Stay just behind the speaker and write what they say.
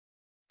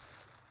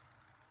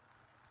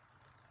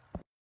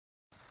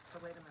So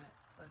wait a minute.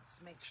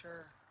 Let's make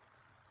sure.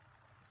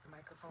 Is the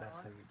microphone That's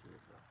on? how you do it,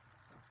 though.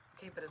 So.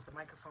 Okay, but is the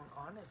microphone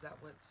on? Is that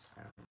what's...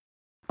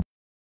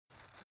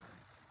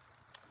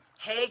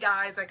 Hey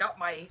guys, I got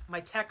my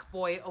tech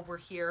boy over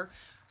here.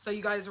 So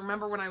you guys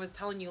remember when I was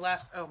telling you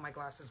last... Oh, my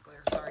glasses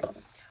glare, sorry.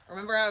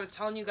 Remember I was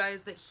telling you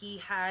guys that he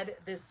had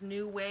this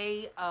new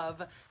way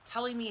of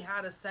telling me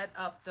how to set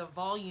up the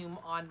volume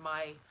on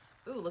my...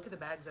 Ooh, look at the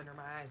bags under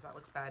my eyes. That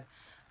looks bad.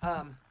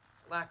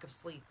 Lack of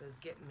sleep is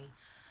getting me.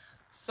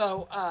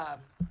 So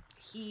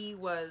he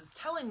was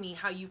telling me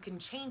how you can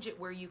change it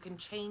where you can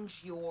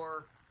change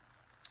your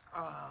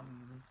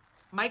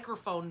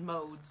microphone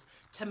modes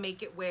to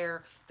make it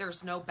where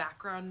there's no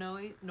background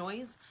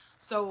noise.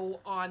 So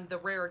on the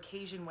rare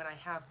occasion when I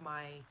have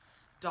my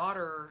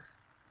daughter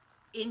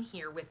in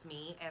here with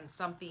me and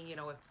something, you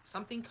know, if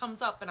something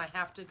comes up and I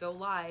have to go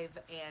live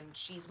and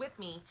she's with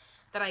me,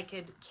 that I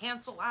could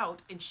cancel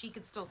out and she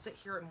could still sit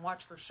here and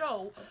watch her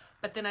show,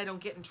 but then I don't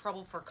get in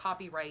trouble for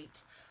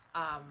copyright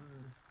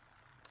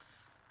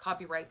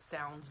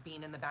sounds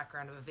being in the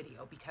background of a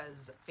video,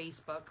 because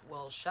Facebook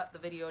will shut the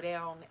video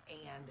down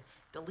and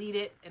delete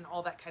it and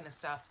all that kind of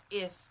stuff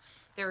if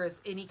there is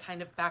any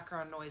kind of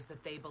background noise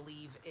that they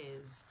believe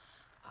is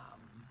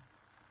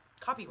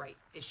copyright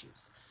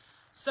issues.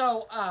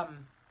 So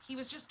he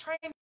was just trying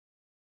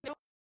to,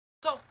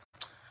 so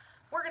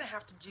we're gonna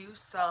have to do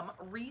some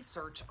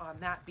research on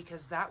that,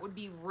 because that would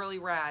be really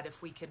rad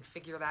if we could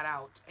figure that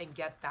out and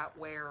get that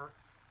where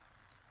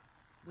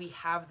we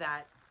have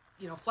that,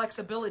 you know,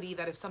 flexibility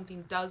that if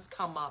something does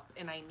come up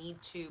and I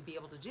need to be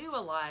able to do a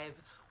live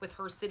with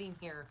her sitting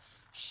here,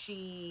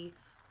 she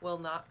will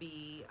not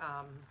be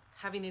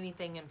having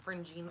anything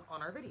infringing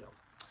on our video,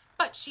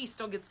 but she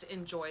still gets to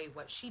enjoy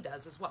what she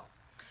does as well.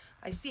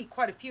 I see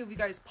quite a few of you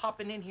guys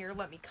popping in here.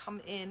 Let me come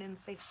in and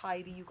say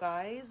hi to you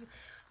guys.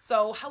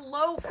 So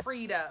hello,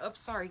 Frida. Oops,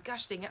 sorry.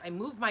 Gosh dang it. I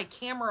moved my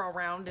camera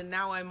around and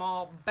now I'm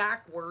all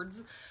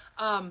backwards.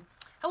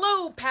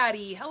 Hello,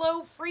 Patty.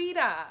 Hello,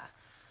 Frida.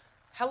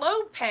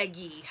 Hello,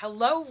 Peggy.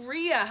 Hello,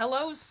 Rhea.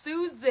 Hello,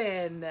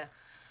 Susan.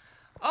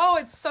 Oh,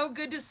 it's so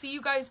good to see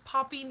you guys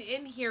popping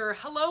in here.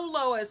 Hello,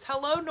 Lois.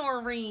 Hello,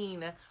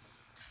 Noreen.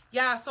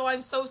 Yeah, so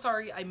I'm so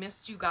sorry I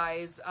missed you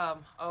guys.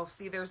 Oh,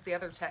 see, there's the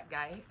other tech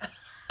guy.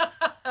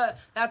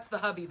 That's the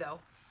hubby, though.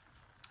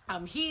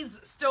 He's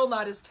still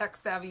not as tech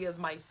savvy as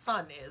my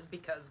son is,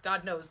 because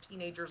God knows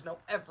teenagers know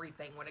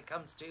everything when it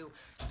comes to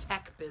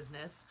tech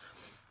business.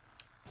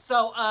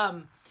 So,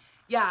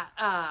 yeah,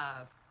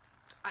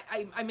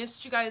 I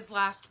missed you guys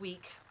last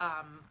week.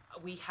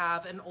 We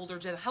have an older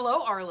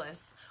hello,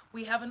 Arliss.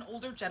 We have an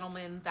older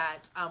gentleman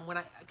that,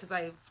 because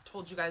I've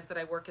told you guys that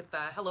I work at the,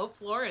 hello,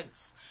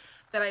 Florence,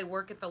 that I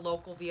work at the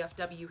local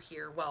VFW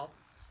here. Well,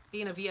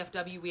 being a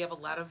VFW, we have a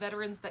lot of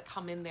veterans that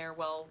come in there.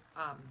 Well,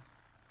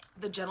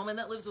 the gentleman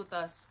that lives with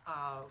us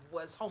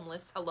was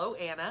homeless. Hello,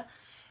 Anna.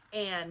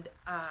 And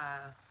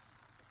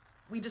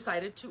we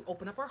decided to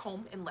open up our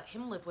home and let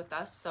him live with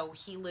us. So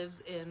he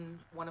lives in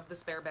one of the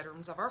spare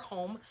bedrooms of our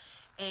home.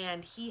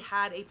 And he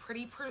had a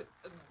pretty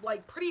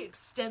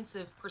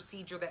extensive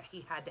procedure that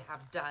he had to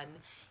have done.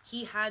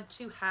 He had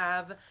to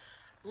have,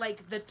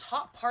 like, the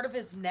top part of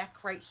his neck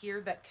right here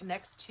that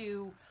connects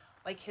to,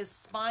 like, his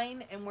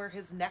spine and where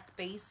his neck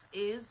base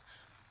is.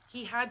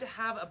 He had to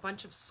have a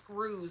bunch of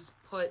screws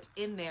put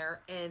in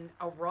there and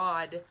a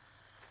rod.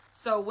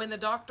 So when the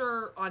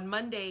doctor on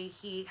Monday,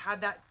 he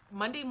had that,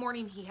 Monday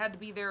morning, he had to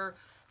be there.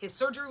 His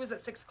surgery was at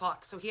 6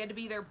 o'clock, so he had to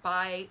be there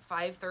by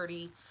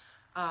 5:30.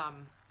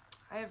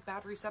 I have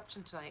bad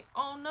reception tonight.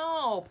 Oh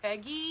no,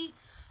 Peggy.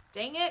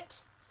 Dang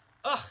it.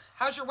 Ugh,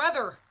 how's your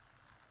weather?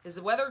 Is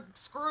the weather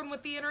screwing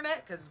with the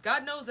internet? Because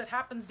God knows it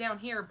happens down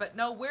here. But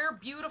no, we're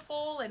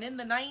beautiful and in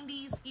the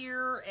 90s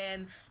here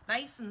and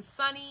nice and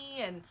sunny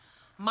and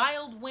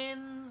mild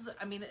winds.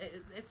 I mean,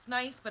 it's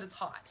nice, but it's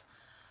hot.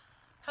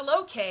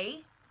 Hello,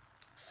 Kay.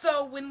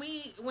 So when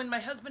my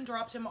husband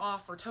dropped him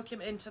off or took him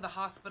into the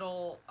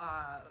hospital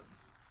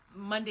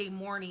Monday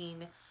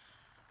morning,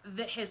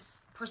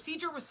 his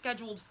procedure was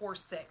scheduled for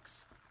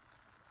 6.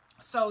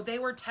 So they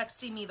were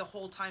texting me the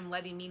whole time,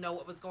 letting me know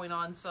what was going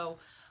on. So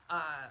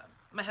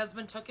my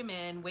husband took him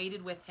in,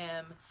 waited with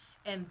him,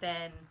 and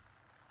then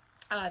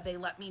they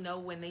let me know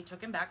when they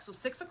took him back. So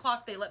 6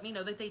 o'clock, they let me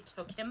know that they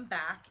took him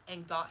back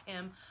and got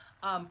him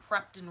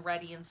prepped and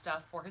ready and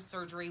stuff for his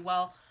surgery.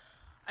 Well,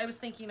 I was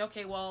thinking,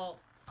 okay, well,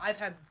 I've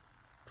had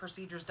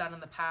procedures done in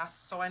the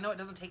past, so I know it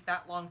doesn't take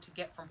that long to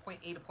get from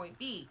point A to point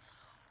B.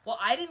 Well,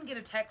 I didn't get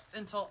a text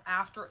until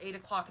after 8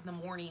 o'clock in the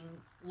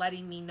morning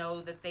letting me know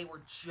that they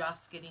were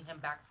just getting him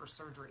back for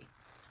surgery.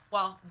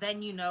 Well,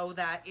 then you know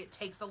that it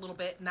takes a little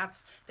bit, and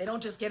they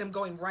don't just get him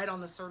going right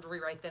on the surgery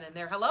right then and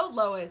there. Hello,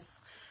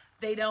 Lois.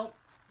 They don't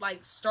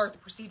like start the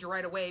procedure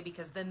right away,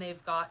 because then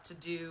they've got to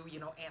do, you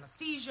know,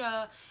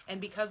 anesthesia,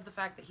 and because of the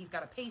fact that he's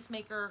got a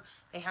pacemaker,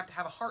 they have to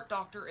have a heart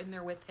doctor in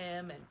there with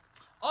him and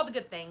all the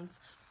good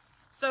things.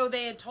 So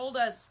they had told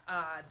us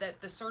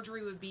that the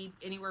surgery would be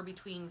anywhere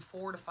between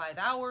 4 to 5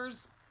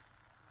 hours.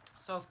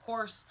 So of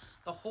course,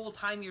 the whole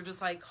time you're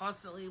just like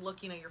constantly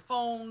looking at your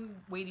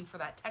phone, waiting for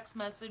that text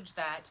message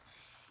that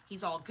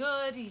he's all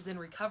good. He's in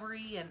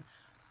recovery. And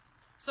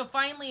so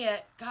finally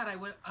at, God,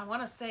 I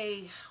want to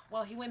say,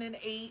 well, he went in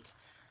 8,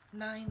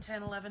 9,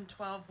 10, 11,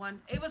 12,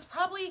 1. It was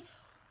probably,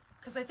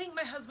 because I think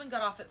my husband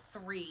got off at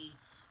 3.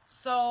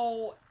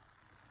 So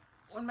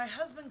when my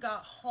husband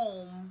got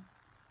home,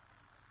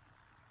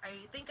 I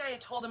think I had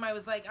told him, I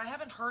was like, I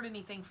haven't heard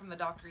anything from the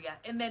doctor yet.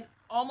 And then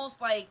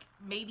almost like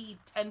maybe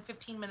 10,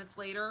 15 minutes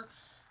later,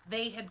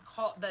 they had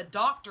called, the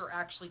doctor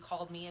actually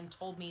called me and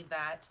told me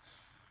that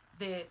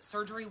the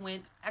surgery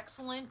went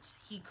excellent.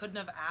 He couldn't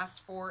have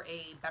asked for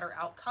a better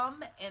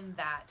outcome, and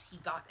that he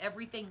got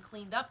everything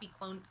cleaned up. He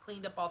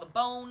cleaned up all the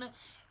bone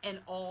and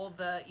all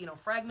the, you know,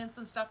 fragments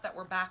and stuff that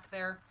were back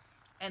there,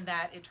 and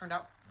that it turned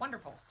out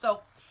wonderful.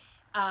 So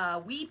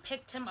we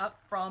picked him up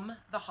from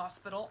the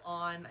hospital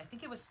on, I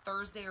think it was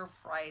Thursday or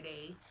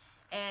Friday,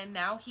 and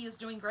now he is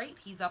doing great.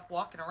 He's up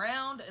walking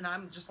around, and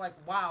I'm just like,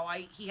 wow.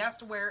 He has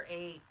to wear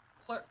a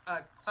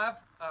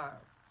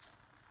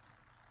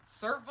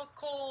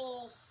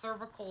cervical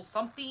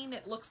something.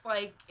 It looks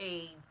like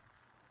a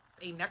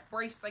neck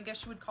brace, I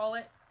guess you would call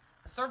it.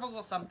 A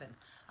cervical something.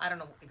 I don't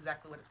know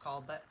exactly what it's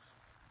called, but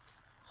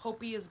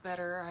hope he is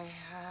better. I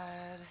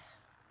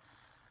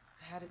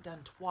had it done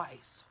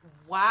twice.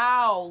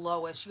 Wow,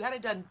 Lois, you had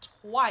it done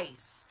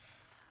twice.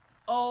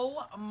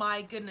 Oh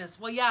my goodness.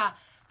 Well, yeah,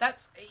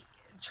 that's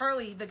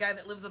Charlie, the guy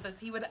that lives with us.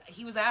 He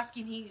was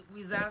asking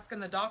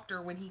the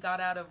doctor when he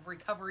got out of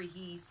recovery.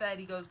 He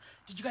goes,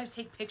 did you guys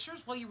take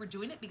pictures while you were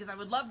doing it? Because I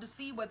would love to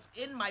see what's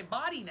in my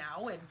body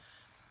now. And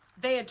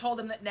they had told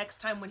him that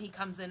next time when he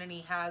comes in and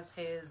he has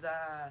his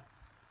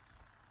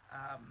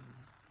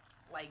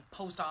like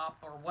post-op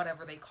or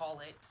whatever they call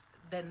it,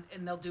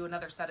 and they'll do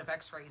another set of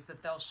x-rays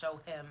that they'll show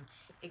him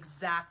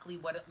exactly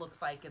what it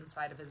looks like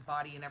inside of his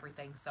body and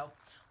everything. So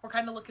we're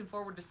kind of looking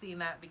forward to seeing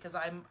that, because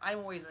I'm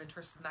always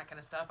interested in that kind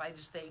of stuff. I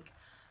just think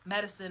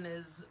medicine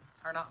is,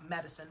 or not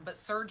medicine, but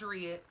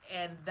surgery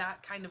and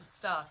that kind of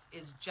stuff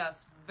is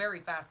just very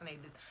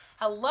fascinating.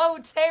 Hello,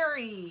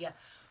 Terry.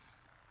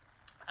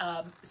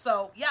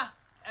 So yeah,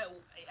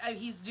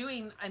 he's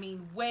doing, I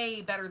mean, way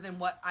better than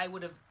what I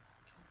would have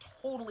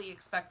totally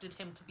expected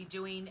him to be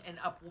doing, and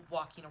up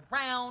walking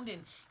around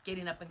and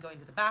getting up and going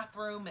to the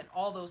bathroom and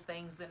all those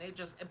things. And it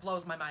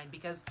blows my mind,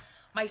 because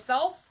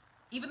myself,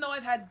 even though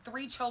I've had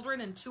 3 children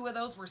and 2 of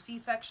those were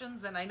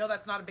C-sections, and I know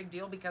that's not a big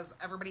deal because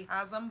everybody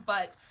has them,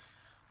 but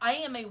I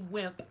am a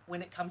wimp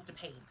when it comes to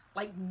pain.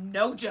 Like,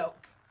 no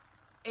joke.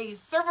 A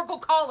cervical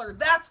collar,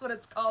 that's what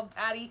it's called,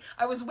 Patty.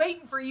 I was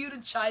waiting for you to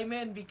chime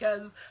in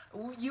because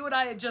you and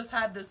I had just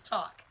had this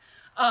talk.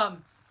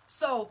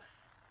 So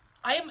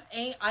I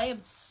am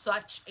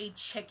such a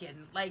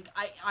chicken. Like,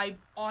 I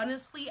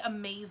honestly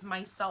amaze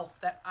myself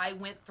that I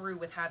went through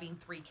with having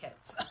 3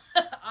 kids.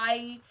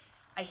 I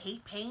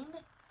hate pain.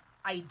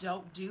 I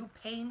don't do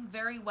pain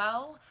very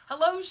well.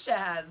 Hello,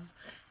 Shaz.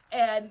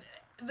 And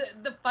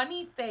the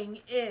funny thing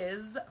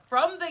is,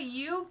 from the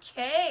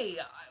UK,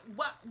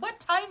 what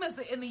time is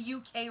it in the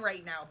UK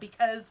right now?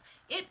 Because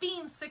it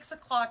being 6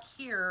 o'clock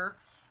here,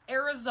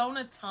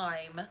 Arizona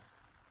time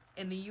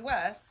in the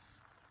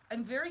US,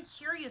 I'm very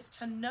curious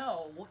to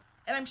know,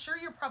 and I'm sure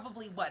you're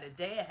probably, what, a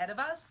day ahead of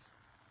us?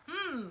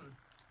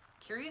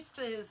 Curious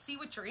to see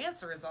what your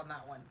answer is on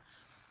that one.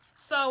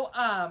 So,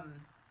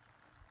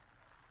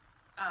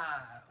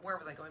 where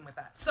was I going with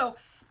that? So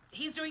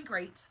he's doing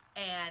great,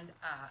 and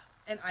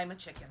I'm a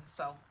chicken.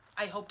 So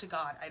I hope to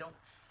God I don't.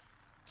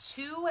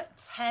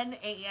 2:10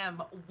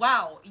 a.m.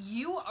 Wow,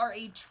 you are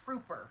a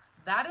trooper.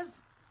 That is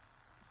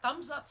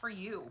thumbs up for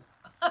you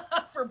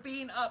for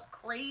being up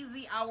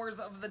crazy hours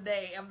of the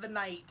day, of the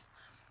night,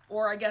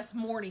 or I guess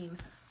morning.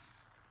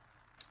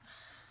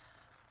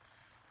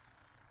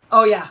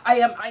 Oh yeah, I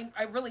am.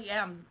 I really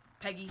am,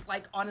 Peggy.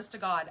 Like, honest to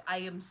God, I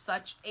am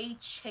such a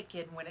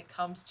chicken when it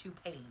comes to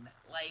pain.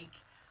 Like,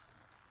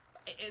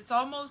 it's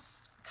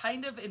almost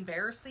kind of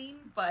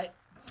embarrassing, but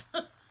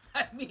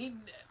I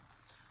mean,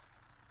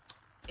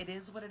 it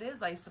is what it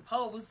is, I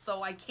suppose.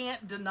 So I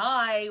can't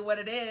deny what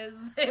it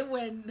is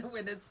when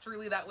it's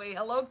truly that way.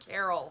 Hello,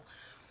 Carol.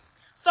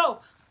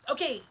 So,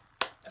 okay.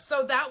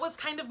 So that was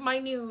kind of my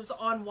news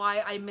on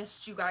why I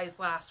missed you guys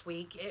last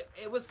week.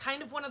 It was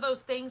kind of one of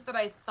those things that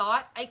I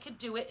thought I could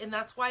do it, and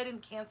that's why I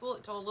didn't cancel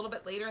it till a little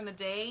bit later in the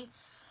day.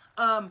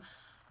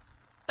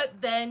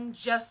 But then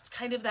just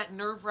kind of that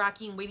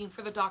nerve-wracking waiting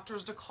for the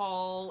doctors to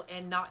call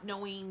and not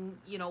knowing,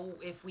 you know,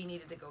 if we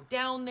needed to go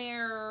down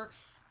there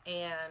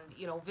and,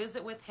 you know,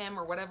 visit with him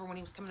or whatever when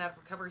he was coming out of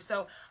recovery.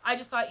 So I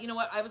just thought, you know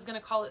what, I was going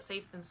to call it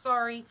safe than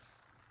sorry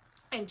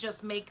and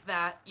just make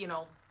that, you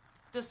know,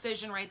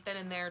 decision right then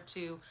and there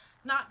to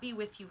not be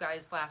with you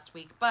guys last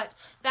week. But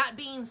that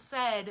being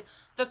said,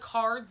 the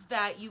cards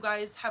that you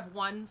guys have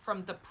won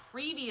from the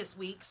previous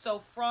week, so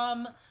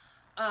from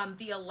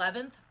the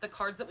 11th, the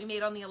cards that we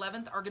made on the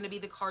 11th are going to be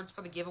the cards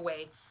for the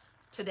giveaway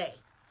today.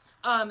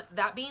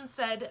 That being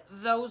said,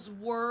 those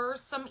were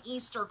some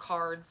Easter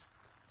cards,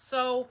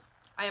 so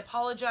I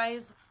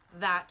apologize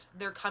that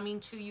they're coming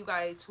to you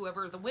guys,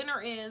 whoever the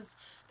winner is,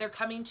 they're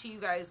coming to you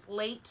guys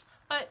late.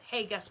 But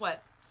hey, guess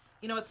what?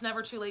 you know, it's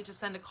never too late to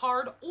send a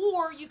card,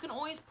 or you can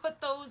always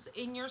put those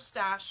in your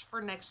stash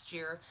for next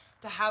year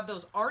to have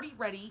those already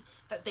ready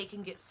that they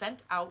can get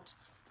sent out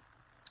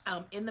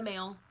in the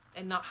mail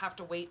and not have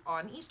to wait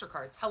on Easter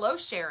cards. Hello,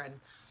 Sharon.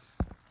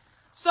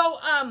 So,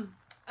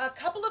 a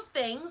couple of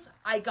things.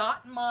 I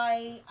got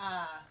my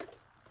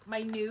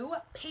my new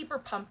paper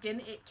pumpkin.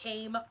 It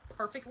came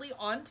perfectly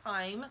on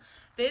time.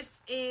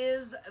 This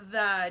is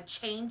the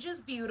Change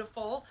is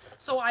Beautiful.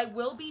 So I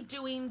will be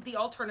doing the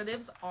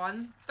alternatives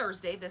on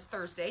Thursday, this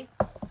Thursday.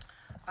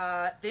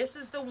 This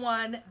is the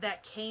one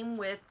that came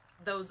with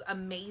those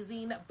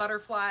amazing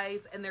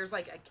butterflies, and there's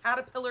like a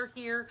caterpillar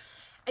here.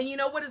 And you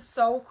know what is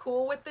so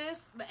cool with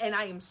this? And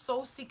I am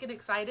so stinking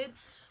excited.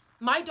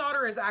 My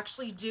daughter is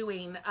actually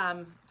doing,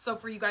 so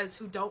for you guys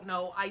who don't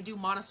know, I do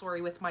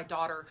Montessori with my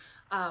daughter,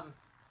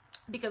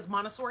 because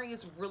Montessori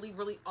is really,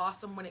 really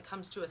awesome when it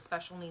comes to a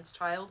special needs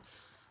child.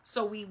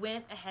 So we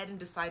went ahead and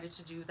decided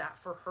to do that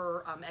for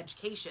her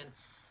education.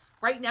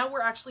 Right now,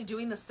 we're actually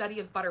doing the study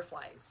of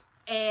butterflies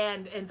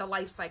and the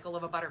life cycle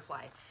of a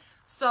butterfly.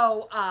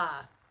 So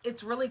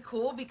it's really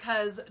cool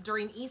because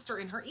during Easter,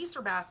 in her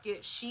Easter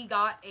basket, she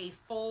got a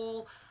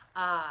full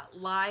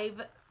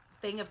live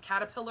thing of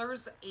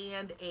caterpillars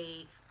and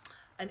a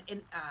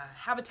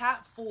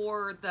habitat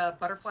for the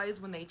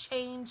butterflies when they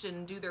change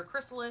and do their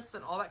chrysalis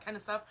and all that kind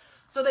of stuff.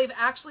 So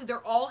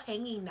they're all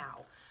hanging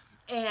now.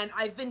 And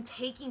I've been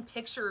taking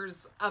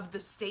pictures of the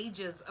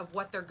stages of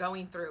what they're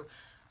going through.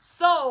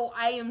 So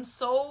I am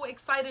so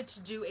excited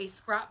to do a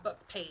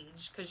scrapbook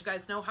page, because you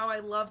guys know how I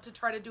love to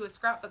try to do a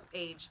scrapbook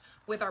page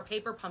with our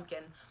paper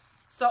pumpkin.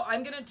 So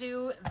I'm going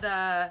to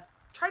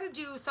try to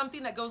do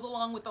something that goes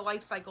along with the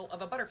life cycle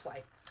of a butterfly,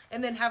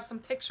 and then have some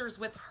pictures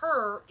with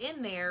her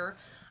in there.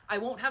 I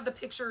won't have the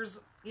pictures,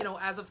 you know,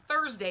 as of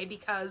Thursday,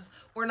 because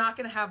we're not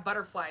going to have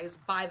butterflies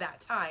by that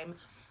time.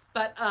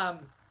 But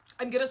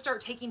I'm going to start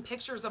taking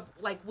pictures of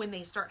like when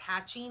they start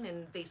hatching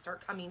and they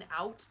start coming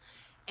out,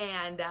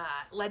 and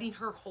letting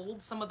her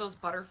hold some of those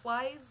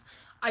butterflies.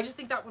 I just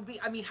think that would be,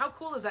 I mean, how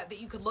cool is that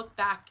you could look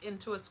back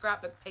into a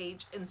scrapbook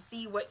page and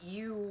see what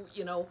you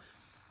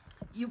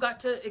got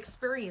to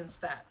experience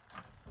that.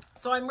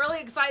 So I'm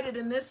really excited,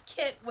 and this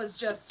kit was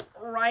just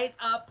right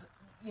up,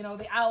 you know,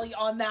 the alley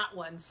on that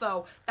one.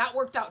 So that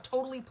worked out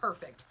totally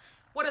perfect.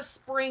 What a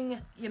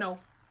spring, you know,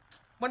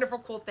 wonderful,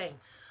 cool thing.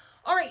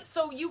 All right,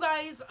 so you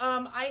guys,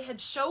 I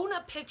had shown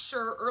a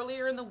picture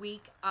earlier in the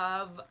week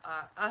of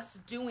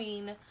us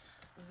doing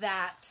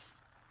that,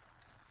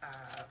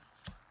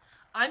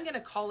 I'm going to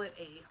call it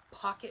a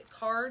pocket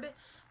card,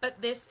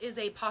 but this is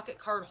a pocket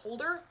card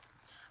holder.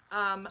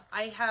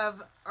 I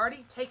have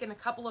already taken a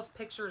couple of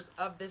pictures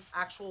of this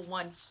actual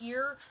one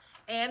here,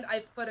 and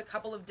I've put a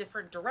couple of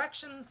different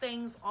direction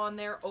things on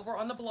there over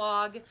on the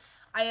blog.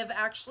 I have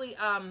actually,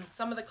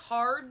 some of the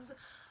cards,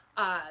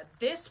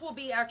 this will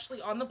be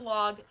actually on the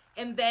blog,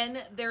 and then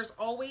there's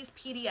always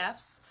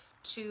PDFs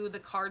to the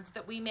cards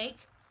that we make.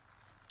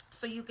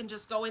 So you can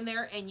just go in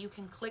there and you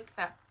can click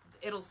that.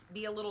 It'll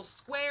be a little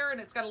square and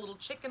it's got a little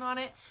chicken on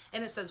it,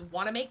 and it says,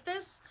 want to make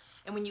this?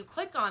 And when you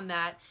click on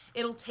that,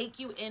 it'll take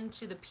you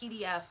into the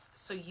PDF,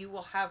 so you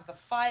will have the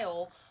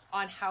file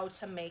on how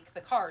to make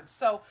the cards.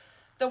 So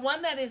the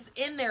one that is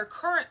in there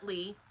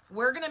currently,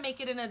 we're going to make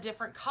it in a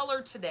different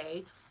color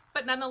today,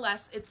 but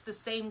nonetheless, it's the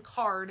same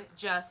card,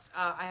 just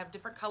I have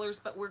different colors,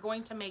 but we're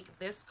going to make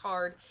this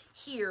card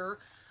here.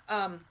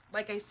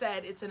 Like I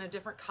said, it's in a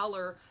different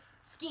color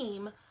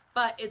scheme,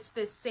 but it's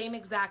this same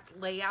exact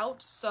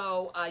layout.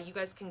 So you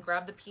guys can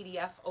grab the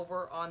PDF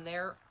over on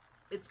there.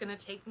 It's going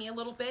to take me a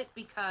little bit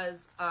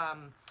because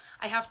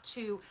I have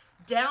to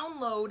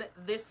download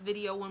this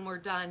video when we're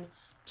done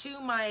to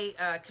my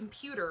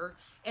computer,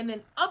 and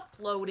then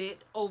upload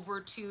it over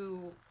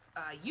to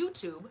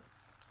YouTube,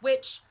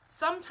 which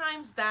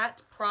sometimes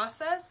that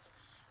process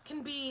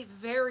can be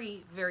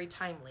very, very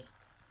timely.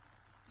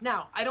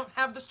 Now, I don't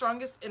have the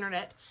strongest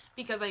internet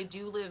because I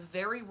do live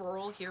very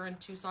rural here in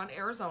Tucson,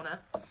 Arizona.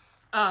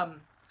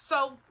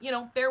 So, you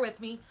know, bear with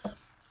me.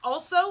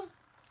 Also,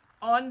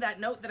 on that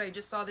note that I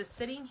just saw this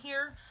sitting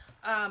here,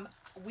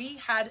 we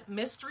had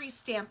mystery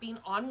stamping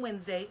on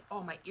Wednesday.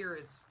 Oh, my ear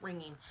is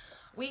ringing.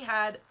 We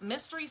had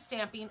mystery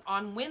stamping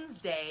on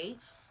Wednesday,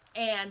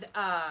 and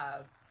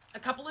a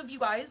couple of you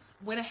guys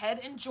went ahead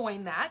and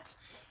joined that.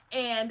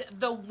 And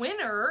the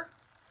winner,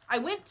 I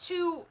went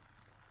to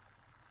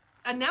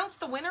announce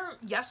the winner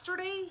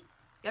yesterday,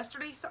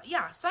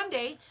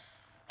 Sunday.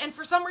 And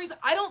for some reason,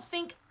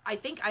 I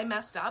think I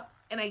messed up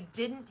and I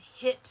didn't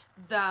hit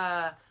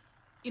the,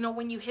 you know,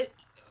 when you hit,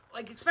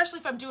 like, especially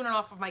if I'm doing it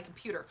off of my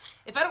computer,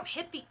 if I don't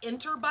hit the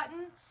enter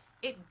button,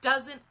 it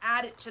doesn't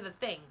add it to the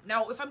thing.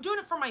 Now, if I'm doing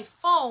it from my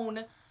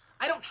phone,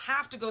 I don't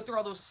have to go through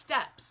all those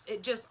steps.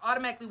 It just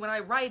automatically, when I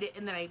write it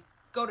and then I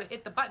go to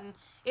hit the button,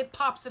 it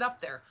pops it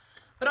up there.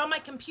 But on my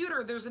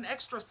computer, there's an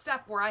extra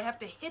step where I have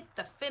to hit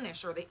the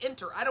finish or the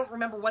enter. I don't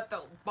remember what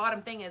the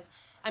bottom thing is.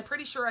 I'm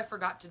pretty sure I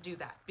forgot to do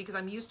that because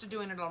I'm used to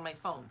doing it on my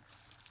phone.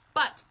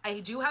 But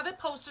I do have it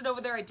posted over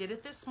there. I did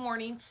it this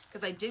morning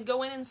because I did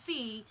go in and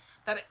see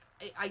that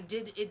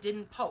it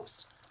didn't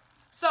post.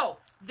 So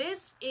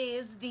This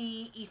is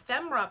the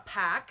ephemera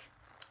pack.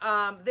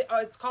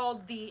 It's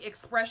called the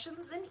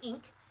Expressions in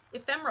Ink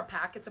ephemera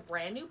pack. It's a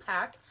brand new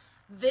pack.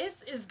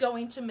 This is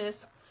going to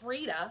Miss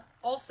Frida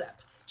Alsep.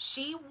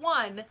 She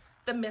won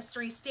the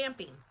mystery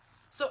stamping.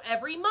 So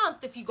every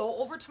month, if you go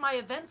over to my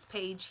events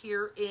page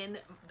here in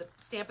the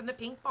Stampin' the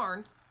Pink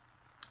Barn,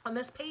 on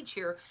this page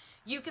here,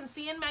 you can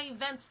see in my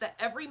events that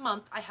every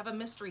month I have a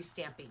mystery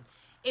stamping.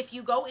 If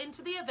you go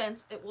into the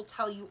events, it will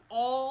tell you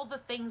all the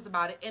things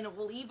about it, and it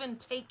will even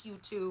take you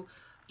to,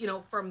 you know,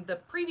 from the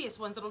previous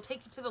ones, it'll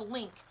take you to the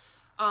link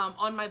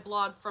on my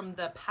blog from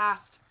the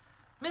past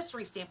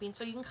mystery stamping,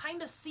 so you can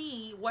kind of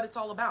see what it's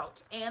all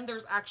about. And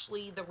there's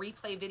actually the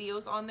replay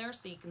videos on there,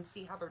 so you can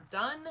see how they're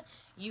done.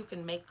 You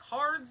can make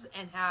cards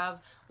and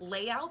have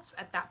layouts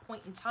at that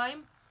point in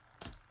time.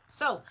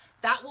 So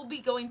that will be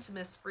going to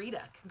Miss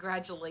Frida.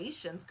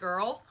 Congratulations,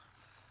 girl.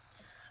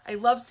 I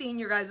love seeing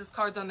your guys'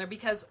 cards on there,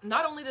 because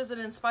not only does it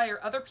inspire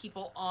other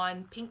people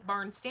on Pink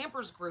Barn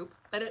Stampers group,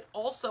 but it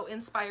also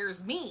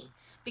inspires me,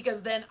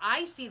 because then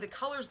I see the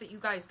colors that you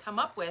guys come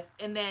up with,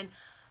 and then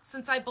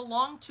since I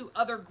belong to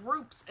other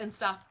groups and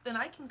stuff, then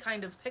I can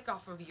kind of pick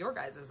off of your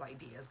guys'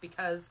 ideas,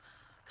 because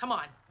come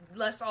on,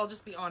 let's all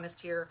just be honest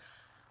here.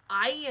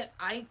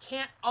 I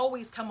can't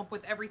always come up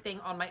with everything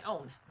on my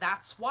own.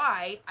 That's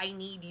why I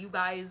need you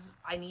guys.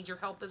 I need your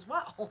help as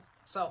well.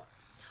 So,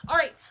 all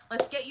right,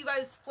 let's get you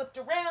guys flipped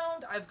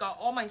around. I've got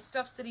all my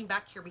stuff sitting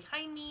back here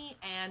behind me,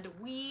 and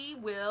we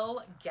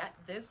will get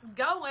this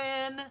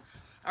going.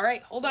 All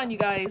right, hold on, you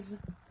guys.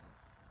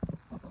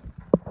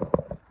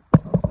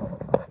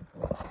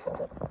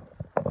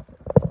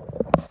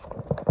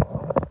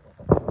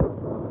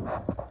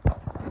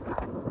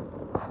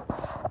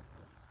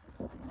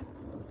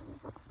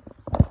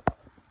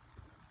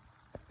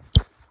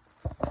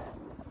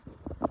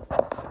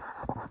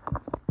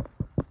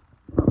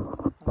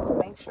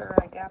 Make sure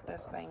I got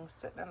this thing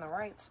sitting in the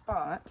right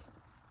spot.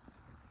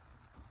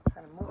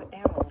 Try to move it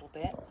down a little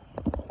bit.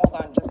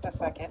 Hold on just a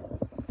second.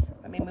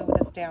 Let me move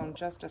this down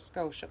just a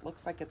skosh. It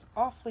looks like it's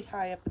awfully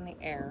high up in the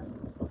air.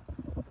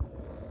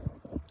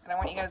 And I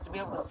want you guys to be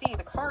able to see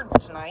the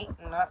cards tonight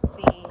and not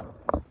see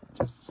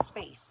just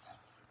space.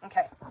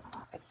 Okay,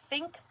 I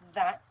think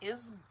that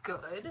is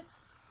good.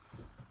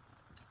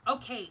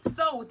 Okay,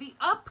 so the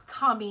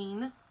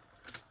upcoming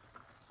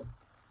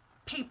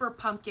paper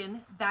pumpkin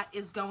that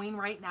is going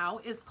right now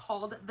is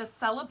called the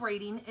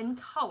Celebrating in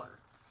Color.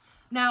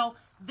 Now,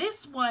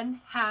 this one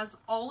has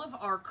all of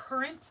our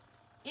current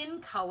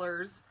in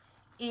colors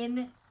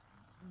in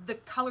the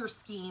color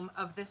scheme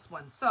of this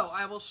one. So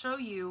I will show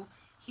you,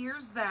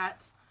 here's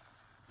the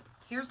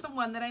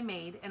one that I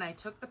made, and I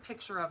took the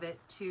picture of it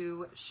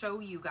to show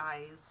you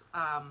guys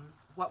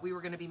what we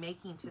were going to be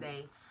making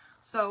today.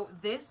 So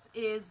this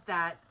is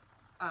that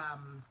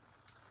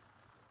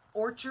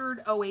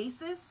Orchard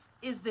Oasis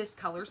is this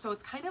color, so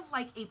it's kind of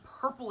like a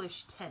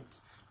purplish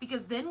tint,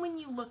 because then when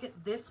you look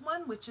at this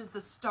one, which is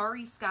the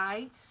Starry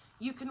Sky,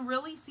 you can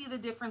really see the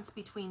difference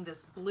between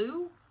this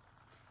blue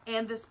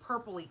and this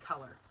purpley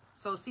color.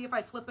 So see, if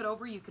I flip it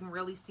over, you can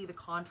really see the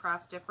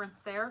contrast difference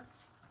there.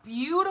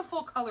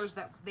 Beautiful colors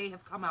that they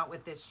have come out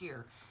with this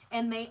year,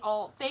 and they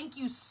all, thank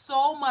you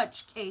so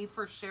much, Kay,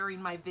 for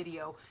sharing my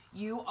video.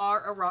 You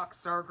are a rock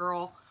star,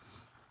 girl.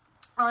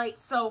 All right,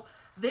 so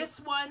this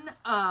one,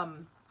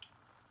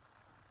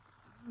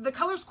 the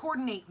colors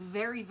coordinate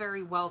very,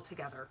 very well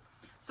together.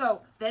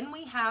 So then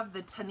we have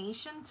the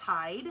Tanetian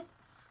Tide,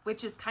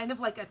 which is kind of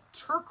like a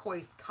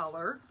turquoise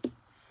color.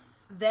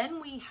 Then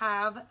we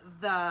have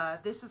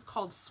this is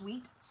called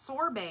Sweet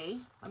Sorbet.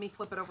 Let me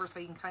flip it over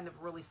so you can kind of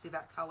really see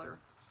that color.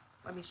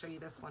 Let me show you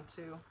this one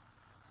too.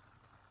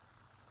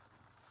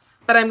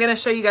 But I'm going to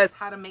show you guys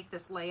how to make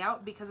this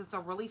layout, because it's a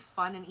really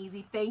fun and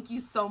easy. Thank you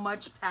so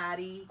much,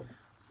 Patty.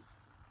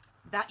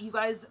 That you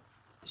guys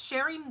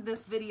sharing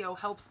this video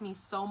helps me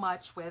so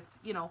much with,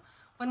 you know,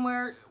 when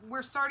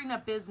we're starting a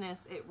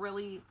business, it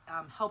really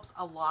helps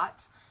a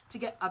lot to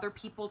get other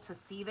people to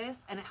see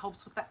this, and it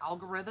helps with the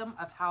algorithm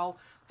of how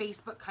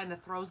Facebook kind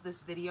of throws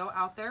this video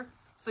out there.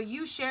 So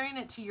you sharing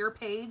it to your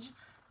page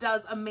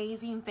does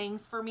amazing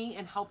things for me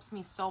and helps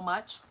me so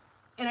much,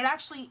 and it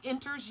actually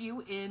enters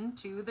you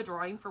into the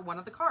drawing for one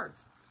of the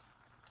cards.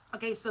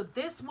 Okay, so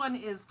this one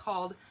is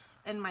called,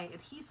 and my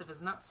adhesive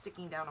is not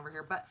sticking down over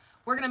here, but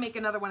we're going to make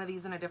another one of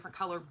these in a different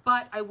color.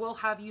 But I will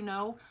have you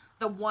know,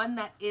 the one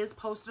that is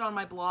posted on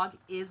my blog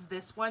is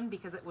this one,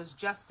 because it was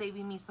just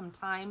saving me some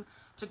time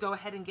to go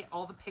ahead and get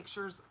all the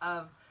pictures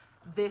of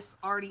this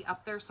already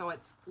up there. So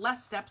it's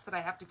less steps that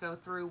I have to go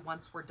through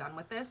once we're done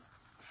with this.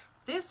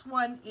 This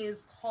one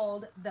is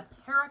called the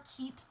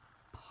Parakeet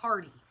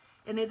Party,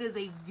 and it is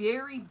a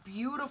very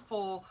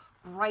beautiful,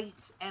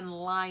 bright and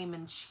lime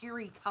and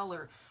cheery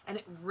color, and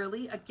it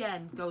really,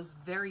 again, goes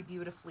very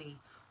beautifully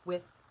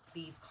with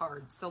these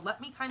cards. So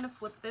let me kind of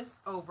flip this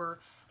over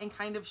and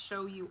kind of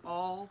show you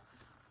all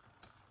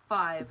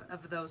 5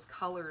 of those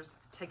colors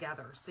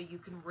together, so you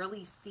can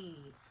really see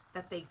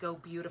that they go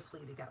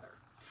beautifully together.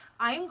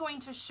 I am going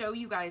to show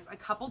you guys a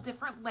couple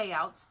different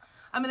layouts.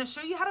 I'm going to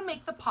show you how to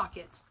make the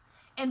pocket,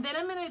 And then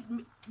I'm going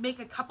to make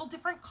a couple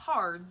different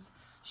cards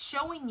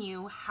showing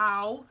you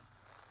how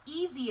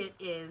easy it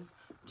is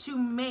to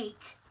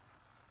make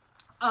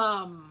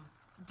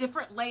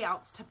different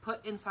layouts to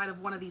put inside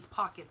of one of these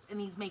pockets, and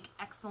these make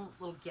excellent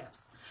little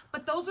gifts.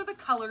 But those are the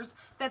colors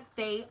that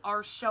they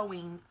are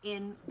showing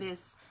in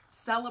this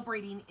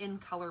Celebrating in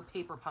Color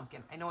paper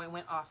pumpkin. I know I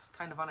went off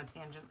kind of on a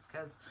tangent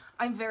because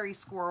I'm very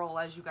squirrel,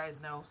 as you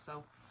guys know,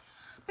 so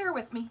bear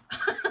with me.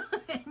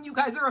 And you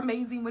guys are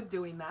amazing with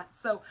doing that.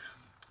 So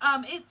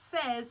it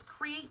says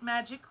create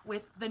magic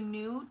with the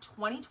new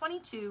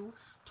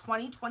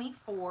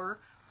 2022-2024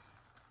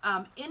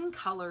 in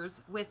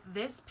colors with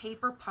this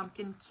paper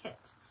pumpkin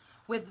kit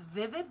with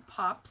vivid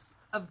pops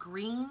of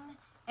green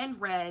and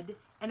red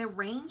and a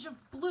range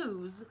of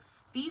blues.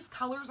 These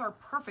colors are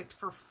perfect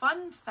for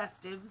fun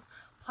festives.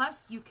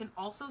 Plus you can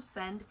also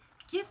send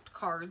gift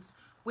cards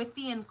with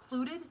the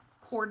included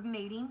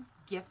coordinating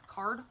gift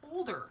card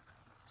holder.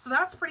 So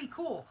that's pretty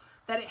cool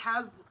that it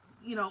has,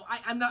 you know,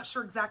 I'm not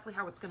sure exactly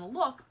how it's going to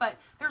look, but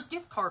there's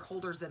gift card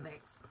holders in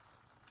these.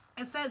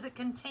 It says it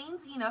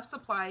contains enough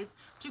supplies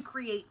to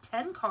create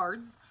 10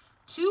 cards,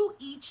 2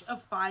 each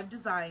of 5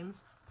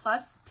 designs,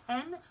 plus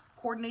 10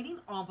 coordinating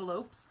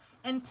envelopes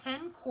and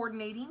 10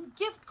 coordinating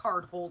gift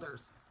card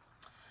holders.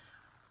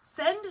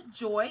 Send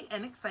joy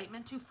and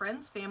excitement to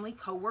friends, family,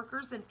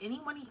 coworkers, and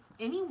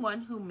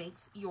anyone who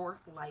makes your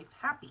life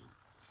happy.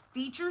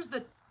 Features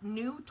the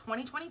new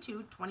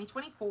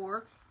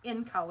 2022-2024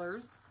 in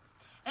colors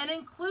and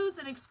includes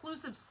an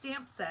exclusive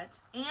stamp set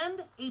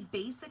and a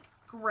basic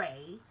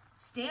gray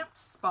stamped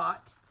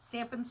spot,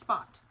 Stampin'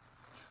 Spot.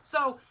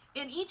 So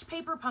in each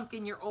paper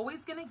pumpkin, you're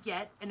always going to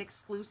get an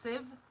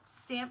exclusive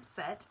stamp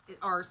set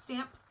or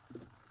stamp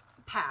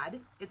pad.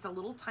 It's a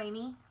little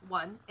tiny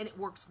one, and it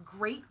works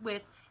great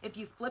with, if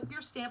you flip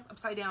your stamp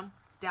upside down,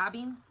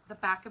 dabbing the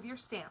back of your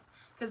stamp.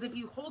 Because if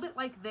you hold it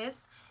like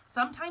this,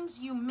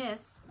 sometimes you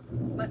miss,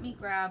 let me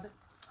grab,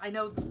 I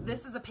know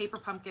this is a paper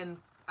pumpkin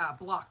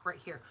block right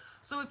here.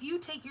 So if you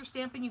take your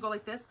stamp and you go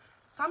like this,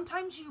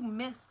 sometimes you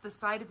miss the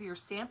side of your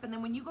stamp, and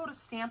then when you go to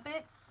stamp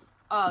it,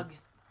 ugh,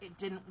 it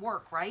didn't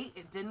work, right?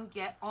 It didn't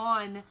get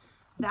on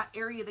that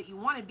area that you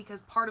wanted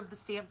because part of the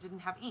stamp didn't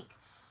have ink.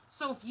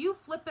 So if you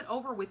flip it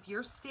over with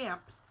your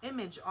stamp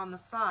image on the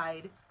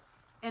side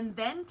and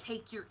then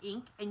take your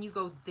ink and you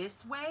go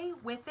this way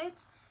with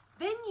it,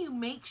 then you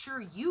make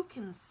sure you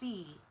can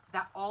see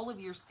that all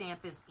of your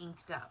stamp is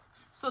inked up.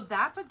 So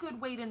that's a good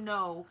way to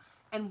know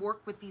and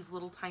work with these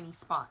little tiny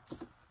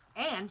spots.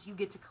 And you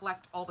get to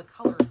collect all the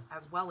colors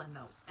as well in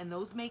those. And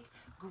those make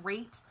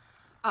great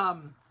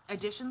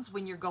additions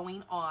when you're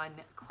going on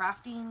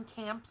crafting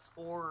camps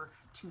or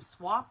to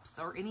swaps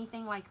or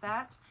anything like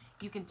that.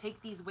 You can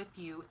take these with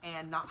you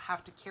and not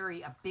have to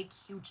carry a big,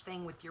 huge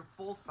thing with your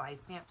full-size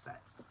stamp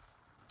sets.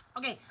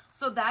 Okay,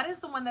 so that is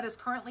the one that is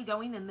currently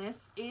going, and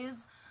this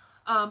is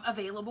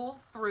available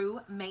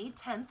through May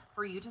 10th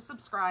for you to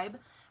subscribe.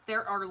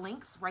 There are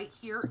links right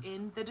here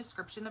in the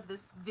description of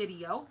this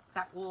video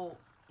that will,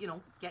 you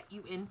know, get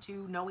you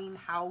into knowing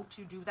how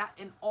to do that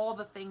and all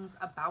the things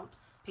about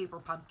Paper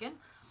Pumpkin.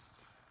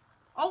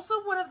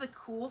 Also, one of the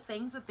cool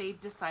things that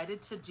they've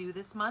decided to do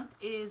this month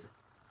is,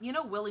 you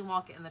know, Willy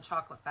Wonka and the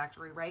Chocolate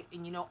Factory, right?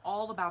 And you know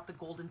all about the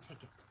golden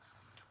ticket.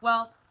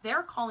 Well,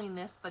 they're calling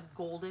this the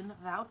golden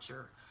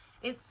voucher.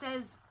 It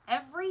says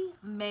every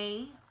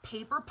May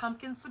Paper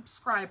Pumpkin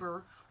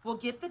subscriber will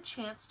get the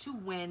chance to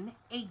win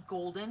a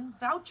golden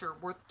voucher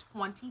worth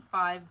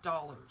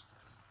 $25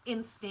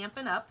 in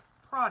Stampin' Up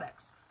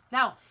products.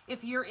 Now,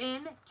 if you're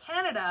in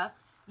Canada,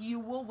 you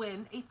will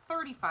win a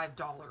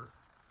 $35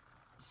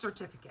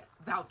 certificate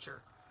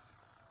voucher,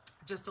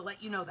 just to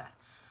let you know that.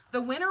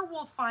 The winner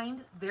will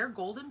find their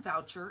golden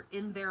voucher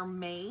in their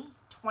May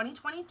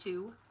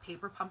 2022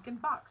 Paper Pumpkin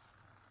box.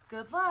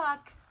 Good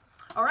luck.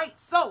 All right,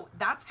 so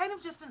that's kind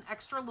of just an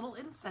extra little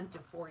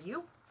incentive for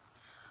you.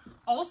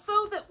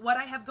 Also, that what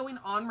I have going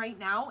on right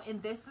now,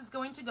 and this is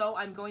going to go,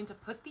 I'm going to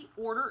put the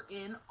order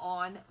in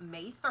on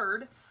May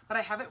 3rd, but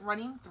I have it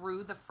running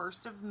through the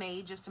 1st of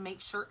May just to make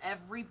sure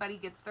everybody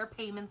gets their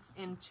payments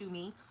into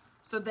me.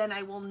 So then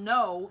I will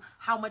know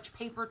how much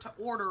paper to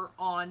order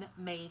on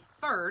May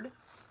 3rd.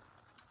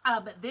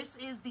 This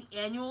is the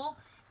annual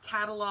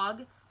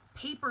catalog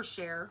paper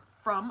share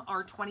from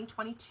our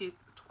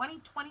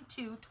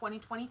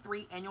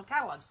 2022-2023 annual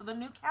catalog. So the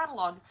new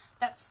catalog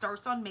that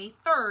starts on May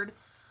 3rd,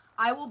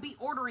 I will be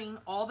ordering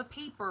all the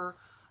paper,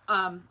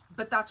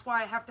 but that's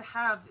why I have to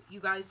have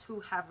you guys who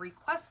have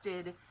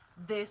requested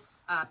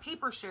this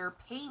paper share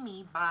pay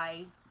me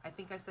by, I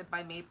think I said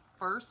by May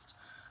 1st,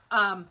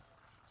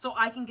 so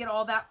I can get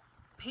all that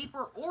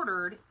paper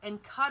ordered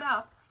and cut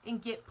up and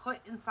get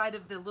put inside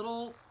of the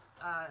little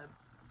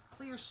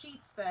clear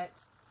sheets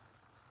that,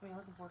 what are you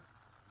looking for?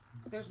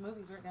 There's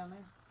movies right down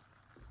there.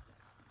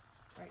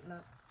 Right in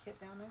the kit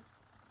down there.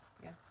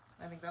 Yeah,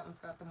 I think that one's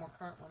got the more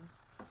current ones.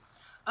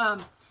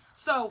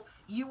 So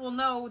you will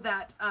know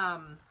that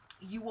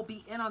you will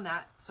be in on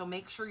that. So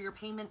make sure your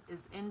payment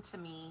is into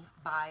me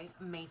by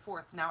May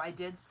 4th. Now, I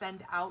did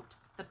send out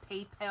the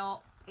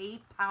PayPal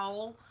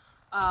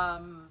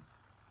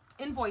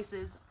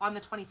invoices on the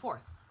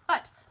 24th.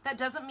 But that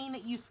doesn't mean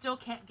that you still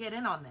can't get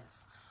in on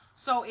this.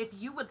 So if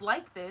you would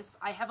like this,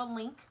 I have a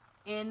link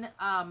in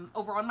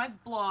over on my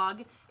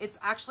blog. It's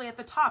actually at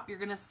the top. You're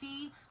going to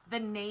see the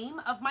name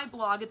of my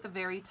blog at the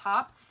very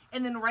top.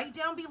 And then right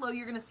down below,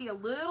 you're going to see a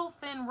little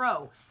thin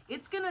row.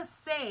 It's going to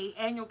say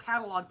Annual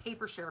Catalog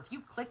Paper Share. If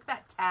you click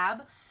that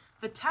tab,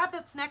 the tab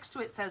that's next to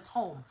it says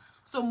Home.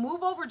 So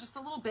move over just a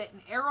little bit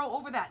and arrow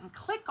over that and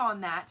click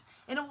on that,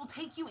 and it will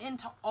take you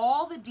into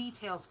all the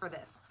details for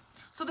this.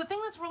 So the thing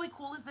that's really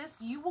cool is this: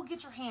 you will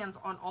get your hands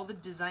on all the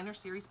Designer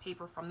Series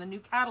paper from the new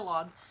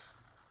catalog,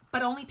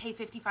 but only pay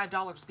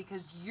 $55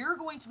 because you're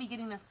going to be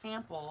getting a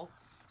sample.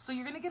 So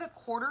you're going to get a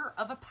quarter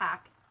of a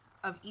pack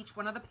of each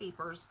one of the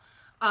papers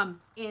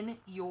in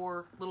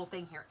your little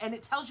thing here. And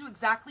it tells you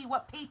exactly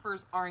what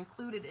papers are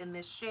included in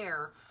this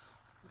share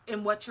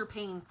and what you're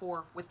paying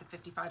for with the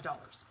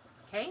 $55.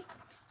 Okay?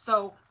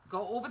 So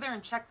go over there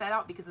and check that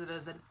out because it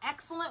is an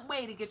excellent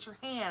way to get your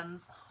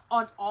hands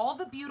on all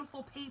the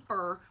beautiful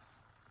paper,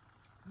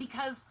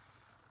 because,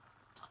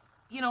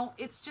 you know,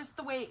 it's just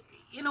the way,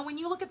 you know, when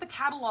you look at the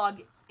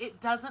catalog, it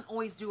doesn't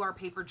always do our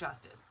paper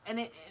justice.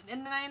 And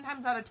 9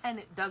 times out of 10,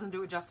 it doesn't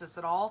do it justice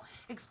at all,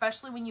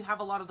 especially when you have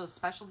a lot of those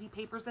specialty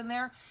papers in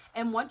there.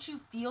 And once you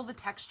feel the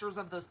textures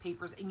of those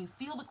papers and you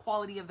feel the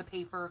quality of the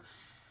paper,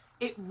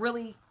 it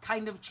really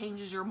kind of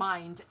changes your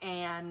mind.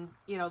 And,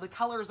 you know, the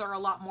colors are a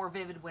lot more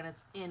vivid when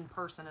it's in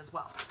person as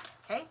well.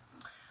 Okay.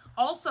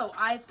 Also,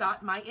 I've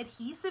got my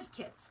adhesive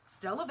kits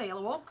still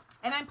available,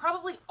 and I'm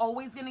probably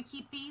always going to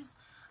keep these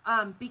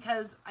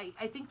because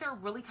I think they're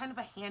really kind of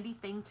a handy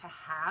thing to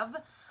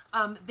have.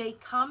 They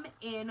come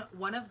in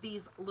one of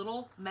these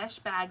little mesh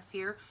bags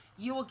here.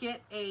 You will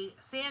get a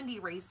sand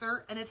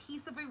eraser, an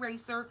adhesive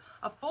eraser,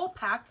 a full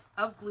pack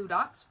of glue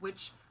dots,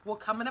 which will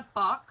come in a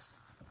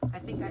box. I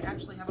think I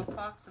actually have a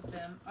box of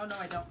them. Oh, no,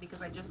 I don't,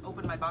 because I just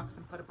opened my box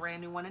and put a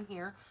brand new one in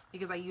here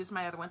because I used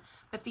my other one.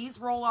 But these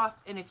roll off,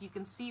 and if you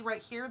can see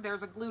right here,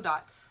 there's a glue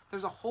dot.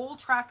 There's a whole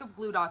track of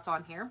glue dots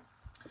on here.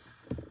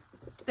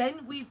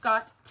 Then we've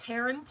got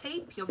Terran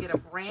tape. You'll get a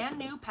brand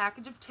new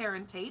package of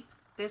Terran tape.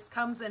 This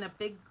comes in a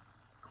big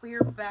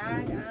clear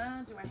bag.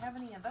 Do I have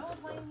any of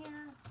those laying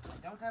here?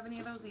 I don't have any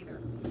of those either.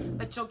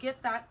 But you'll get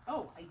that.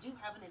 Oh, I do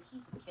have an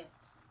adhesive kit.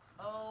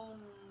 Oh,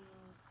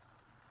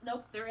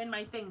 nope, they're in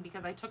my thing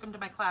because I took them to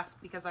my class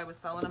because I was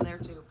selling them there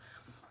too.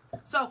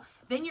 So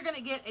then you're going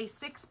to get a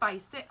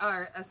 6x6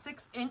 or a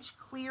 6-inch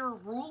clear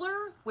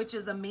ruler, which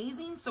is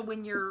amazing. So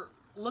when you're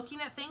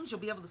looking at things, you'll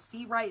be able to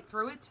see right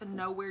through it to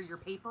know where your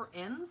paper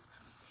ends.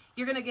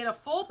 You're going to get a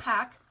full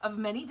pack of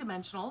many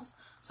dimensionals.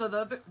 So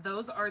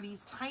those are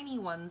these tiny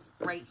ones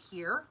right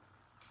here.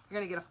 You're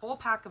going to get a full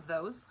pack of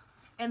those.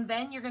 And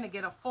then you're going to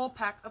get a full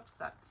pack. Oops,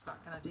 that's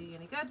not going to do you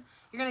any good.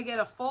 You're going to get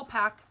a full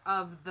pack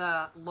of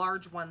the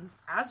large ones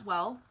as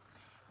well.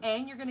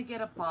 And you're going to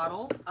get a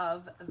bottle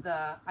of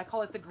the, I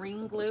call it the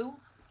green glue,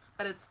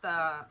 but it's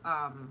the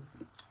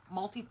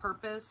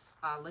multi-purpose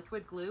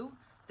liquid glue.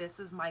 This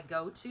is my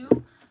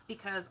go-to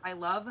because I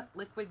love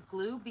liquid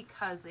glue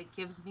because it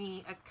gives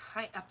me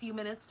a few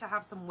minutes to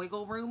have some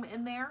wiggle room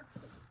in there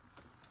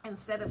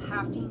instead of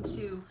having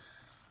to,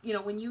 you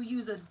know, when you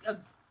use a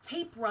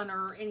tape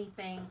runner or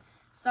anything,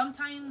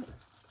 sometimes,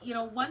 you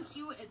know, once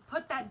you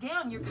put that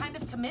down, you're kind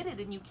of committed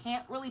and you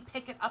can't really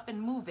pick it up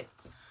and move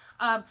it.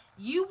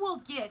 You will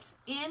get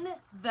in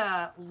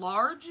the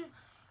large,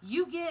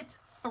 you get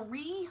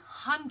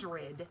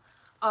 300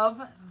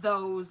 of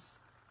those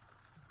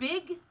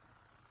big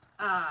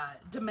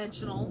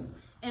dimensionals.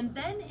 And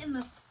then in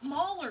the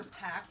smaller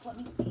pack, let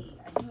me see,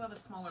 I do have a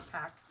smaller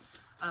pack.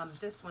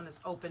 This one is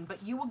open,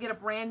 but you will get a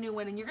brand new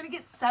one, and you're going to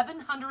get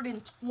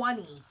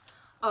 720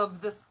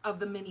 of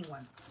the mini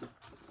ones.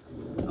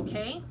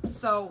 Okay,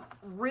 so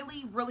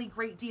really, really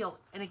great deal.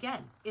 And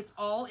again, it's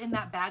all in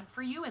that bag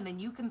for you, and then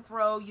you can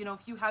throw, you know,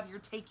 if you have your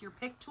take your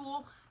pick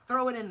tool,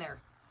 throw it in there.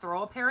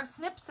 Throw a pair of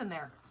snips in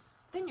there.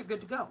 Then you're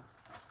good to go.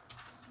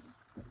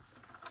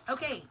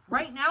 Okay,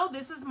 right now,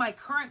 this is my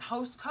current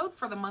host code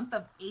for the month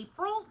of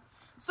April.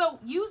 So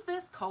use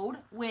this code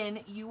when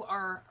you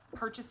are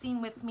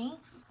purchasing with me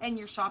and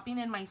you're shopping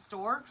in my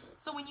store.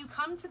 So when you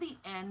come to the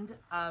end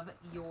of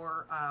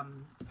your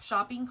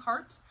shopping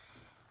cart,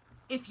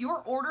 if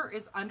your order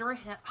is under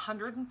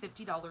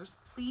 $150,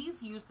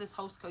 please use this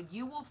host code.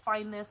 You will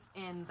find this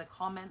in the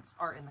comments,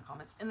 or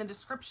in the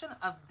description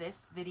of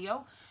this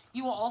video.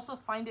 You will also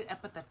find it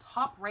up at the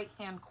top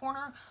right-hand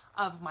corner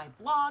of my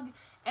blog,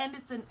 and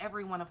it's in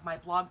every one of my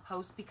blog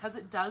posts because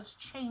it does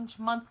change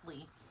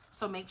monthly.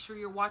 So make sure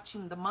you're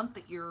watching the month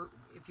that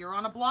if you're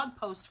on a blog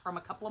post from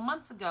a couple of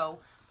months ago,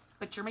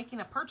 but you're making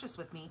a purchase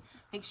with me,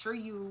 make sure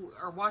you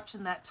are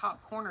watching that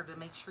top corner to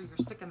make sure you're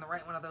sticking the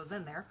right one of those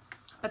in there.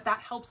 But that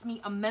helps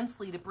me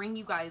immensely to bring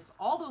you guys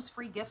all those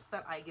free gifts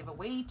that I give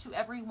away to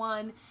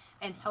everyone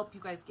and help you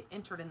guys get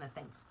entered in the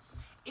things.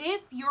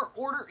 If your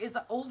order is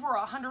over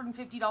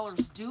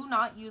 $150, do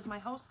not use my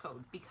host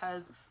code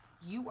because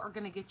you are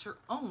going to get your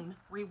own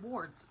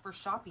rewards for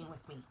shopping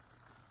with me.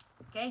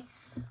 Okay.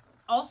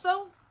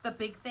 Also, The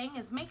big thing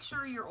is make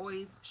sure you're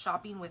always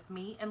shopping with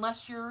me.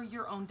 Unless you're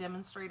your own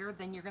demonstrator,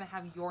 then you're going to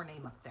have your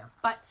name up there.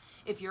 But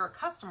if you're a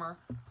customer,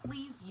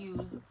 please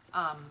use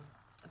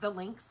the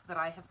links that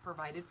I have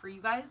provided for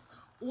you guys.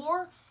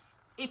 Or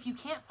if you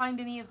can't find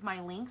any of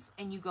my links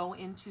and you go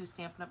into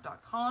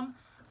stampinup.com,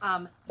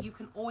 you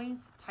can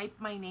always type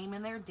my name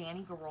in there,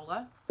 Danny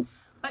Garola.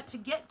 But to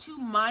get to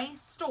my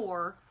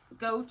store,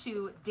 go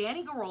to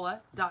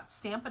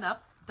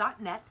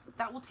dannygarola.stampinup.net.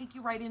 That will take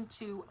you right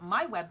into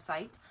my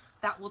website.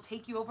 That will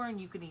take you over, and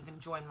you can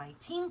even join my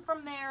team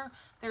from there.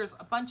 There's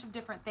a bunch of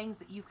different things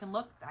that you can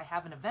look. I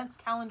have an events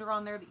calendar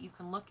on there that you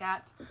can look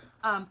at.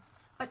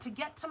 But to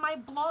get to my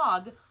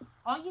blog,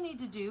 all you need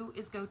to do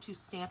is go to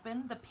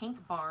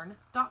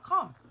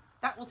stampinthepinkbarn.com.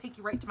 That will take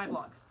you right to my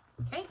blog.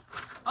 Okay?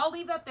 I'll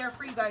leave that there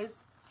for you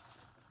guys,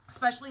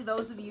 especially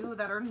those of you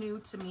that are new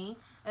to me.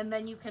 And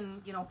then you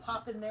can, you know,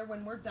 pop in there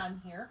when we're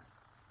done here.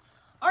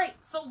 All right,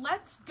 so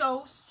let's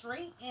go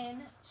straight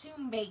into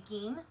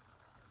making.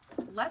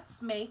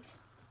 Let's make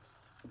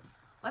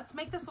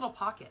this little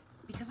pocket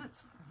because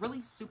it's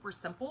really super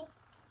simple,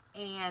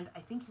 and I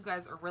think you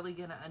guys are really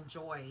gonna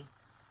enjoy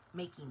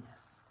making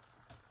this.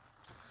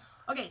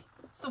 Okay,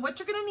 so what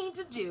you're gonna need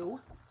to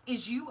do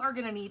is you are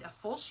gonna need a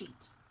full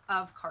sheet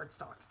of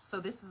cardstock. So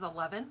this is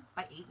 11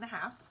 by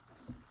 8.5.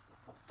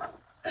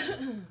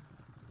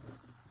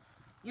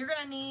 You're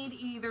gonna need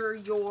either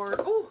your,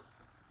 oh,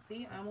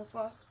 see, I almost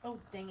lost, oh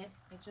dang it,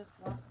 I just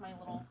lost my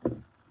little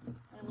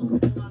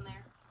thing on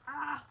there.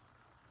 Ah,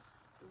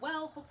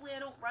 well, hopefully I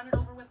don't run it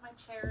over with my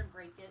chair and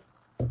break it.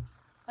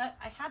 But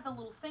I had the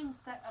little thing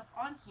set up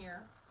on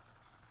here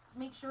to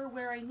make sure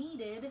where I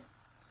needed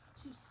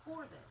to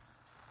score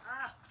this.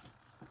 Ah,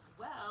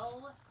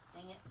 well,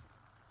 dang it.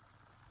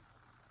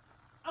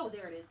 Oh,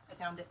 there it is. I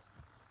found it.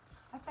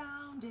 I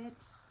found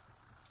it.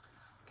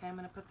 Okay, I'm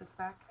going to put this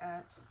back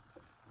at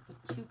the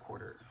 2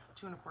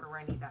 1/4 where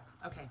I need that.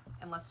 Okay,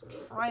 and let's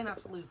try not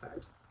to lose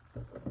that.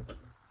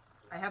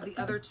 I have the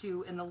other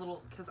two in the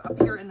little, because up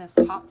here in this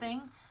top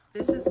thing,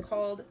 this is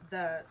called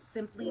the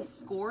Simply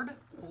Scored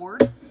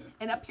board.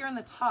 And up here in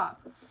the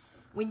top,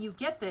 when you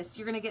get this,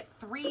 you're going to get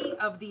 3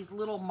 of these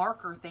little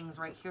marker things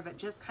right here that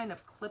just kind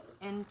of clip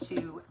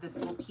into this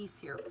little piece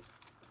here.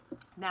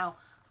 Now,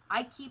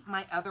 I keep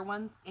my other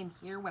ones in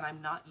here when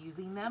I'm not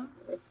using them,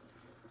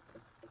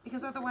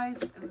 because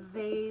otherwise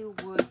they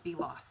would be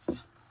lost.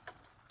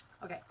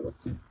 Okay.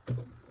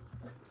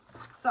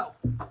 So,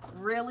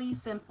 really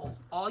simple.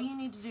 All you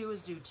need to do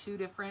is do 2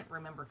 different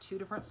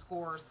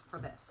scores for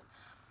this.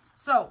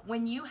 So,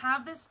 when you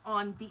have this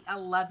on the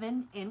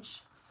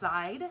 11-inch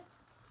side,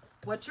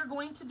 what you're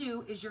going to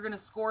do is you're going to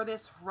score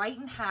this right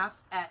in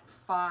half at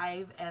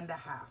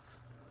 5.5.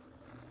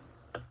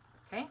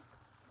 Okay?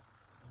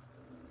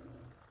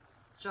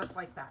 Just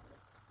like that.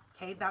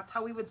 Okay, that's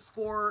how we would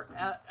score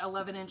an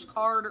 11-inch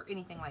card or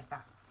anything like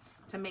that,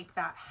 to make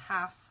that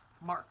half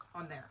mark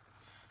on there.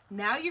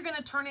 Now you're going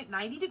to turn it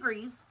 90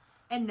 degrees,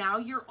 and now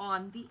you're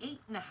on the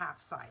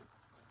 8.5 side.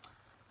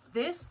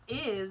 This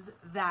is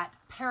that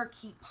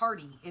parakeet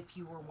party, if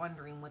you were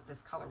wondering what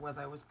this color was.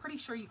 I was pretty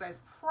sure you guys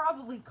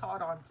probably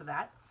caught on to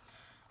that.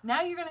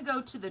 Now you're going to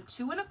go to the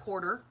 2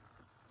 1/4,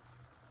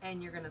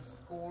 and you're going to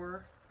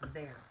score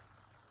there.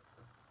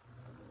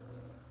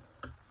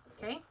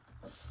 Okay?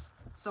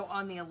 So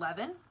on the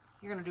 11,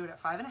 you're going to do it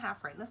at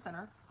 5.5 right in the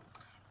center.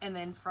 And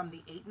then from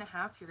the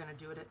 8.5, you're going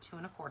to do it at 2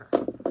 1/4.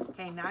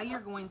 Okay, now you're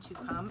going to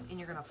come and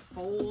you're going to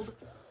fold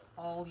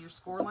all your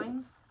score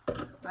lines.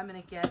 I'm going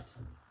to get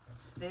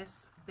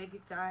this big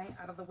guy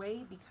out of the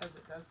way because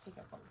it does take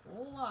up a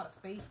whole lot of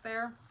space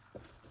there.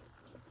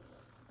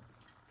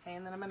 Okay,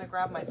 and then I'm going to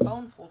grab my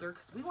bone folder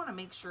because we want to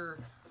make sure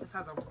this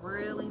has a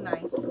really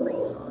nice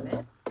crease on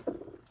it.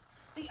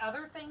 The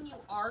other thing you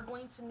are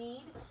going to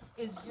need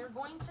is you're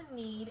going to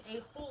need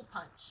a hole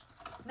punch.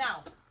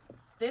 Now,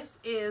 this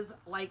is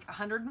like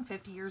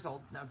 150 years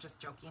old. No, just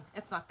joking.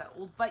 It's not that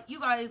old, but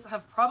you guys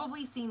have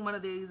probably seen one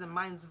of these, and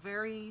mine's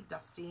very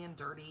dusty and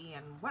dirty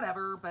and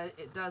whatever, but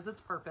it does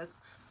its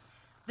purpose.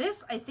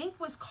 This, I think,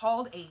 was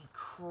called a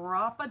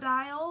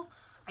crocodile.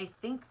 I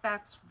think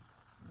that's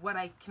what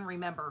I can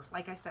remember.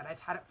 Like I said,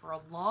 I've had it for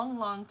a long,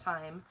 long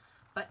time,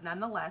 but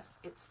nonetheless,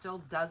 it still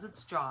does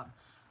its job.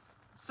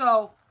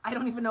 So I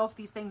don't even know if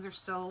these things are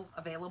still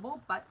available,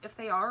 but if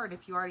they are, and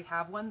if you already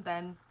have one,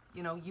 then,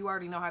 you know, you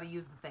already know how to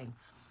use the thing.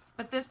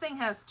 But this thing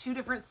has 2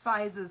 different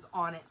sizes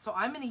on it, so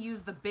I'm going to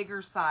use the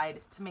bigger side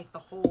to make the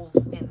holes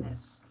in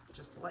this,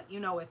 just to let you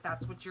know if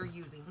that's what you're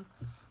using.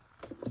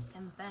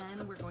 And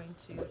then we're going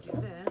to do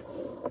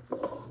this.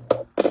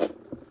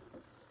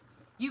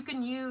 You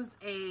can use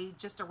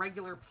just a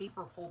regular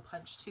paper hole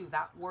punch too.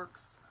 That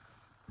works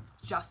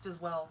just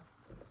as well.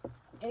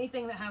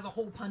 Anything that has a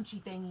hole punchy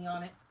thingy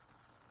on it.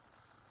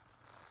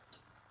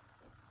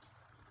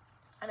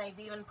 And I've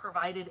even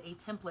provided a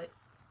template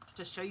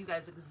to show you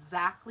guys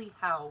exactly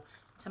how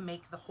to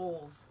make the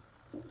holes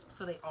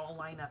so they all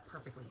line up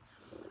perfectly.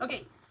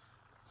 Okay,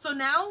 so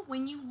now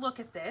when you look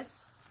at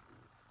this,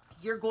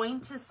 you're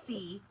going to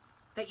see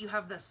that you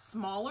have the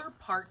smaller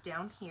part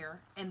down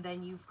here, and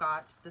then you've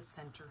got the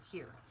center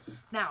here.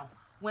 Now,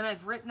 when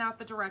I've written out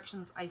the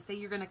directions, I say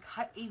you're going to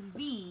cut a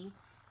V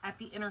at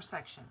the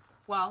intersection.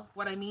 Well,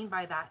 what I mean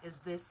by that is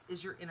this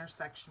is your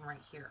intersection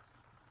right here.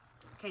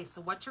 Okay, so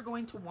what you're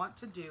going to want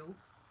to do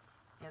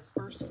is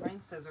first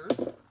find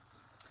scissors.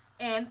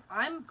 And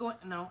I'm going,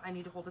 no, I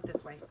need to hold it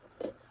this way.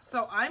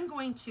 So I'm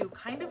going to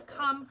kind of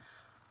come,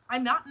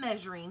 I'm not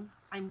measuring,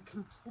 I'm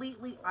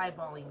completely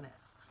eyeballing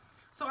this.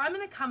 So I'm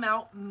going to come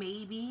out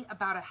maybe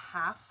about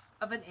 1/2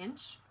 of an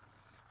inch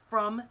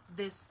from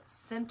this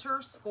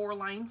center score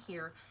line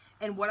here.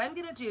 And what I'm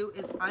going to do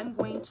is I'm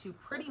going to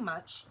pretty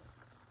much,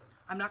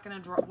 I'm not going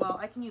to draw, well,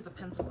 I can use a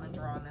pencil and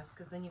draw on this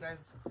because then you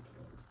guys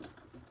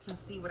can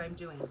see what I'm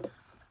doing.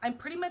 I'm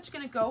pretty much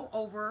going to go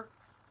over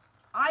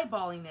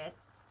eyeballing it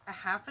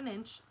 1/2 an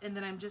inch, and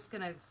then I'm just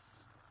going to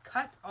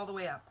cut all the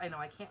way up. I know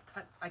I can't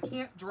cut, I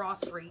can't draw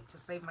straight to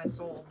save my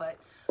soul, but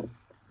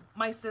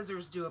my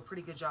scissors do a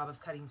pretty good job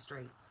of cutting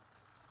straight.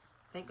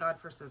 Thank God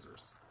for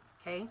scissors.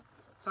 Okay,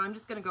 so I'm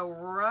just going to go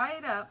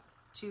right up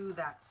to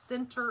that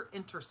center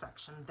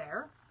intersection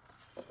there.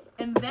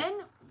 And then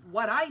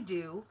what I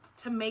do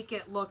to make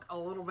it look a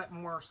little bit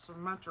more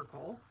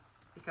symmetrical,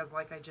 because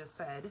like I just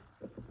said,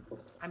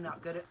 I'm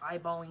not good at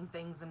eyeballing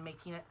things and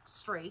making it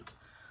straight,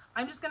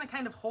 I'm just going to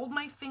kind of hold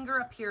my finger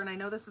up here, and I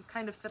know this is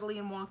kind of fiddly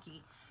and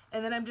wonky,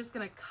 and then I'm just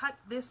going to cut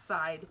this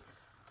side,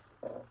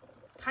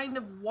 kind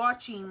of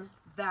watching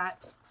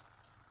that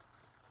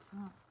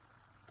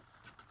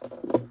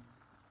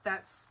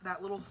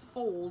that little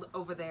fold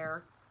over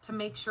there to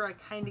make sure I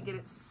kind of get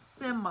it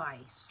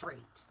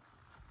semi-straight.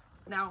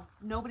 Now,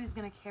 nobody's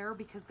going to care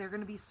because they're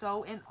going to be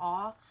so in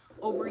awe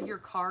over your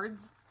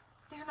cards.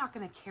 They're not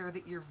going to care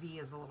that your V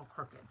is a little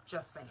crooked,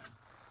 just saying.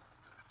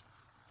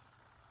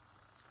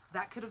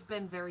 That could have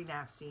been very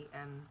nasty,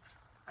 and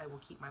I will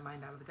keep my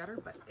mind out of the gutter,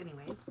 but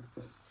anyways.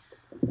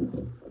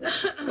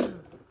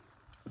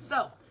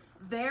 So,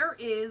 there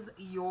is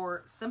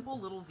your simple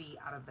little V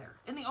out of there.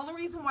 And the only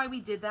reason why we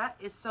did that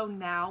is so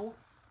now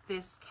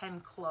this can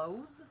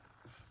close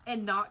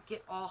and not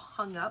get all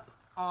hung up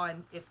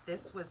on if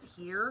this was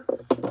here.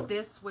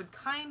 This would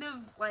kind of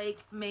like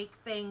make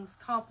things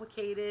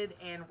complicated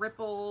and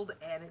rippled,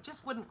 and it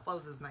just wouldn't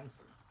close as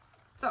nicely.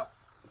 So,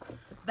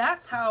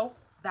 that's how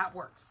that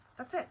works.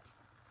 That's it.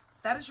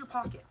 That is your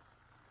pocket.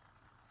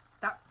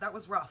 That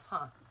was rough,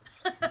 huh?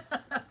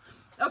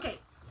 Okay.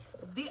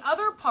 The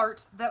other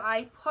part that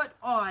I put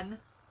on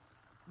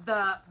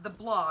the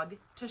blog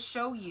to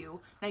show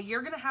you, now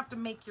you're going to have to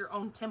make your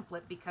own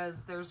template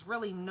because there's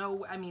really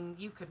no, I mean,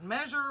 you could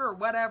measure or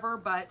whatever,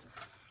 but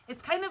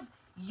it's kind of,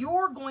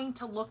 you're going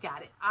to look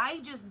at it. I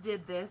just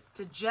did this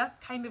to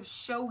just kind of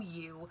show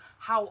you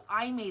how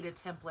I made a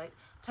template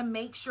to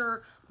make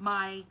sure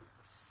my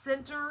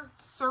center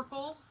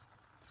circles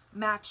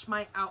match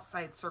my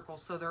outside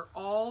circles, so they're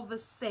all the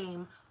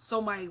same,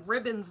 so my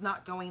ribbon's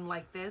not going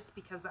like this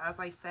because, as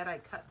I said, I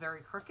cut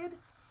very crooked.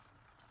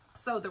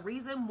 So the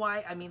reason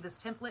why I made this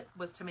template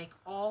was to make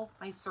all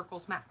my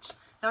circles match.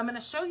 Now I'm going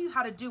to show you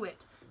how to do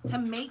it to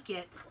make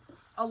it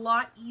a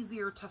lot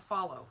easier to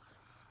follow.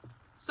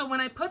 So when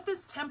I put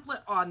this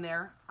template on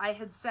there, I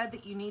had said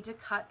that you need to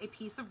cut a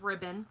piece of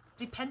ribbon.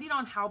 Depending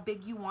on how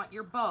big you want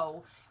your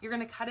bow, you're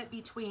going to cut it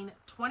between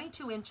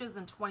 22 inches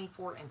and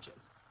 24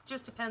 inches.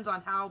 Just depends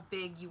on how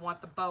big you want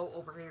the bow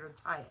over here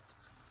to tie it.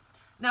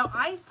 Now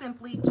I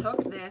simply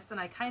took this and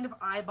I kind of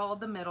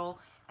eyeballed the middle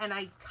and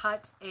I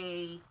cut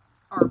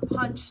or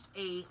punched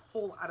a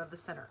hole out of the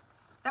center.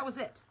 That was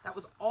it. That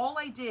was all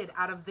I did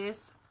out of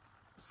this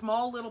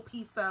small little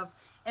piece of,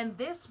 and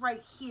this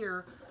right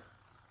here,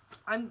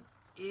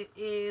 it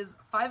is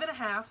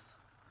 5.5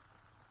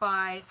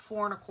 by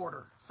 4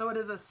 1/4. So it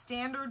is a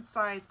standard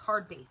size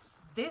card base.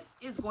 This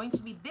is going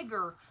to be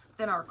bigger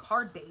than our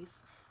card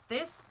base.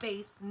 This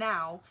base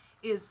now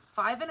is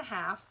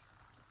 5.5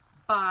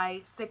 by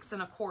 6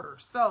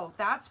 1/4. So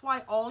that's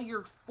why all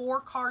your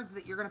 4 cards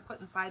that you're going to put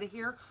inside of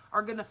here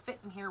are going to fit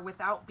in here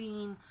without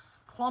being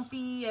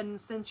clumpy. And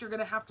since you're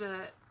going to have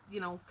to, you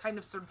know, kind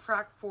of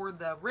subtract for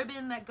the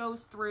ribbon that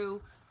goes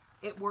through,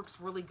 it works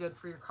really good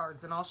for your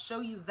cards. And I'll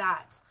show you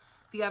that,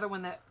 the other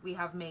one that we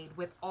have made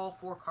with all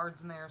 4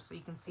 cards in there, so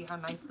you can see how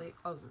nicely it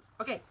closes.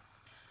 Okay,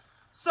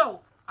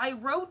 so I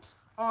wrote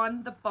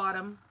on the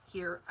bottom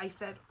here, I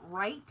said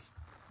right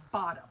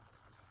bottom.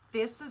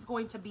 This is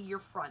going to be your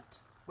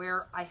front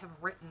where I have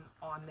written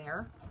on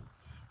there.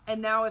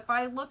 And now if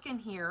I look in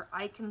here,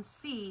 I can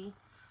see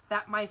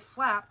that my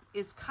flap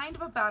is kind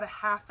of about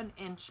 1/2 an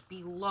inch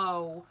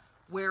below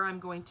where I'm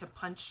going to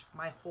punch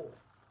my hole.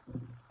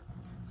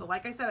 So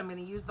like I said, I'm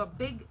going to use the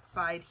big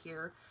side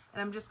here,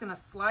 and I'm just going to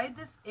slide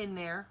this in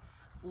there,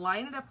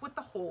 line it up with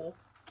the hole,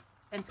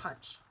 and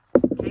punch.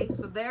 Okay,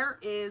 so there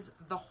is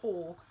the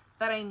hole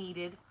that I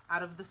needed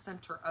out of the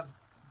center of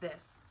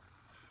this.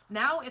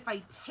 Now if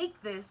I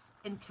take this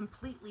and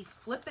completely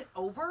flip it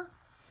over,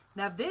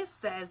 now this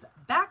says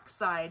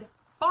backside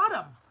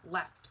bottom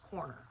left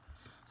corner.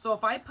 So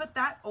if I put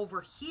that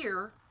over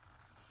here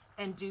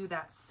and do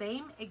that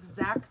same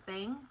exact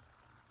thing,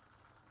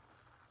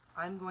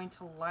 I'm going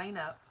to line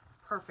up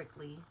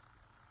perfectly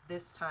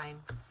this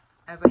time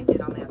as I did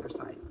on the other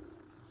side.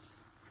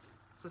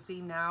 So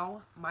see,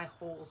 now my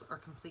holes are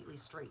completely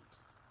straight.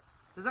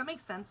 Does that make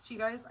sense to you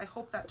guys? I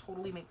hope that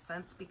totally makes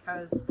sense,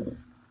 because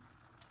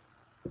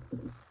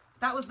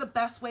that was the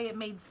best way it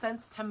made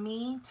sense to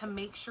me to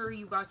make sure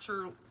you got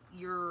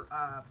your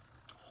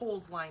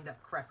holes lined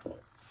up correctly.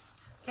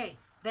 Okay,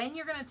 then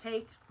you're gonna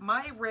take,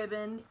 my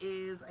ribbon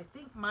is, I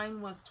think mine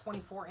was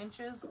 24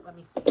 inches. Let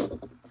me see.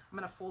 I'm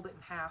gonna fold it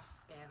in half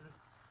and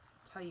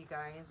tell you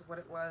guys what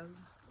it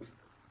was.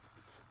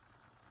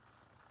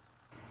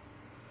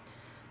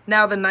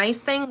 Now the nice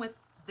thing with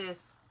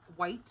this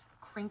white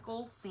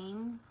crinkle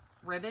seam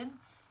ribbon,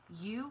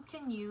 you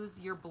can use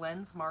your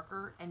blends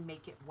marker and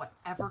make it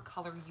whatever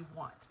color you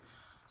want.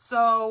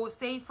 So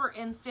say for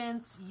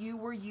instance, you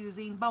were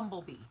using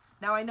Bumblebee.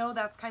 Now I know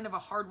that's kind of a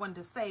hard one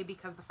to say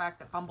because the fact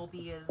that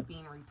Bumblebee is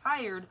being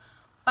retired,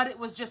 but it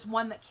was just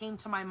one that came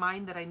to my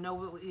mind that I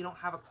know you don't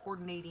have a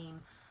coordinating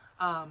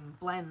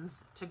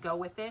blends to go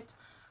with it.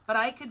 But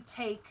I could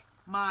take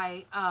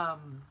my, or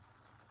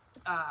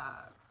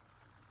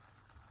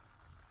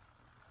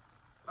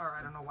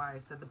I don't know why I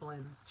said the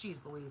blends.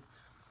 Jeez Louise.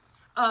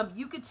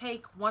 You could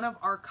take one of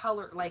our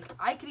color, like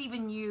I could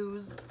even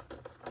use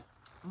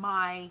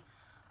my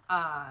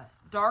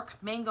dark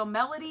mango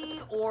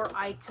melody, or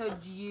I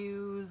could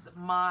use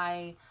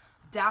my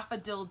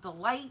daffodil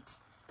delight,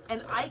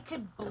 and I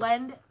could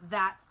blend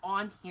that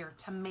on here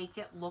to make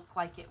it look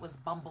like it was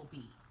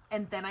Bumblebee.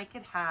 And then I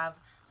could have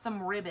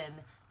some ribbon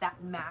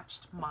that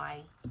matched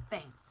my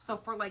thing. So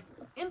for like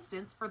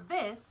instance, for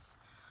this,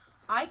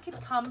 I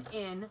could come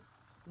in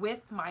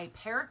with my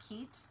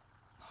parakeet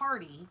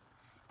party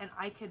and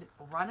I could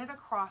run it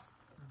across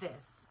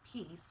this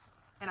piece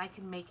and I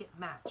can make it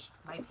match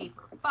my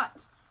paper.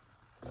 But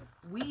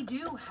we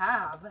do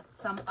have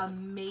some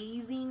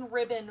amazing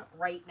ribbon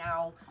right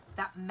now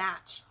that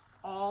match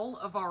all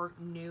of our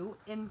new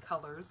in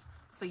colors.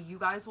 So you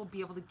guys will be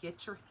able to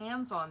get your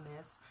hands on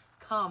this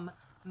come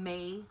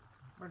May,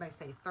 what did I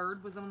say,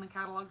 3rd was when the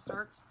catalog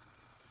starts.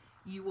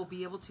 You will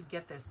be able to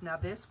get this. Now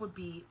this would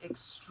be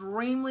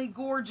extremely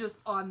gorgeous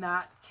on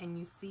that. Can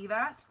you see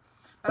that?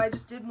 But I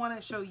just did want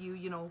to show you,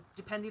 you know,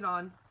 depending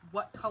on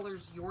what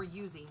colors you're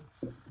using,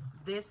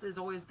 this is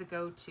always the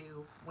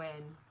go-to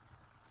when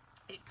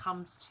it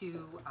comes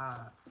to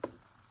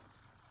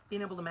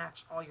being able to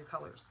match all your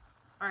colors.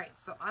 All right,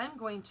 so I'm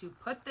going to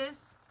put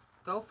this,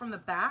 go from the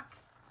back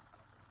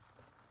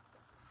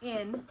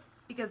in,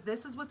 because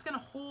this is what's going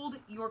to hold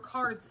your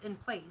cards in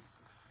place.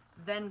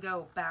 Then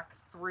go back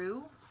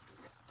through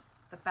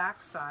the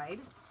back side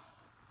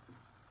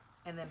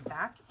and then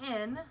back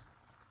in.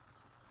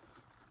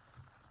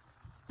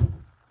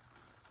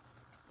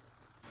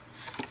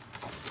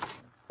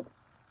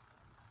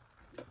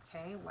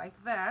 Okay, like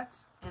that.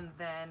 And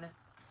then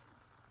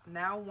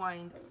now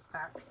wind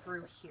back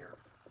through here.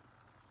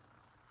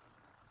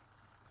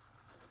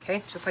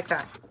 Okay, just like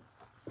that.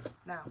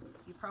 Now,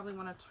 you probably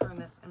want to turn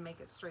this and make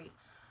it straight.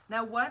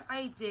 Now, what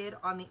I did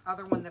on the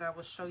other one that I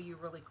will show you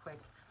really quick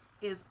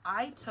is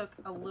I took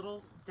a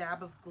little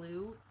dab of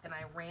glue and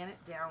I ran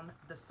it down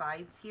the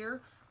sides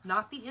here,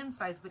 not the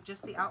insides, but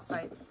just the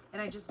outside,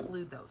 and I just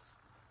glued those.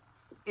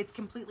 It's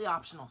completely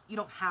optional. You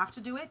don't have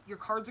to do it. Your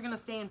cards are going to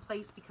stay in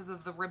place because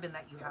of the ribbon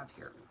that you have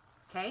here.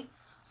 Okay,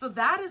 so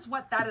that is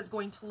what that is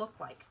going to look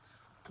like.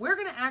 We're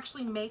going to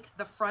actually make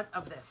the front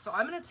of this. So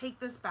I'm going to take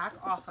this back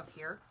off of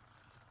here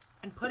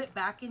and put it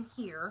back in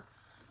here,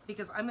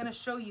 because I'm going to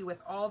show you with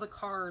all the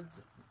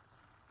cards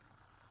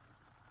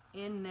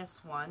in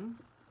this one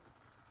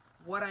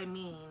what I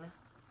mean.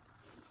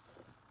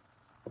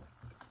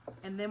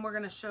 And then we're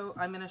going to show,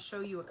 I'm going to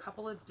show you a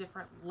couple of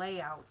different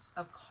layouts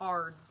of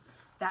cards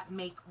that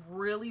make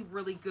really,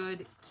 really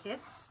good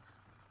kits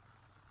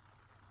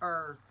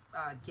or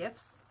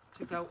gifts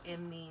to go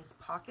in these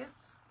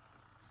pockets.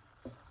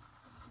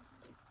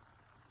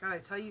 God, I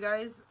tell you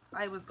guys,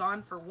 I was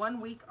gone for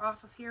 1 week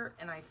off of here,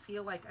 and I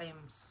feel like I am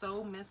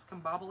so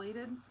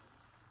miscombobulated.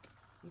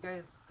 You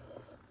guys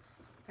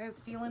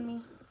feeling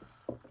me?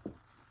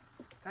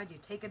 God, you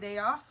take a day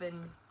off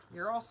and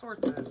you're all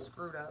sorts of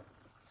screwed up.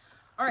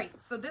 All right,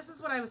 so this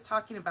is what I was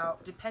talking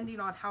about, depending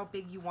on how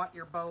big you want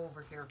your bow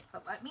over here.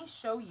 But let me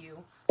show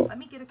you. Let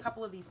me get a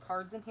couple of these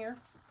cards in here.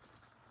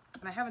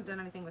 And I haven't done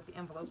anything with the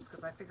envelopes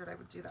because I figured I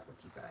would do that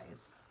with you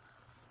guys.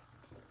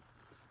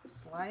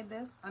 Slide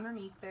this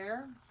underneath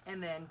there,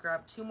 and then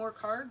grab 2 more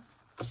cards,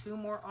 2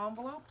 more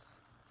envelopes,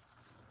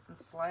 and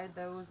slide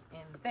those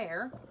in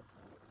there.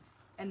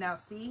 And now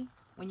see,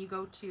 when you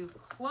go to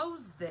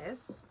close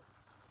this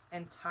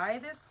and tie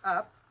this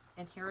up,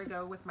 and here I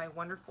go with my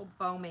wonderful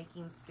bow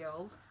making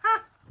skills.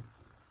 Ha!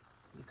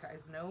 You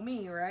guys know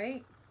me,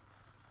 right?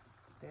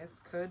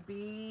 This could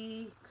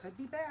be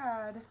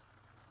bad.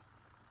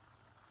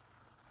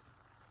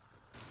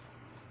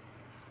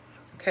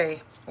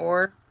 Okay,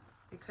 or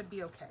it could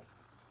be okay.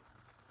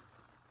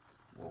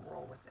 We'll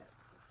roll with it.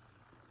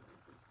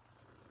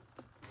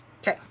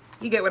 Okay,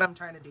 you get what I'm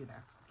trying to do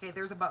there. Okay,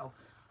 there's a bow.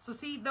 So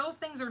see, those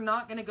things are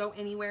not going to go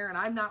anywhere, and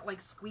I'm not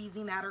like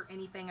squeezing that or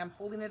anything. I'm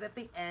holding it at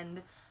the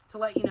end to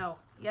let you know,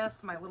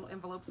 yes, my little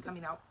envelope's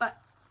coming out, but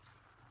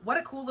what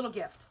a cool little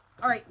gift.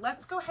 All right,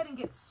 let's go ahead and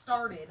get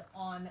started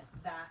on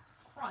that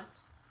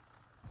front,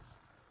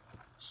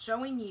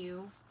 showing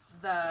you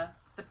the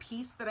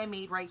piece that I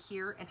made right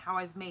here and how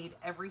I've made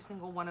every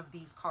single one of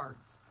these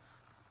cards.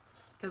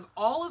 Because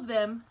all of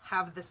them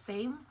have the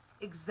same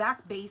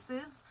exact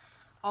bases.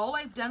 All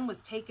I've done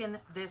was taken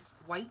this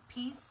white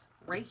piece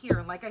right here.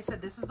 And like I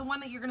said, this is the one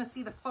that you're going to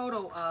see the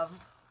photo of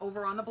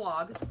over on the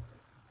blog.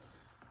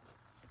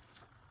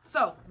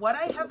 So what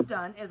I have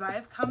done is I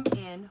have come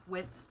in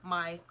with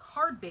my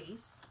card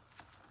base,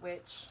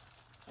 which,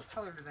 what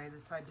color did I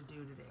decide to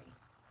do today?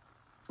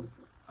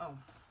 Oh,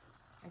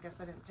 I guess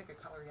I didn't pick a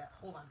color yet.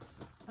 Hold on.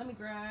 Let me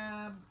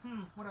grab,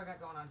 what do I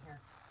got going on here?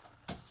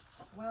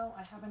 Well,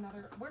 I have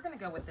another, we're going to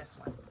go with this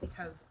one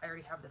because I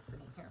already have this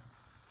sitting here.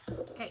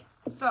 Okay,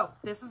 so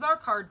this is our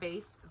card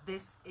base.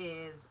 This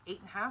is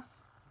 8.5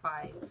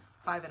 by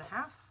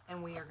 5.5,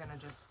 and we are going to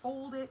just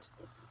fold it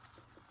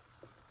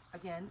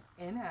again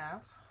in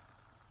half.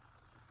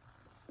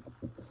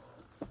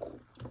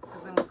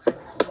 Because then we'll kind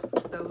of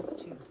keep those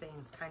two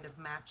things kind of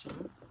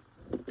matching.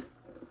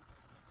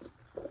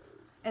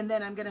 And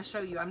then I'm going to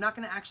show you, I'm not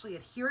going to actually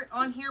adhere it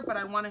on here, but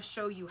I want to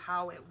show you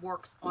how it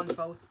works on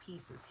both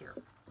pieces here.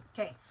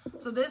 Okay,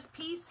 so this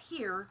piece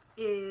here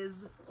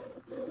is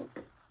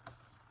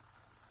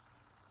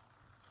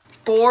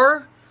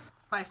 4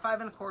 by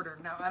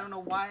 5.25. Now, I don't know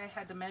why I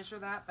had to measure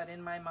that, but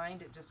in my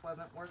mind, it just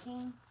wasn't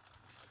working.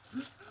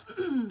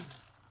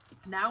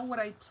 Now what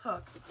I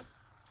took,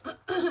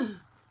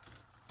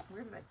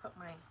 where did I put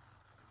my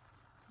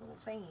little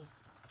thingy?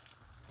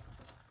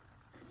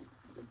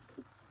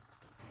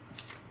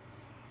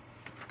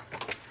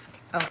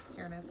 Oh,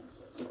 here it is.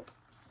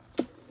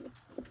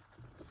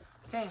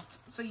 Okay,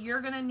 so you're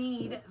going to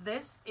need,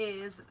 this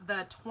is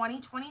the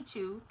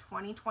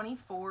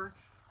 2022-2024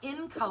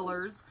 in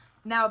colors.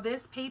 Now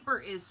this paper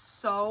is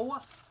so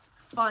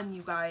fun,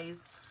 you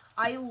guys.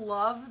 I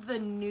love the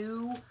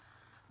new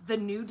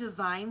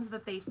designs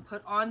that they've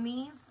put on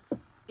these.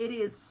 It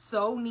is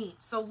so neat.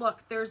 So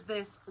look, there's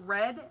this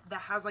red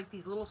that has like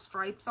these little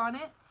stripes on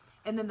it,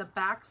 and then the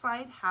back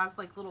side has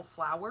like little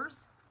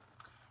flowers.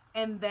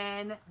 And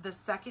then the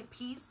second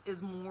piece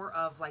is more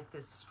of like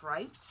this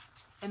striped,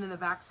 and then the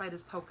back side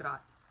is polka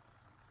dot.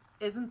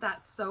 Isn't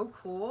that so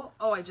cool?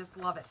 Oh, I just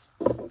love it.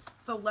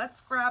 So let's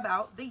grab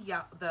out the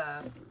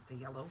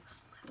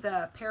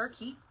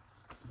parakeet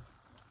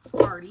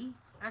party.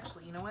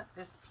 Actually, you know what?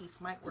 This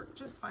piece might work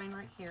just fine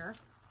right here.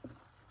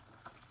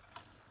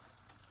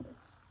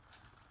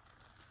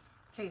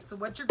 Okay, so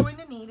what you're going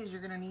to need is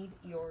you're going to need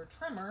your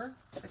trimmer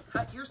to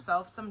cut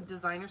yourself some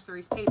designer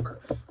series paper.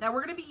 Now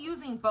we're going to be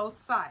using both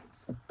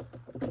sides.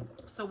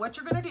 So what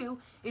you're going to do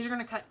is you're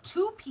going to cut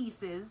 2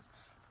 pieces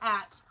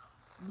at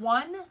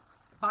 1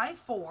 by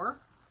 4.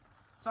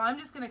 So I'm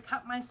just going to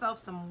cut myself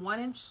some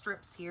 1-inch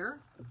strips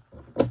here.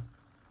 1.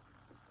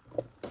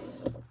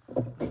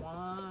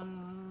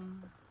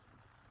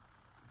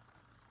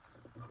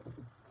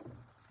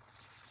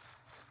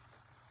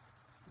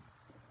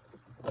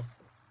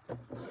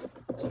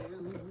 2.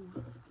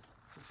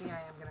 See, I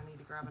am going to need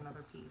to grab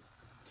another piece.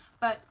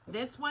 But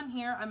this one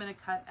here, I'm going to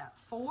cut at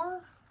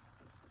 4.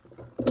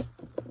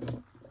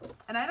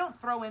 And I don't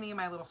throw any of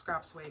my little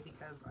scraps away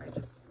because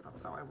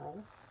that's how I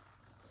roll.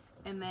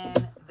 And then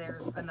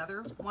there's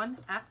another one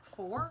at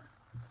 4.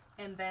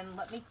 And then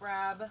let me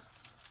grab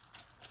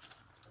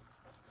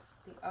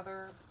the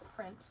other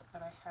print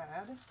that I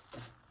had,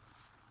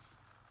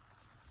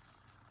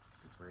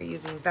 because we're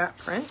using that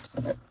print.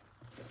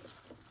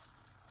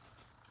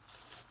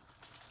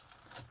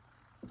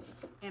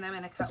 And I'm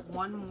going to cut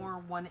one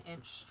more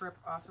 1-inch strip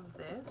off of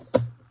this.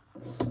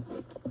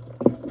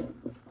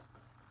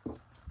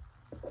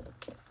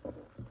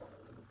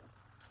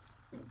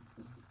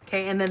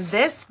 Okay, and then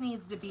this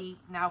needs to be,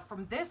 now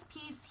from this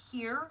piece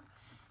here,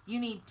 you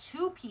need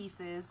 2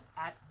 pieces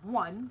at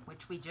 1,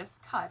 which we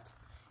just cut,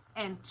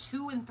 and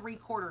 2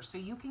 3/4. So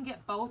you can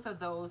get both of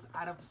those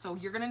out of, so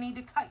you're going to need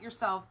to cut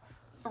yourself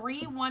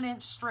 3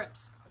 1-inch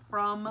strips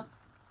from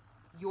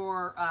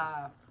your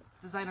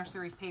designer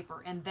series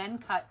paper, and then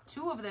cut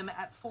 2 of them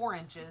at 4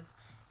 inches,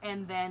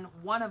 and then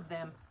 1 of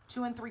them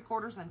 2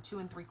 3/4 and 2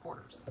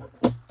 3/4.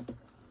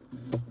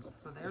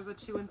 So there's a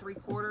 2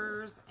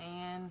 3/4,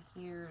 and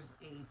here's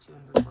a 2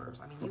 3/4.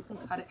 I mean, you can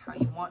cut it how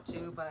you want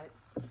to, but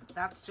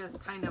that's just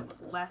kind of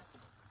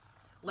less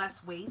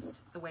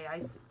waste the way I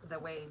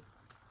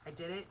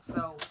did it.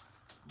 So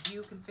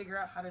you can figure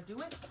out how to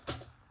do it.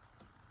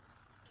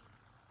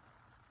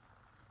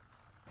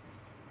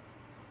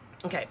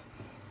 Okay.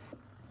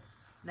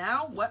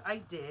 Now what I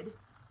did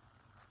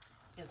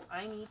is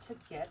I need to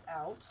get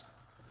out,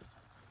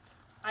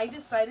 I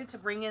decided to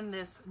bring in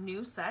this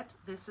new set.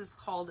 This is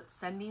called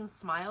Sending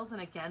Smiles, and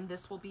again,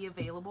 this will be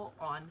available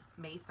on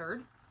May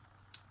 3rd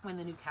when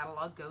the new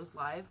catalog goes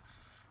live.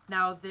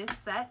 Now this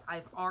set,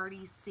 I've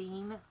already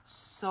seen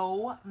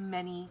so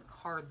many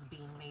cards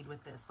being made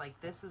with this.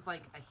 Like, this is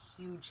like a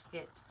huge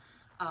hit.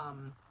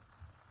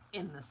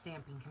 in the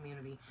stamping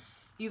community.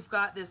 You've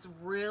got this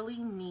really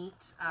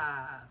neat,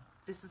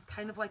 this is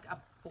kind of like a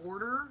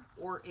border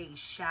or a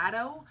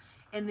shadow,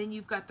 and then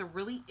you've got the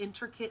really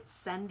intricate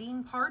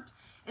sending part,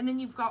 and then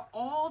you've got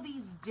all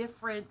these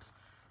different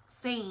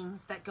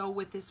sayings that go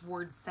with this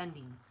word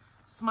sending.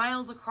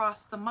 Smiles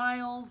across the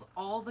miles,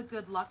 all the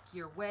good luck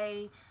your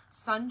way,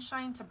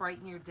 sunshine to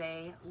brighten your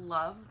day,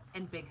 love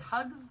and big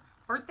hugs,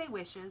 birthday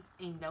wishes,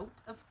 a note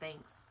of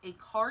thanks, a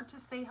card to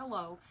say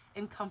hello,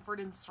 and comfort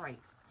and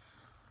strength.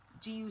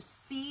 Do you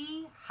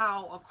see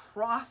how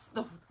across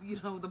the,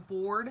 the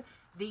board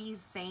these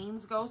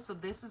sayings go? So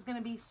this is going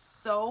to be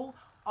so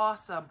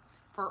awesome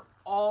for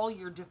all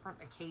your different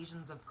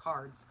occasions of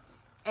cards.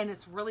 And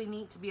it's really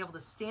neat to be able to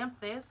stamp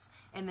this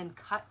and then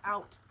cut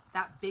out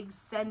that big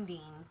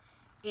sending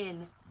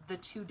in the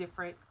two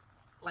different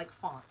like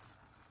fonts.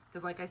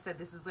 Because like I said,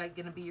 this is like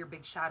going to be your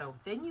big shadow.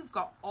 Then you've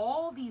got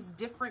all these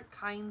different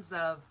kinds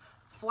of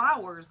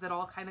flowers that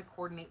all kind of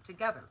coordinate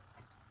together.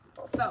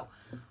 So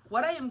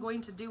what I am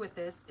going to do with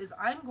this is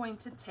I'm going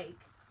to take,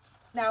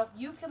 now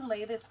you can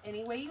lay this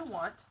any way you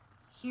want.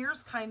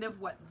 Here's kind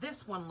of what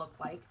this one looked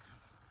like.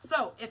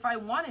 So if I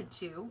wanted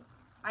to,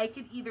 I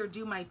could either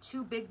do my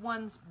two big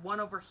ones, one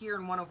over here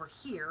and one over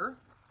here,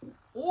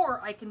 or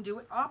I can do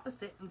it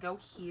opposite and go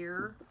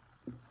here.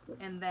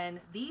 And then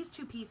these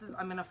two pieces,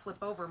 I'm going to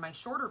flip over my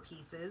shorter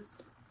pieces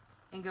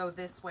and go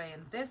this way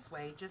and this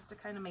way, just to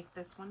kind of make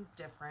this one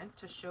different,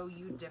 to show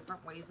you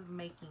different ways of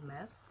making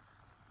this.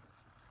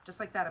 Just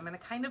like that. I'm going to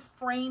kind of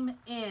frame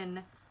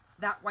in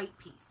that white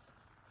piece.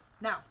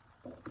 Now,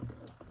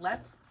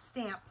 let's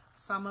stamp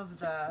some of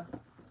the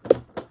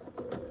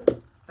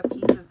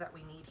pieces that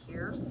we need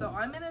here. So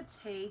I'm going to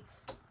take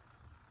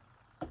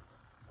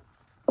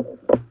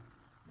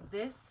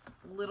this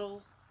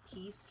little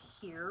piece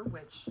here,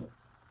 which,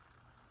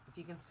 if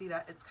you can see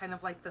that, it's kind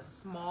of like the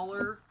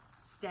smaller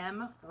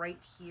stem right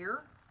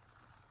here,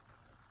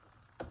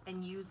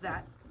 and use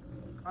that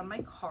on my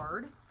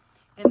card.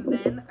 And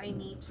then I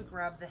need to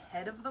grab the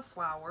head of the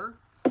flower,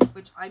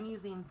 which I'm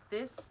using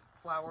this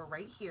flower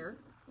right here,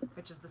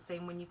 which is the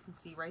same one you can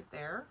see right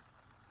there.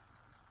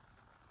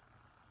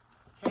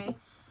 Okay,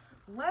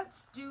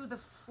 let's do the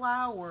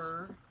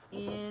flower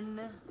in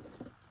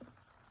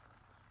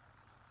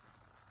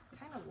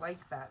kind of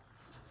like that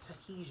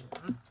Tahitian.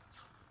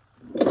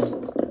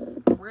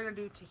 We're going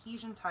to do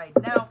Tahitian tide.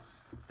 Now,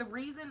 the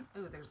reason,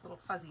 oh, there's little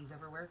fuzzies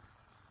everywhere.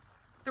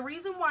 The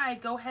reason why I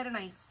go ahead and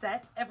I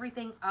set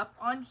everything up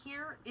on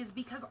here is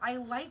because I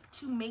like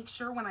to make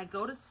sure when I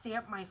go to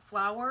stamp my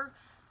flower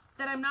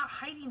that I'm not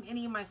hiding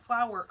any of my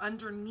flower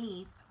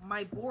underneath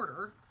my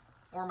border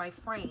or my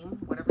frame,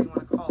 whatever you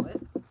want to call it.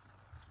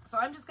 So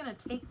I'm just going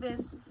to take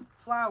this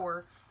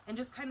flower and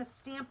just kind of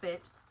stamp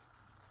it,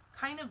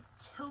 kind of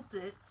tilt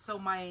it so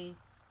my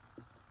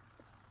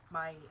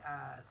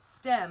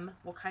stem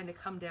will kind of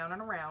come down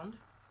and around.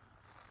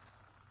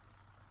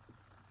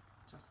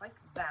 Just like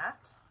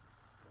that.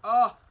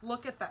 Oh,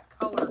 look at that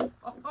color.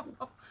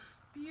 Oh,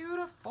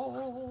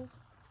 beautiful.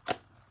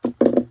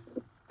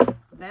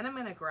 Then I'm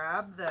going to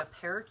grab the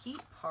Parakeet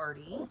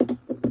Party.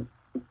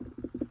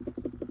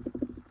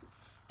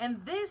 And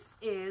this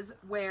is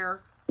where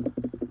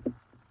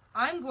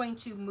I'm going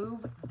to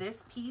move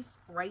this piece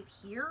right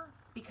here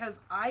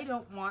because I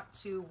don't want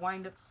to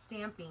wind up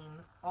stamping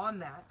on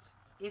that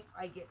if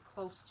I get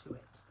close to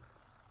it.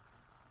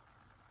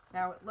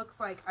 Now it looks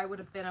like I would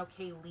have been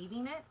okay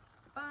leaving it,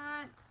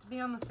 but to be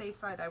on the safe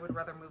side, I would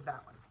rather move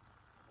that one.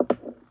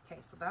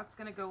 Okay, so that's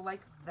going to go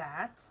like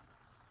that.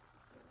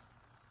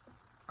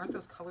 Aren't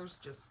those colors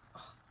just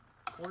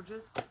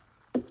gorgeous?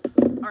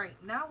 All right,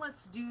 now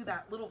let's do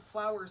that little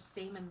flower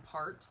stamen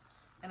part.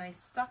 And I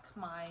stuck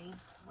my,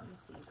 let me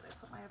see, did I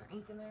put my other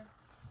ink in there?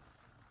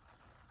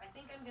 I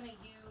think I'm going to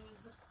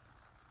use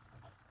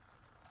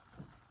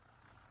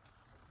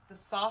the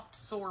soft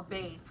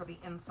sorbet for the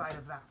inside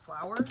of that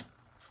flower.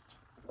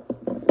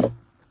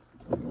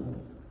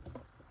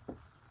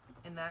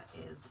 And that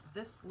is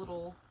this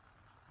little,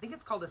 I think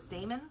it's called a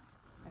stamen.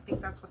 I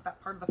think that's what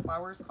that part of the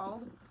flower is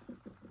called.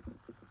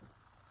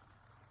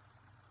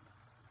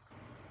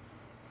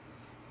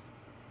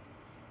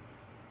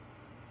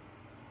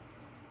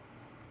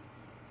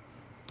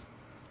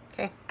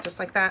 Okay, just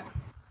like that.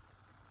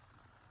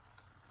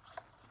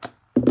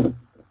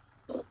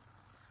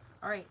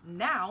 All right,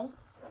 now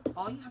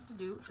all you have to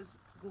do is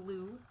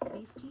glue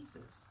these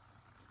pieces,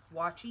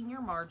 watching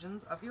your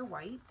margins of your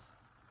white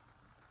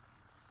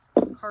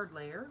card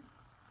layer.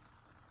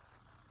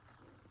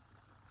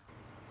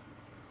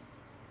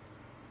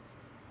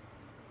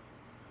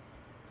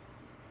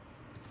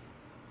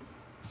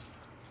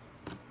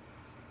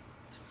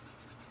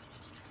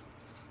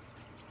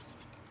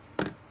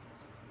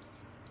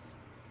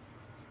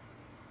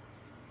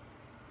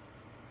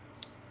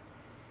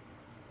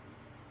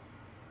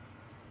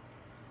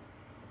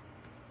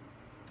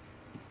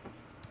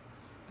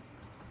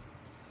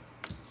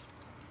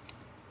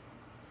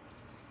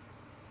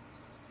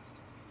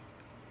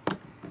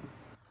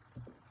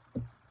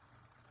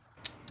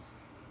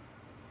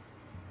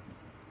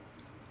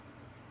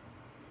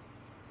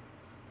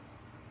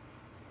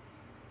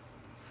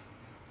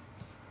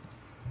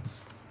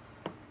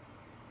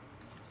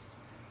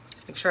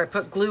 Make sure I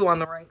put glue on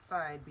the right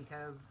side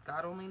because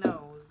God only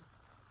knows.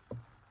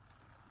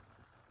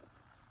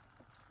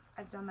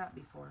 I've done that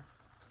before.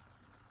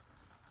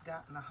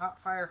 Got in a hot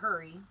fire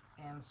hurry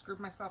and screwed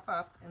myself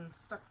up and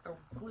stuck the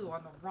glue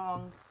on the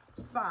wrong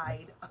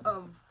side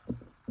of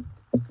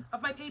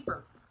my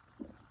paper.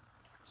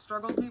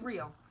 Struggle to be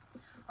real.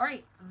 All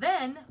right,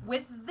 then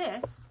with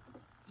this,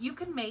 you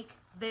can make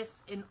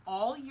this in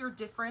all your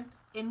different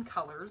in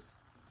colors,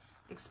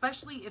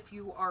 especially if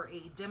you are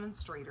a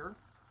demonstrator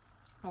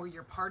or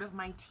you're part of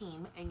my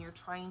team and you're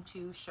trying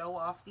to show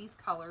off these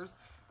colors.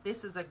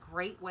 This is a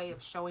great way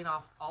of showing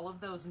off all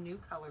of those new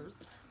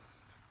colors.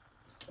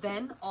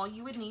 Then all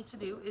you would need to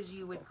do is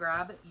you would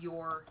grab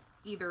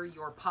either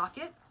your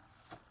pocket,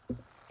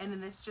 and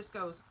then this just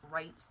goes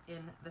right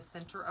in the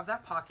center of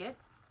that pocket,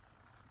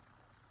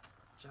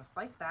 just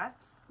like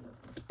that.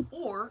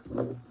 Or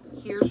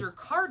here's your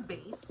card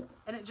base,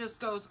 and it just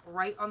goes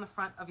right on the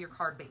front of your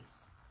card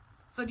base.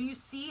 So do you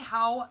see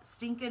how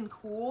stinking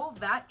cool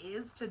that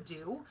is to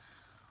do?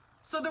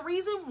 So the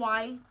reason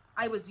why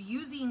I was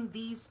using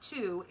these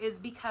two is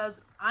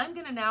because I'm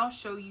going to now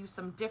show you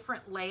some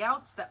different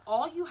layouts that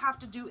all you have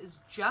to do is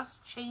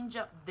just change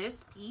up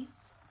this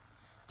piece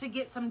to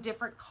get some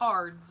different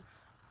cards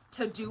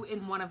to do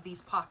in one of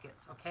these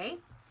pockets, okay?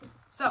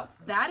 So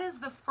that is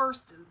the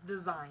first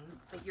design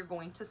that you're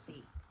going to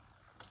see.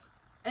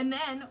 And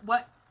then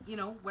what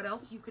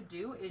else you could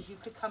do is you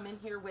could come in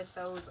here with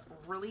those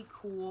really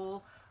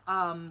cool,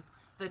 the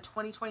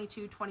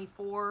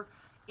 2022-24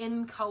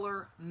 in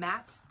color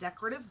matte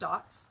decorative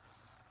dots.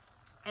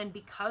 And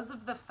because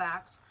of the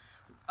fact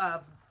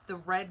of the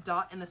red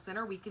dot in the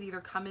center, we could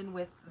either come in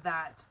with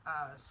that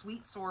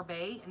sweet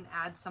sorbet and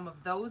add some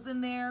of those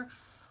in there.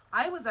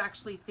 I was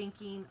actually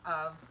thinking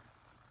of,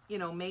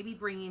 maybe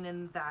bringing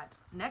in that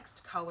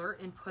next color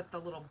and put the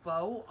little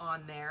bow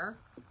on there.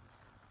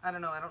 I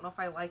don't know. I don't know if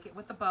I like it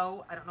with the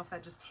bow. I don't know if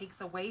that just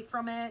takes away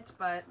from it,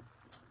 but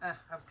I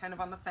was kind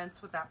of on the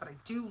fence with that. But I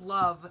do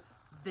love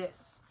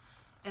this.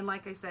 And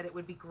like I said, it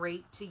would be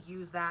great to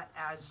use that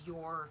as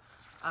your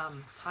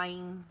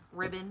tying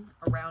ribbon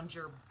around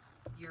your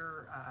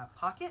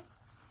pocket.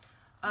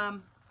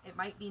 It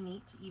might be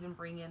neat to even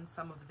bring in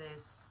some of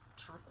this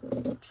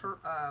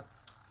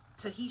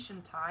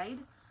Tahitian tide,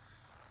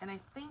 and I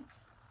think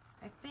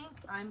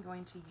I'm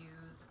going to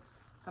use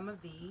some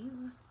of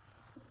these.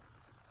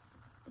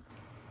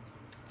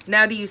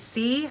 Now, do you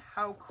see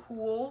how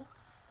cool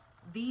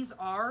these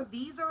are?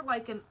 These are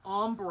like an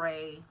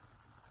ombre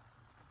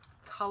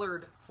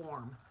colored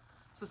form.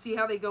 So see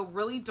how they go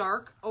really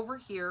dark over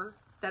here?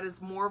 That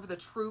is more of the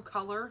true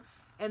color.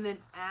 And then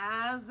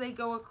as they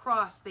go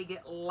across, they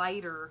get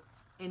lighter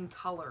in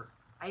color.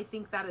 I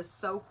think that is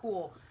so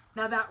cool.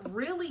 Now that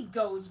really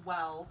goes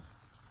well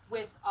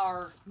with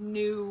our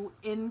new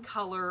in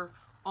color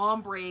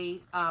ombre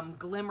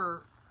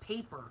glimmer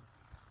paper.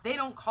 They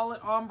don't call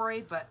it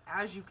ombre, but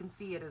as you can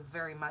see, it is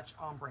very much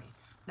ombre.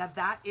 Now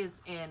that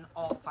is in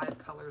all 5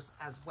 colors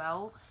as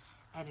well.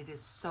 And it is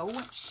so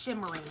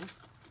shimmery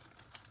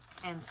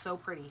and so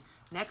pretty.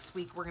 Next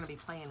week, we're going to be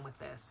playing with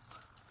this.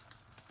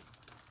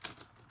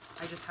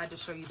 I just had to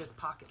show you this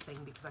pocket thing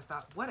because I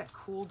thought, what a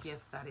cool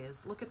gift that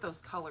is. Look at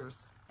those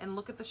colors and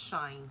look at the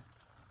shine.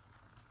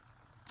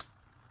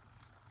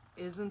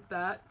 Isn't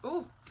that,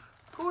 oh,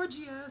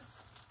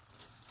 gorgeous.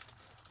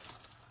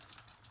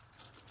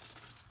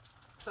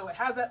 So it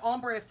has that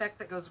ombre effect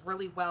that goes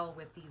really well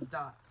with these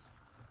dots.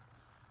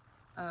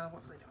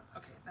 What was I doing?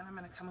 Okay, then I'm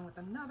going to come in with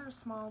another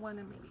small one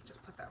and maybe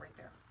just put that right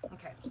there.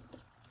 Okay.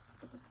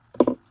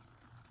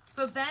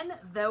 So then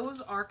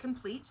those are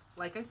complete.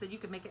 Like I said, you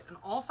can make it in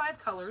all 5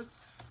 colors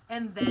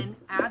and then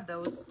add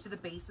those to the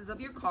bases of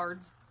your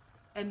cards.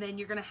 And then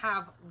you're going to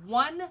have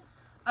one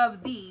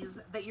of these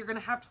that you're going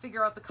to have to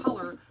figure out the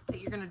color that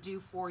you're going to do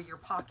for your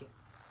pocket.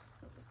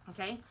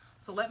 Okay,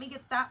 so let me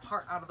get that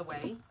part out of the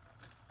way.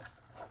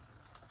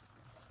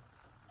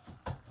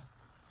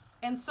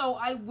 And so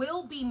I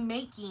will be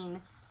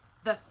making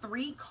the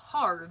 3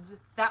 cards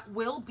that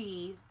will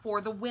be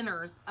for the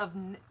winners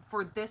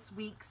for this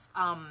week's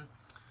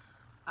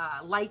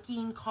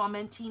liking,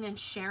 commenting, and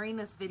sharing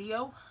this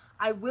video.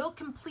 I will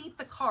complete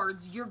the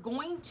cards. You're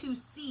going to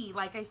see,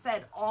 like I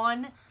said,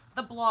 on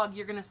the blog,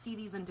 you're going to see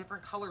these in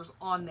different colors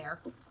on there.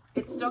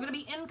 It's still going to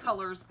be in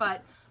colors,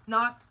 but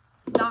not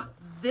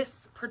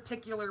this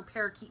particular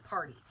parakeet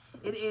party.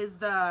 It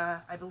is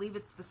I believe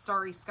it's the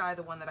Starry Sky,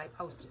 the one that I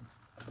posted.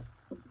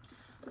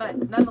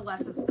 But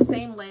nonetheless, it's the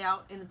same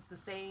layout and it's the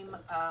same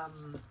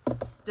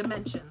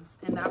dimensions,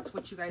 and that's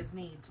what you guys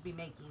need to be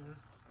making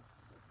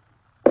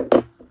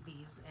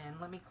these. And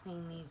let me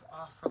clean these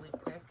off really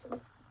quick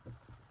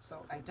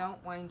so I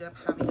don't wind up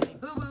having any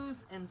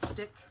boo-boos and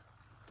stick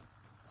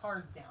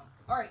cards down.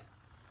 All right,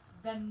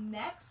 the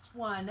next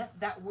one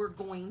that we're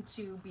going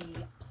to be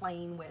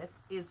playing with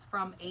is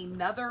from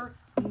another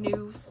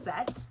new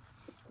set,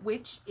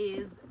 which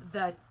is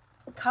the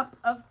Cup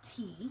of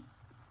Tea.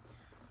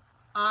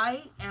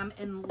 I am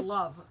in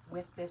love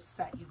with this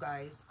set, you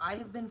guys. I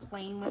have been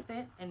playing with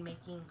it and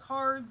making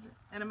cards,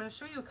 and I'm going to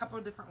show you a couple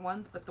of different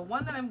ones, but the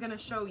one that I'm going to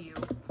show you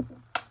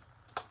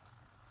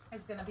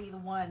is going to be the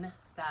one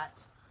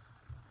that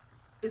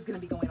is going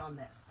to be going on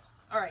this.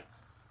 All right,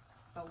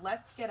 so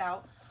let's get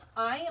out.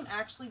 I am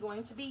actually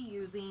going to be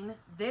using,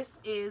 this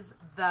is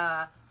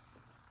the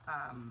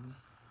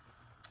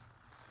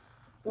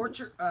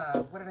Orchard,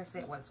 what did I say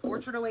it was?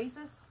 Orchard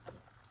Oasis?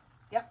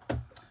 Yep.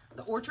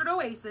 The Orchard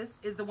Oasis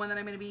is the one that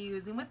I'm going to be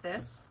using with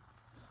this.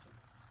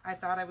 I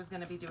thought I was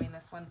going to be doing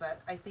this one,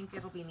 but I think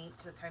it'll be neat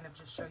to kind of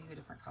just show you a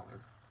different color.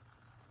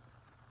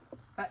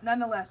 But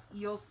nonetheless,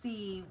 you'll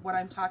see what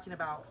I'm talking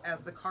about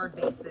as the card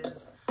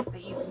bases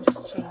that you can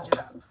just change it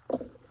up.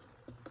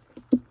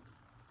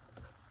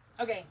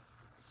 Okay,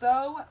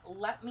 so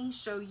let me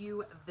show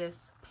you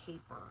this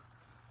paper.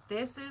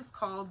 This is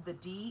called the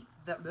Tea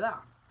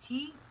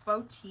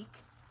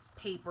Boutique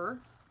paper.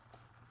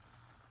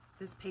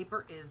 This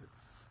paper is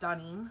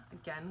stunning,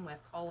 again, with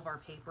all of our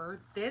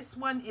paper. This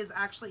one is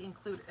actually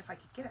included, if I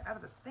could get it out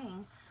of this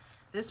thing,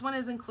 this one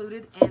is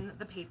included in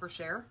the paper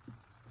share.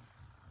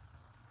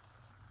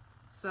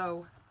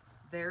 So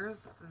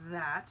there's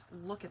that.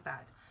 Look at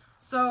that.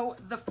 So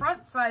the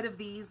front side of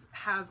these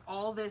has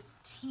all this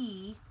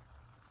tea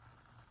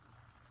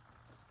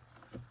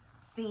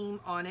theme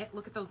on it.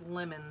 Look at those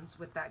lemons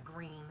with that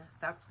green.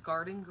 That's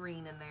garden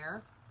green in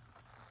there.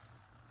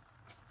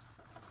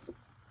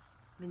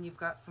 Then you've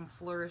got some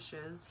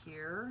flourishes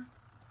here.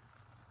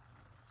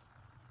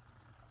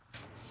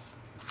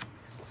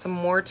 Some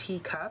more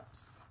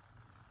teacups.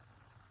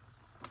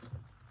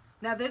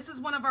 Now this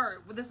is one of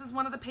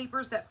the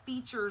papers that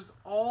features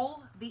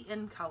all the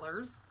end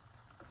colors.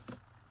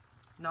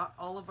 Not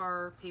all of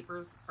our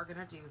papers are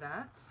going to do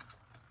that,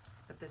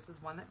 but this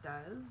is one that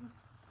does.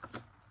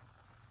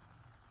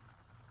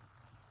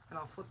 And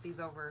I'll flip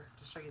these over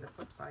to show you the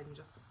flip side in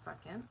just a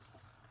second.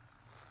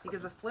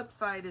 Because the flip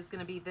side is going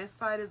to be, this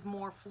side is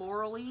more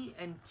florally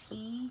and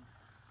tea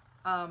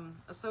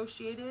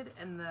associated,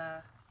 and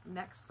the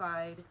next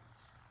side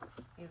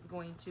is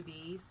going to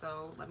be,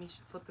 so let me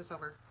flip this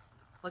over.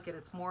 Look at,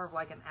 it's more of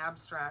like an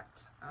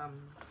abstract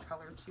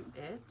color to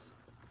it.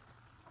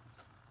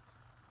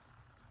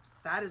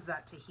 That is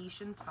that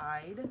Tahitian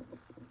Tide.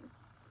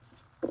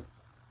 I'm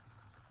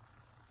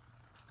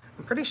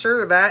pretty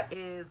sure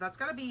that's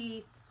got to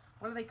be,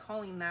 what are they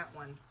calling that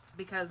one?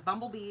 Because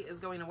Bumblebee is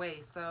going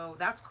away, so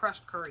that's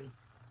Crushed Curry.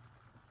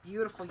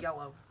 Beautiful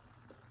yellow.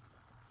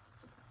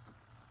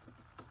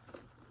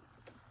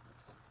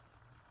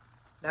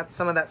 That's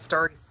some of that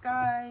Starry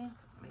Sky.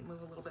 Let me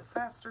move a little bit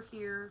faster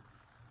here.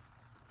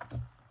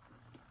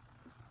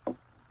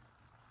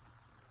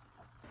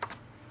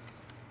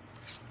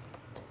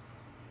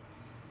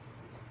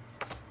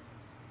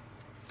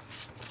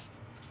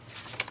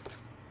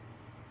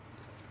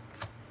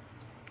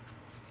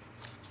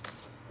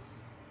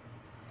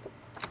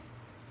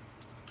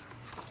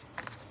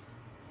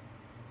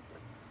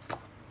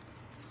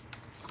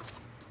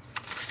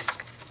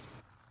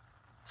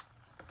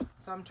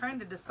 So I'm trying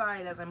to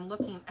decide as I'm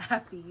looking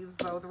at these.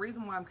 So the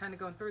reason why I'm kind of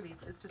going through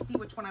these is to see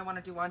which one I want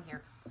to do on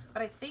here.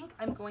 But I think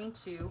I'm going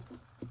to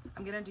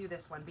do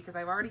this one because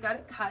I've already got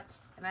it cut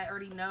and I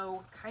already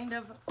know kind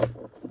of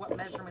what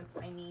measurements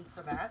I need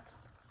for that.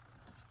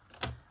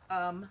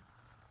 I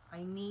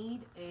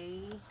need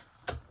a,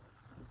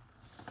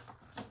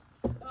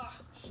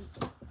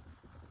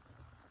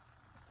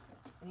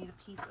 I need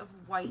a piece of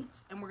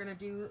white, and we're going to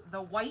do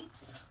the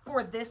white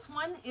for this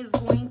one is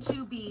going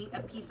to be a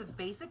piece of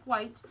basic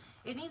white.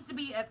 It needs to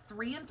be at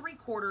 3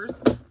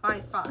 3/4 by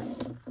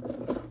 5.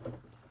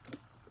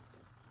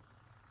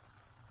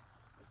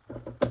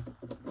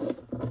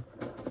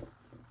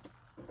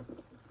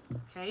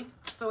 Okay,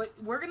 so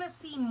we're going to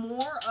see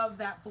more of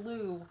that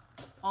blue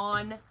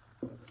on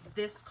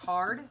this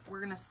card. We're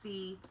going to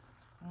see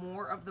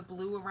more of the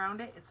blue around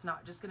it. It's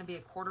not just going to be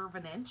 1/4 of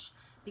an inch,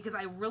 because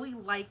I really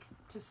like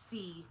to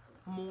see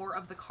more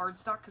of the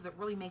cardstock because it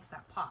really makes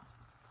that pop.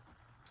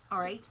 All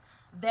right,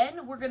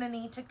 then we're going to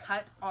need to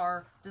cut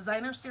our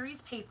designer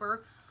series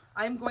paper.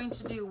 I'm going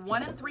to do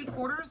 1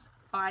 3/4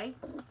 by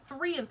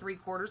 3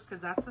 3/4 because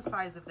that's the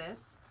size of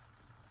this.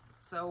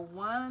 So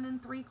 1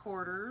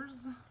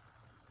 3/4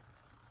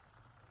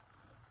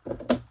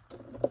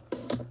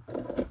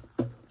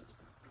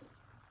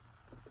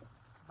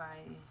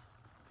 by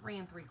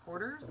 3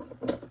 3/4.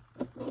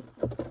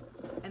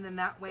 And then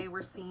that way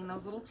we're seeing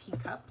those little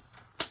teacups.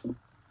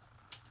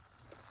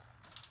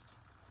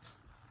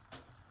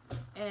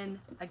 And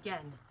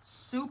again,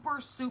 super,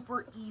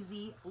 super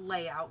easy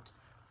layout,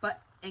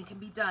 and can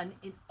be done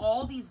in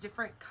all these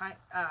different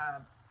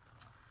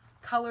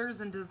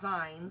colors and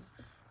designs.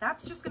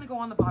 That's just going to go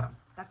on the bottom.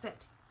 That's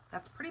it.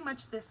 That's pretty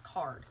much this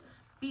card.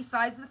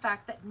 Besides the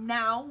fact that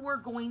now we're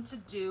going to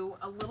do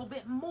a little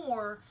bit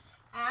more,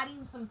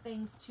 adding some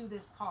things to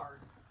this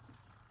card.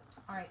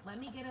 All right, let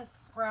me get a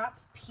scrap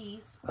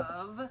piece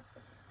of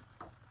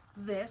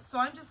this. So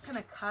I'm just going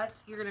to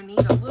cut. You're going to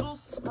need a little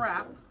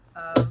scrap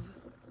of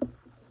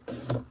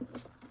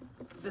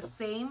the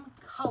same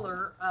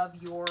color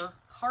of your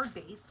card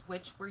base,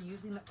 which we're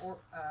using the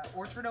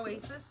Orchard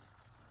Oasis.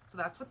 So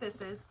that's what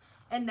this is.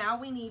 And now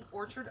we need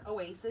Orchard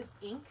Oasis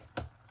ink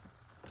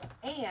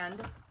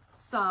and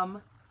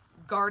some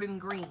garden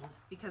green,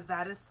 because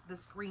that is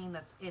this green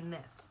that's in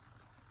this.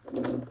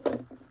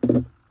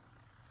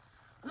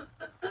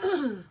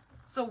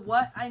 So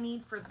what I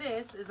need for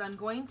this is I'm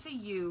going to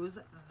use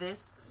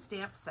this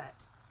stamp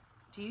set.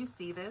 Do you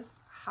see this?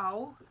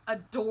 How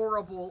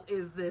adorable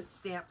is this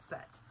stamp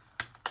set?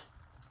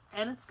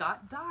 And it's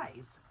got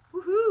dies.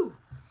 Woohoo!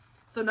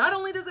 So not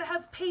only does it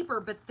have paper,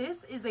 but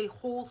this is a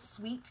whole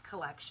suite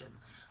collection.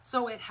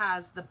 So it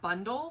has the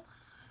bundle,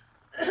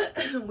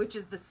 which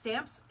is the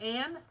stamps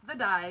and the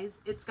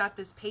dies. It's got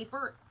this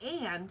paper,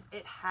 and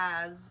it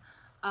has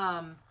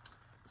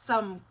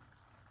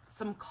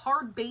some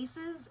card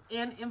bases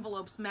and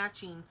envelopes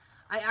matching.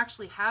 I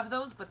actually have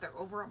those, but they're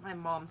over at my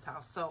mom's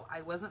house, so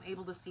I wasn't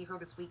able to see her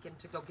this weekend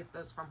to go get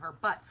those from her,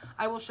 but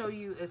I will show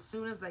you as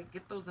soon as I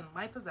get those in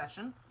my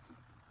possession.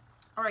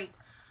 All right,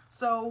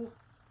 so,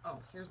 oh,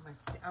 here's my,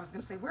 I was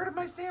gonna say, where did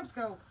my stamps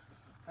go?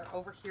 They're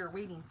over here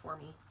waiting for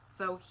me.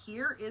 So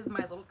here is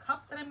my little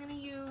cup that I'm gonna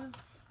use.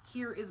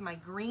 Here is my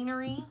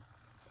greenery,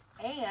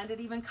 and it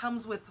even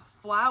comes with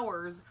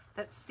flowers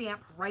that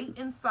stamp right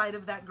inside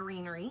of that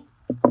greenery.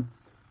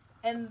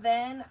 And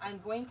then I'm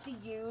going to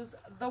use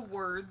the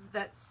words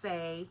that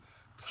say,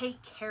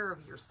 take care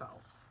of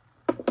yourself.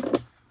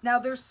 Now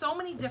there's so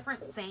many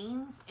different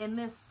sayings in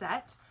this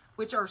set,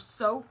 which are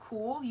so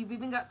cool. You've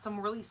even got some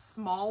really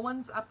small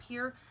ones up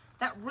here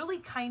that really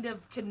kind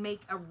of can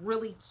make a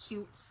really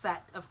cute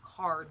set of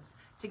cards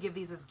to give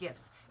these as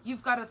gifts.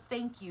 You've got to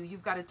thank you.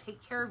 You've got to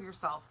take care of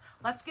yourself.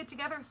 Let's get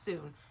together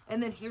soon.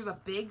 And then here's a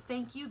big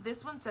thank you.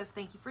 This one says,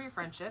 thank you for your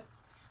friendship.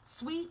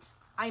 Sweet,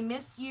 I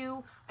miss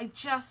you. I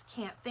just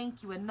can't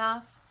thank you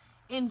enough.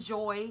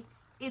 Enjoy.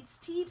 It's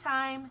tea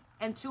time,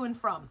 and to and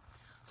from.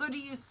 So do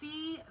you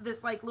see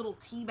this like little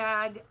tea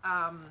bag?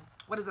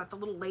 What is that? The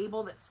little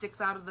label that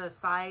sticks out of the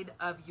side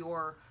of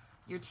your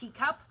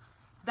teacup?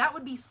 That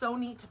would be so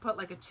neat to put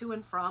like a to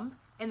and from,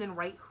 and then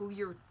write who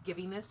you're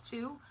giving this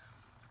to.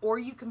 Or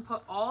you can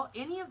put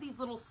any of these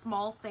little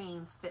small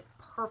sayings fit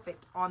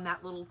perfect on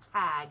that little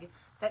tag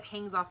that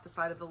hangs off the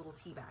side of the little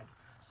tea bag.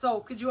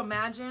 So could you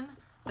imagine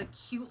the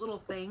cute little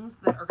things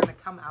that are going to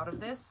come out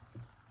of this?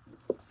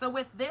 So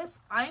with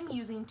this, I'm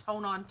using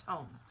tone on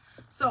tone.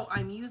 So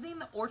I'm using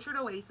the Orchard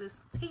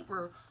Oasis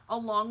paper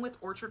along with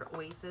Orchard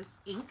Oasis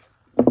ink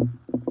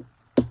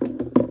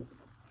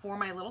for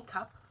my little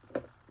cup.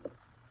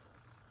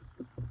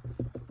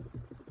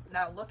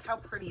 Now look how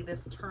pretty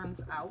this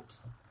turns out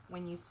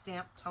when you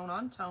stamp tone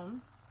on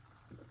tone.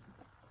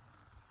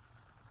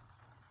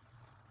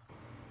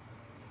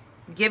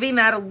 Giving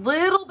that a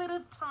little bit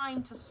of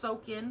time to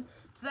soak in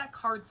to that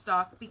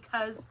cardstock,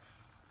 because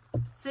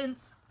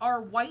since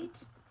our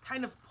white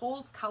kind of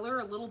pulls color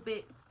a little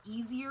bit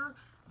easier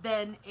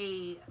than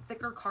a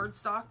thicker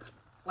cardstock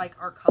like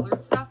our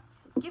colored stuff,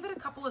 give it a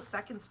couple of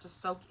seconds to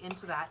soak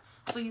into that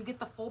so you get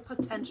the full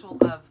potential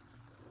of,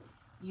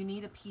 you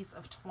need a piece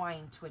of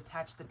twine to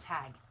attach the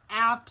tag.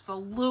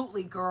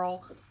 Absolutely,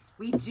 girl.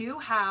 We do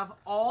have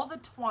all the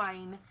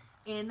twine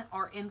in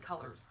our in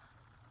colors.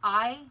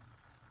 I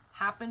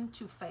happened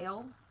to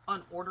fail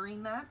on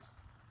ordering that.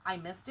 I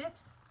missed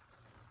it,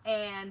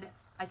 and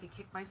I could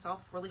kick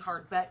myself really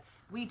hard, but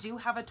we do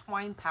have a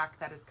twine pack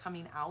that is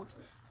coming out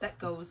that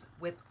goes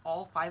with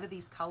all 5 of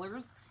these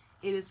colors.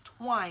 It is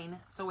twine,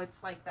 so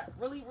it's like that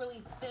really,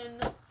 really thin,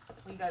 well,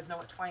 you guys know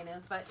what twine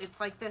is, but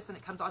it's like this, and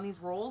it comes on these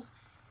rolls,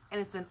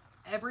 and it's in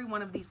every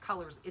one of these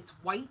colors. It's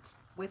white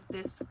with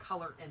this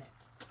color in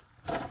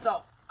it.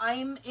 So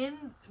I'm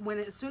in,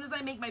 as soon as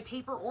I make my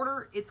paper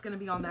order, it's going to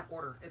be on that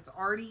order.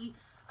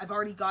 I've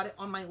already got it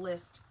on my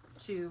list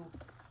to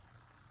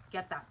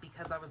get that,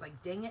 because I was like,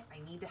 dang it, I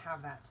need to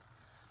have that.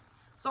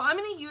 So I'm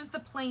going to use the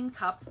plain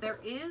cup. There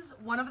is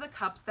one of the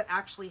cups that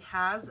actually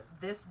has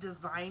this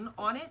design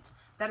on it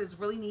that is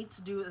really neat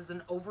to do as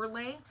an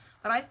overlay,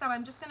 but I thought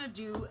I'm just going to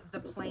do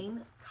the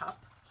plain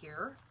cup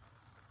here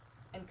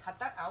and cut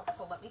that out.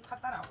 So let me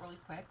cut that out really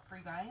quick for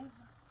you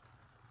guys.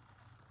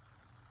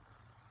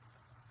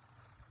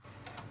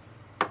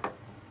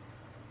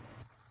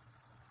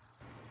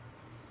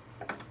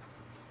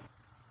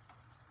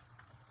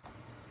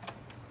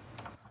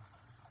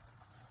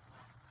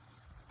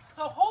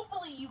 So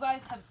hopefully you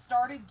guys have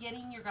started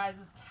getting your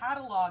guys'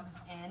 catalogs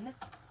in.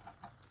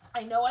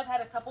 I know I've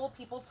had a couple of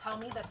people tell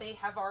me that they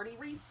have already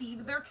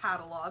received their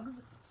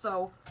catalogs.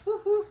 So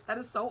woohoo, that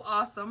is so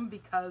awesome,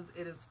 because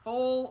it is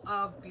full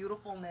of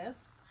beautifulness.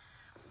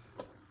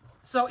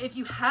 So if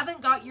you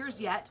haven't got yours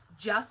yet,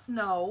 just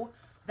know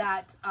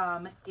that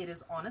it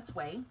is on its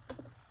way.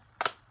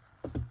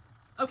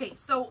 Okay,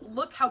 so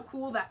look how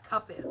cool that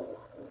cup is.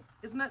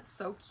 Isn't that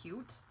so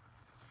cute?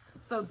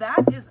 So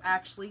that is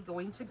actually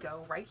going to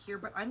go right here,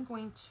 but I'm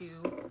going to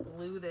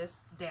glue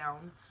this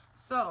down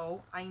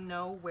so I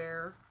know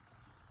where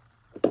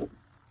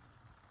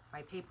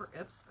my paper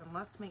is, and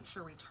let's make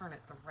sure we turn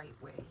it the right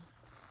way.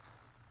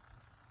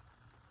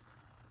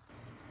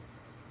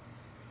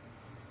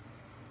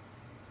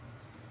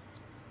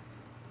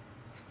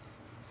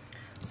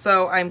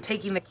 So I'm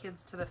taking the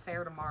kids to the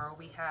fair tomorrow.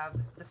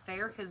 The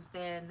fair has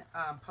been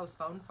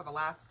postponed for the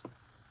last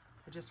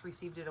I just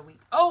received it a week.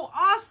 Oh,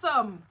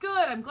 awesome.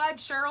 Good. I'm glad,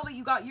 Cheryl, that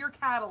you got your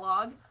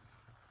catalog.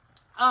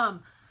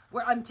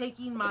 Where I'm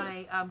taking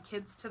my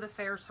kids to the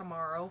fair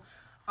tomorrow.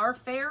 Our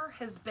fair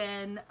has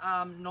been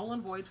null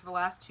and void for the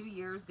last 2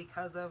 years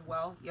because of,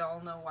 well,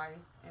 y'all know why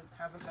it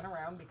hasn't been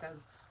around,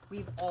 because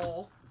we've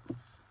all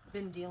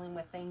been dealing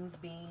with things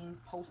being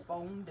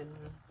postponed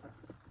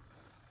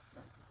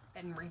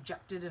and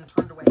rejected and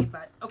turned away.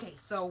 But okay,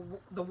 so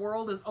the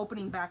world is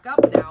opening back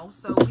up now,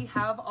 so we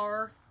have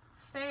our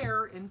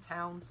fair in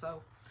town.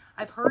 So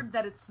I've heard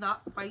that it's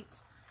not quite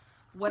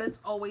what it's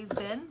always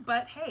been,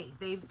 but hey,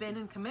 they've been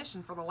in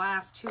commission for the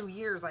last 2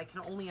 years. I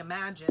can only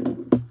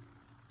imagine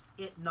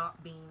it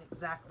not being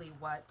exactly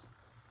what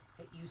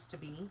it used to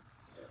be.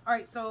 All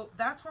right, so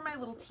that's where my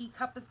little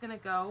teacup is going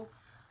to go.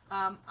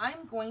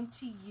 I'm going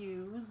to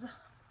use,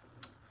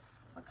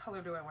 what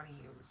color do I want to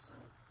use?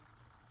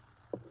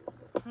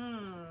 I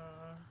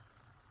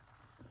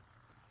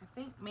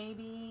think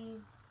maybe,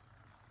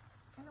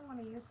 I kind of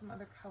want to use some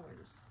other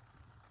colors.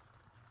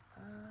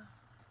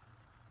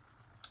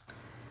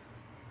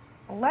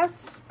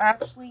 Let's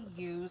actually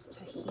use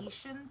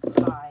Tahitian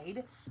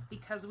Tide,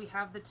 because we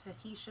have the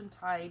Tahitian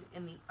Tide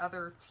in the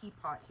other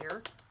teapot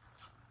here.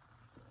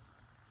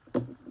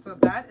 So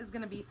that is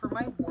going to be for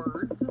my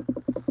words.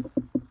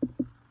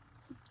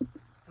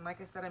 And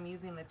like I said, I'm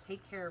using the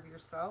Take Care of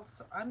Yourself.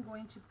 So I'm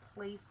going to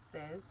place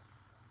this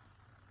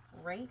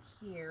right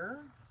here.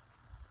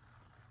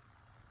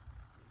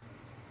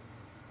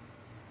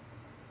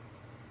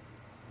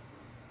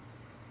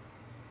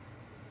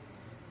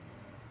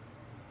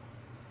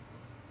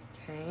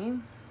 Okay.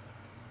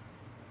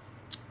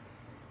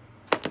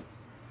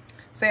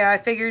 So yeah, I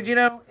figured, you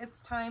know,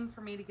 it's time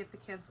for me to get the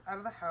kids out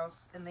of the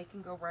house and they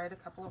can go ride a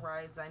couple of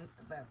rides.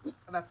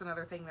 That's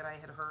another thing that I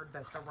had heard,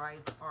 that the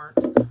rides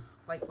aren't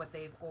like what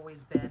they've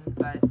always been,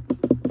 but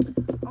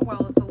oh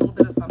well, it's a little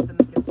bit of something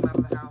that gets them out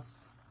of the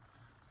house.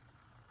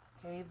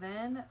 Okay,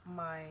 then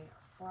my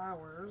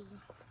flowers,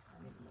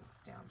 I need to move this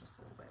down just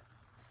a little bit.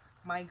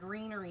 My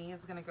greenery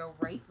is going to go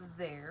right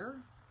there.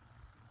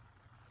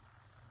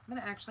 I'm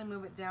going to actually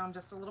move it down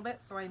just a little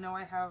bit so I know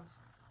I have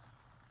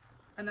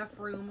enough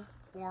room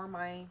for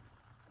my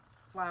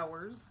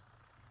flowers.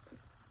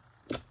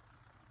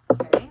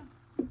 Okay,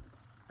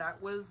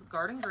 that was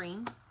Garden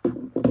Green.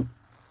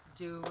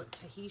 Do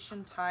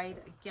Tahitian Tide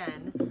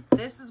again.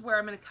 This is where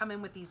I'm going to come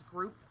in with this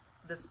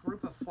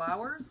group of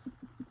flowers.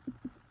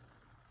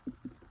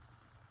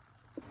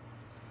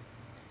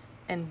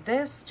 And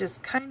this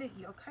just kind of,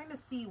 you'll kind of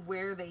see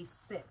where they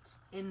sit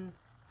in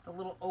the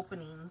little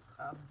openings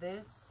of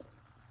this.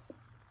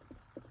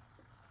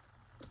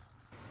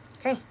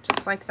 Okay,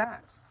 just like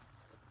that.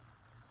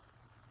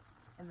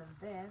 And then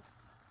this,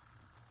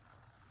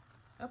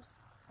 oops,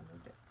 I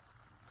moved it.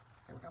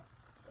 There we go.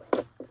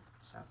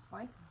 Just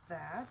like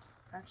that.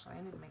 Actually,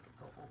 I need to make it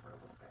go over a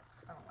little bit.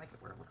 I don't like it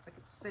where it looks like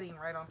it's sitting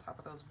right on top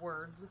of those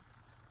words.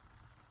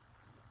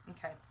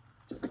 Okay,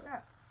 just like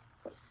that.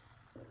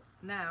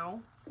 Now,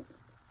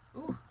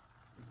 ooh,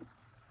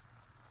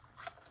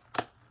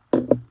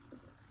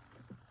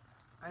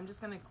 I'm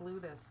just going to glue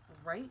this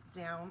right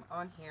down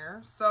on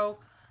here. So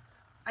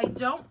I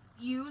don't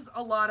use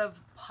a lot of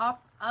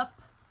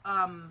pop-up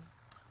on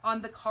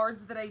the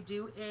cards that I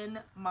do in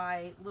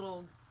my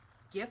little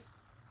gift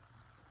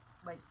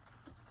like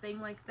thing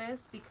like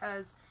this,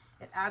 because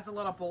it adds a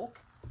lot of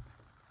bulk.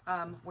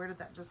 Where did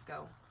that just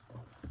go?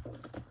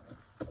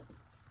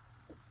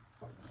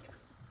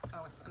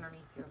 Oh, it's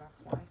underneath here,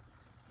 that's why.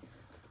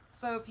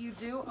 So if you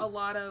do a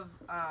lot of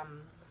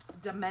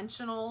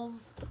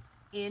dimensionals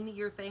in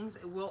your things,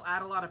 it will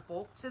add a lot of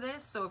bulk to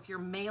this. So if you're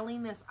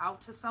mailing this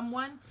out to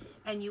someone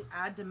and you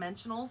add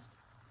dimensionals,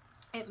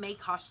 it may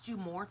cost you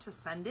more to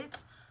send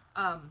it.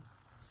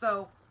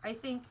 So I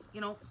think,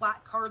 you know,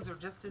 flat cards are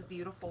just as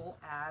beautiful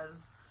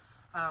as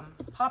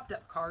popped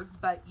up cards,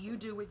 but you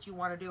do what you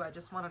want to do. I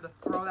just wanted to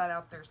throw that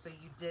out there so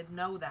you did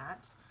know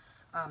that,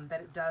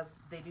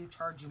 they do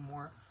charge you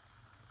more.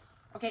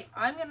 Okay,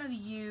 I'm going to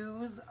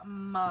use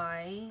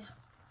my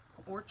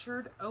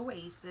Orchard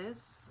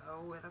Oasis.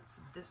 So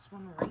that's this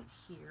one right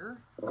here.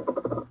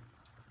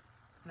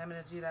 And I'm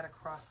going to do that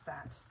across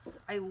that.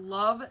 I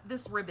love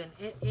this ribbon.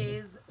 It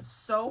is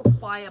so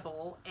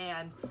pliable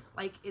and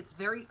like it's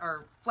very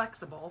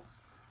flexible,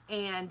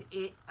 and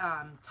it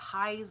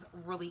ties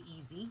really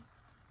easy.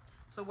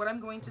 So what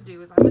I'm going to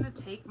do is I'm going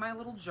to take my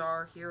little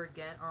jar here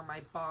again, or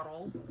my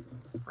bottle,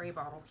 spray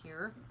bottle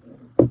here,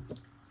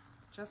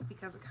 just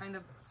because it kind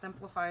of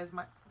simplifies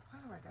my,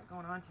 what do I got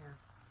going on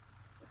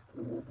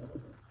here?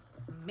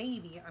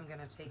 Maybe I'm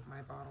going to take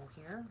my bottle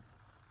here.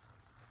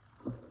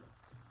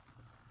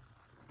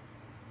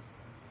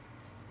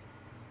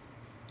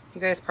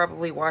 You guys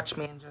probably watch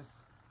me and just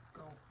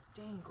go,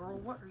 dang girl,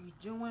 what are you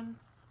doing?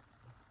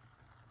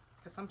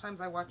 Because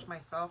sometimes I watch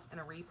myself in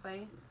a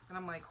replay and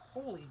I'm like,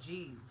 holy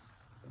jeez,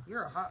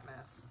 you're a hot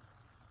mess.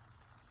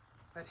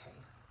 But hey,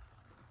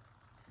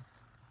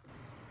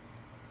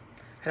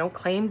 I don't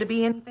claim to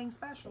be anything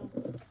special.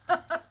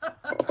 I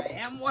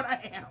am what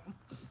I am.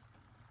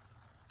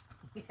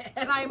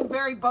 And I'm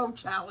very bow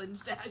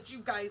challenged, as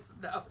you guys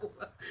know.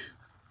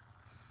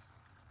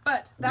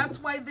 But that's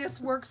why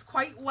this works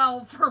quite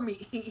well for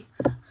me.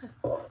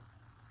 Because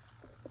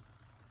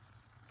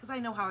I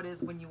know how it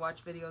is when you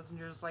watch videos and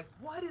you're just like,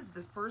 what is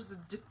this person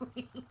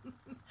doing?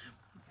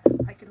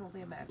 Yeah, I can only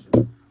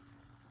imagine.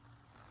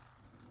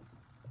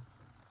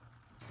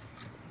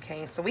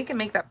 Okay, so we can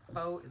make that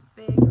bow as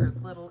big or as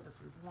little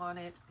as we want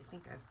it. I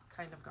think I've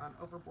kind of gone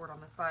overboard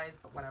on the size,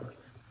 but whatever.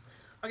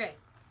 Okay,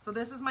 so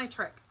this is my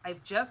trick.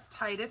 I've just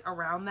tied it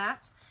around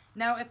that.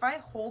 Now, if I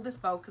hold this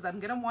bow, because I'm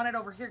going to want it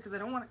over here, because I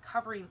don't want it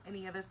covering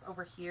any of this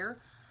over here,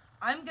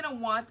 I'm going to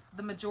want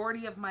the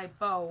majority of my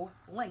bow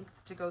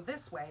length to go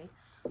this way.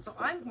 So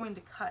I'm going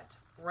to cut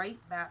right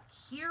back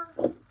here.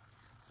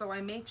 So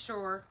I make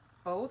sure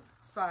both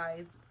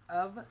sides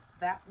of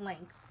that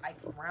length I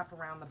can wrap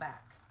around the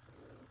back.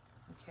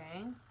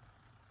 Okay.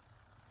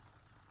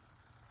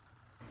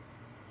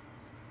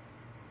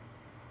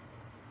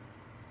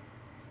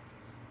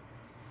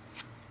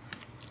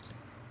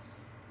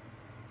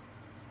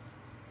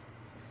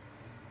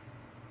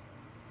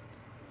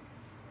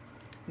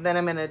 Then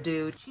I'm going to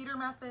do cheater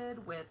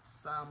method with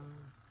some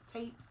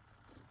tape.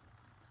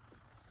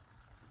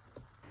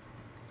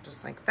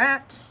 Just like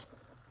that.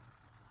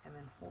 And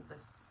then hold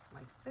this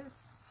like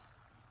this.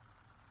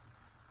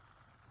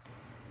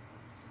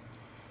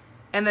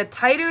 And the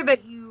tighter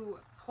that you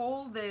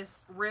pull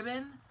this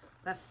ribbon,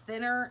 the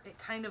thinner it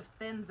kind of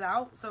thins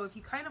out. So if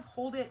you kind of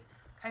hold it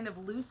kind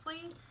of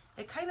loosely,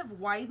 it kind of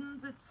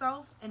widens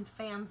itself and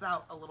fans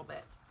out a little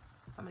bit.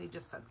 Somebody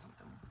just said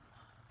something.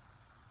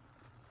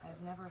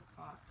 I've never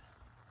thought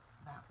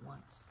that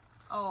once.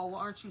 Oh,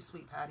 well, aren't you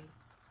sweet, Patty?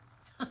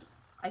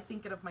 I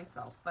think it of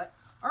myself, but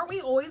aren't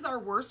we always our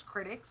worst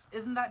critics?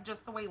 Isn't that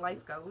just the way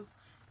life goes?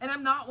 And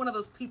I'm not one of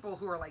those people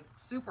who are like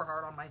super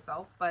hard on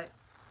myself, but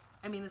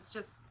I mean, it's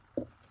just,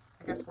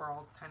 I guess we're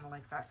all kind of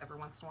like that every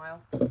once in a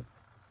while.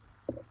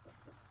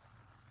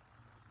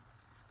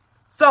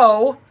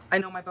 So, I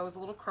know my bow's a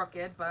little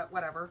crooked, but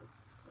whatever.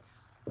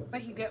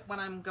 But you get what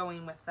I'm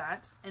going with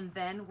that. And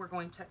then we're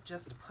going to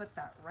just put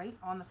that right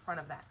on the front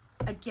of that.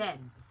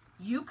 Again,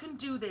 you can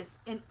do this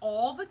in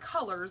all the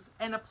colors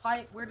and apply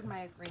it. Where did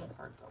my green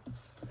card go?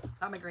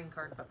 Not my green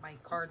card, but my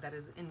card that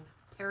is in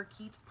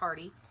Parakeet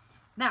Party.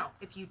 Now,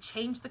 if you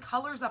change the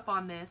colors up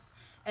on this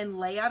and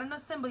lay out an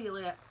assembly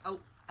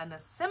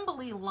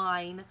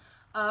line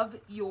of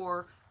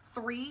your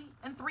 3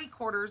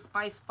 3/4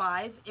 by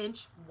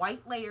 5-inch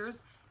white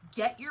layers,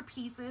 get your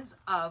pieces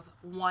of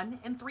 1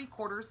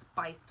 3/4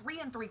 by 3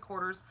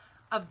 3/4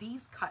 of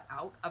these cut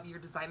out of your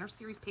designer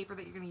series paper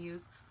that you're going to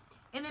use.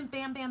 And then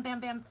bam, bam, bam,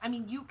 bam. I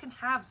mean, you can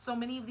have so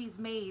many of these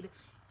made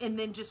and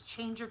then just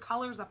change your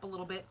colors up a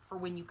little bit for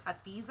when you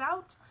cut these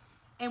out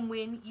and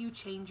when you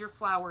change your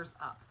flowers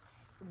up.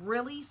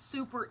 Really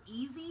super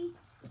easy.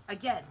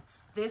 Again,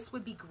 this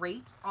would be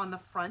great on the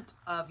front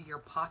of your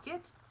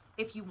pocket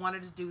if you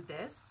wanted to do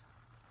this,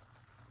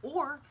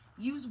 or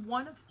use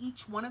one of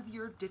each one of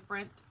your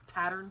different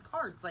pattern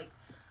cards. Like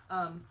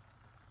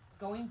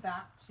going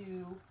back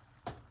to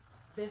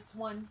this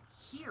one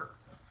here,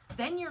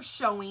 then you're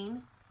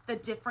showing the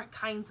different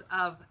kinds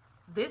of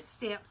this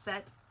stamp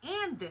set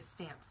and this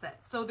stamp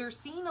set. So they're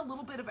seeing a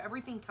little bit of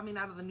everything coming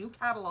out of the new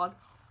catalog,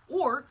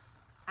 or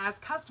as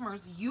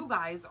customers, you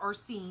guys are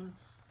seeing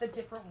the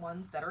different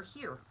ones that are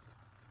here.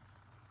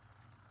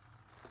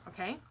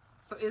 Okay,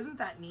 so isn't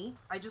that neat?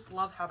 I just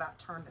love how that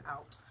turned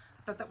out.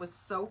 I thought that was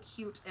so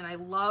cute, and I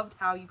loved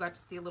how you got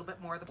to see a little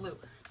bit more of the blue.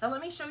 Now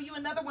let me show you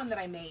another one that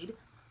I made,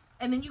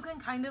 and then you can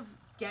kind of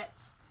get,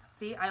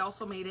 see, I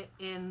also made it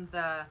in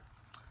the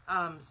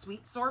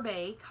Sweet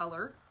Sorbet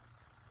color,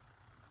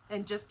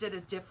 and just did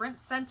a different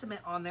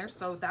sentiment on there.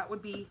 So that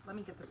would be, let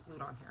me get this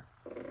glued on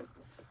here,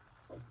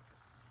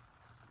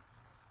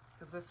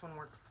 because this one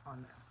works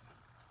on this.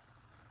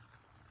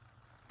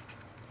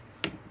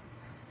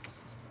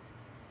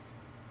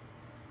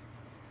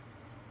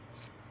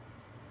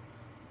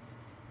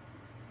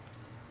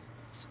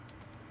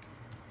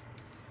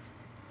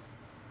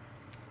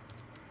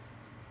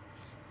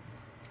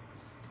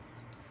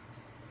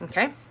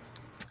 Okay,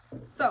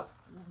 so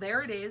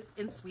there it is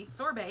in Sweet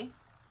Sorbet.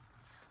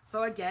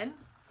 So again,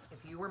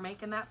 if you were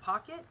making that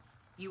pocket,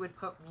 you would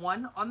put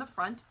one on the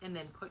front and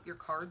then put your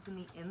cards in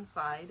the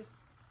inside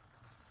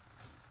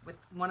with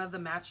one of the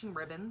matching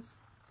ribbons.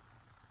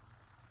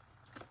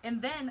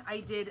 And then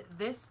I did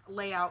this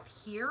layout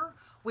here,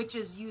 which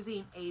is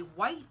using a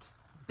white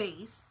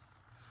base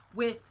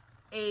with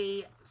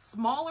a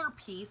smaller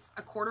piece,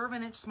 1/4 of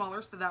an inch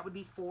smaller, so that would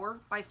be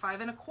 4 by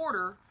 5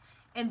 1/4.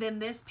 And then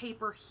this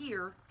paper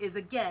here is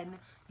again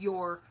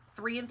your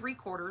 3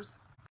 3/4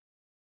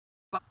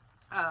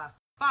 by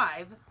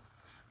 5,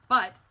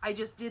 but I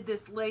just did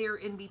this layer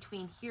in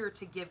between here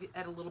to give it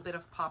a little bit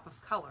of pop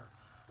of color.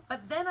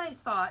 But then I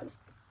thought,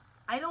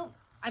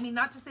 I mean,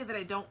 not to say that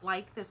I don't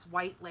like this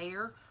white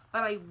layer,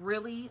 but I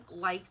really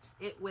liked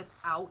it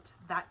without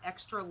that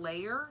extra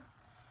layer.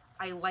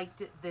 I liked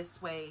it this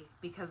way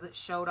because it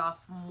showed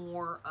off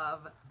more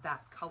of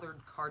that colored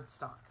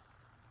cardstock.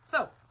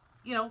 So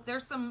you know,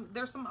 there's some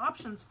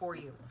options for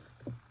you.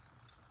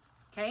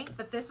 Okay,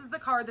 but this is the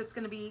card that's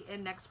going to be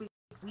in next week's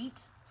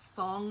Sweet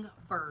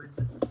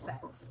Songbirds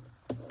set.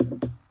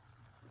 Okay,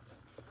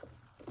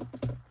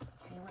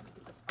 let me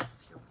get this off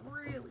here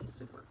really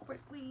super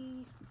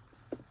quickly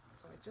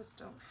so I just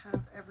don't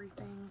have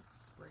everything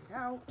sprayed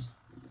out.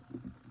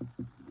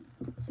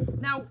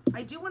 Now,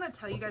 I do want to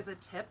tell you guys a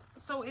tip.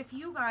 So if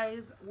you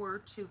guys were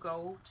to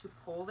go to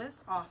pull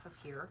this off of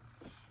here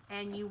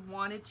and you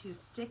wanted to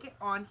stick it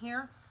on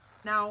here,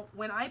 now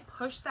when I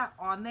push that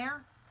on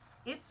there,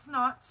 it's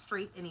not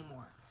straight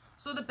anymore.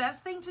 So the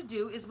best thing to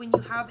do is when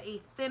you have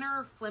a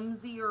thinner,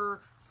 flimsier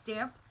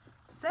stamp,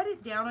 set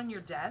it down on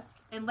your desk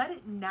and let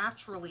it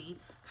naturally,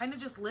 kind of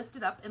just lift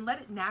it up and let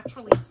it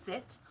naturally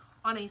sit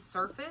on a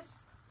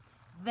surface.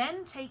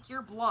 Then take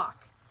your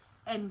block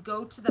and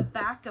go to the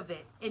back of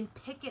it and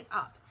pick it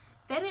up.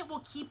 Then it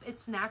will keep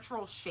its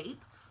natural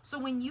shape. So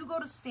when you go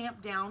to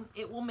stamp down,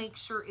 it will make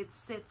sure it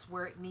sits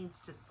where it needs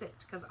to sit.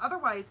 Because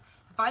otherwise,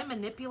 if I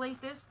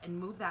manipulate this and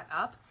move that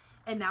up,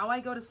 and now I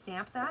go to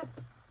stamp that,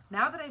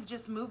 now that I've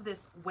just moved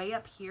this way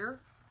up here,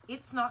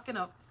 it's not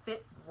gonna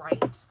fit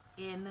right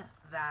in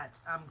that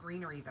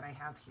greenery that I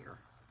have here.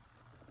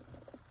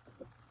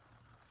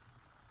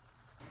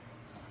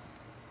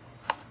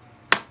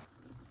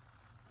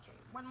 Okay,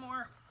 one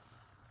more.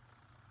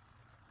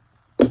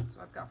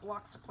 So I've got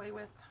blocks to play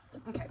with.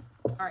 Okay,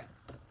 all right.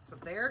 So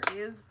there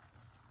is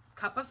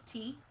Cup of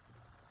Tea.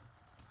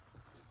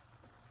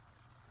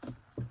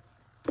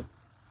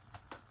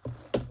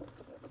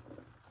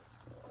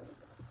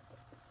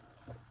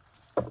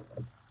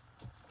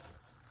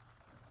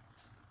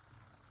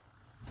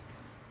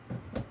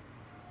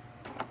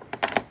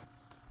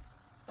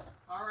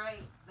 All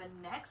right, the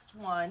next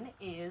one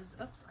is,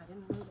 oops, I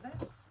didn't move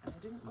this, and I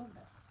didn't move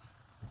this.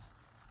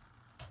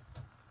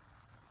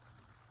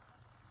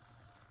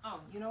 Oh,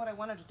 you know what I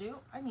wanted to do?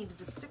 I needed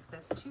to stick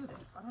this to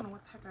this. I don't know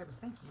what the heck I was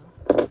thinking.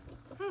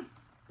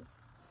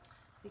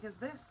 Because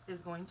this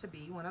is going to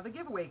be one of the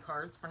giveaway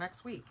cards for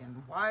next week,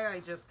 and why I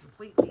just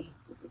completely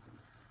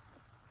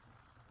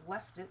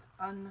left it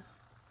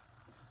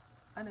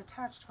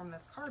unattached from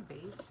this card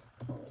base.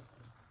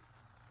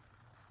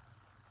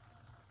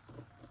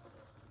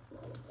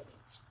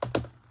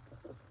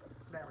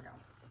 There we go.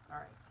 All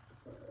right.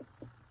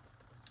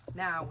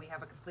 Now we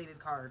have a completed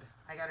card.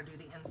 I got to do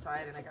the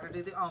inside and I got to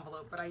do the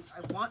envelope, but I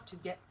want to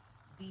get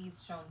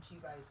these shown to you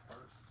guys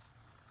first,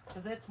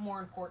 because it's more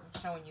important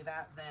showing you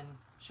that than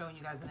showing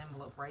you guys an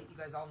envelope, right? You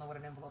guys all know what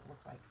an envelope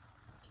looks like.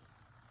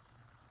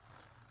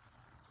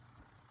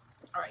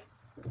 All right.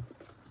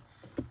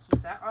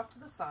 Keep that off to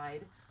the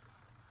side.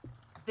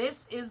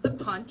 This is the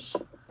punch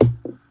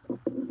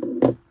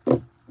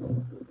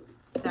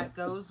that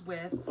goes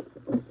with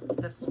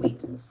the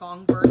Sweet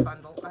Songbird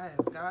bundle. I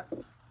have got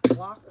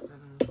blocks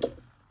and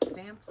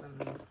stamps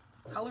and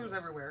colors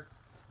everywhere.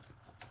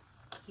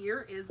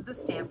 Here is the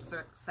stamp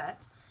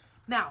set.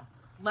 Now,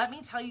 let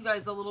me tell you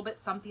guys a little bit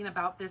something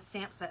about this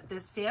stamp set.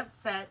 This stamp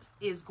set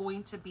is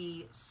going to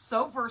be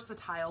so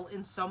versatile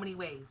in so many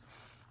ways.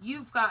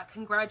 You've got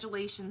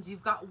congratulations,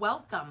 you've got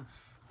welcome.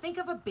 Think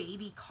of a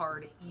baby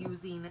card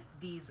using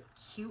these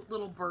cute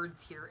little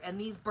birds here, and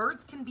these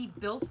birds can be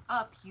built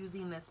up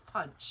using this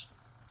punch.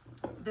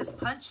 This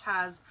punch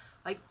has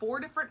like 4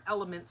 different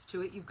elements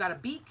to it. You've got a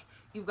beak,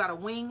 you've got a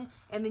wing,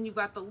 and then you've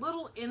got the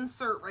little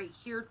insert right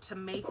here to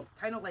make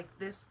kind of like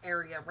this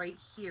area right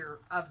here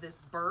of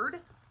this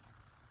bird.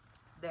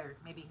 There,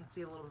 maybe you can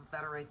see a little bit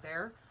better right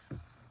there.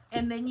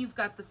 And then you've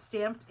got the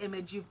stamped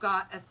image. You've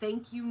got a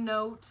thank you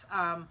note.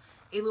 A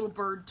little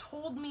bird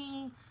told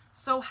me,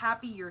 so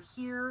happy you're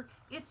here.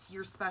 It's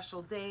your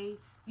special day.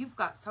 You've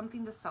got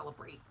something to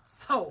celebrate.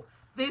 So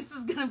this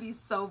is going to be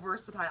so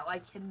versatile. I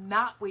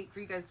cannot wait for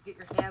you guys to get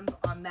your hands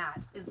on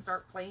that and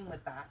start playing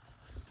with that.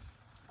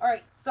 All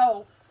right,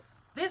 so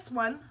this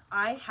one,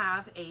 I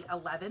have a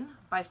 11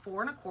 by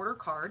 4 1/4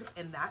 card,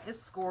 and that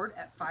is scored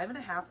at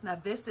 5.5. Now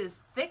this is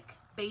thick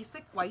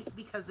basic white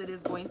because it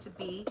is going to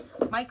be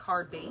my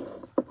card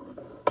base.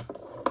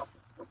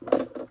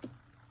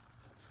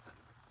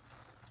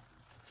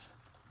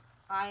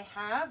 I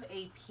have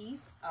a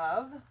piece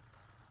of,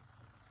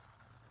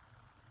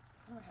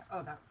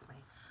 oh, that's my,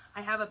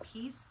 I have a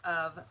piece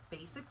of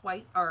basic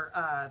white, or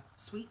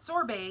Sweet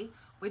Sorbet,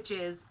 which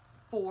is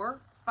 4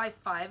 by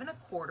 5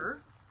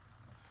 1/4.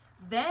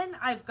 Then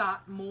I've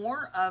got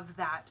more of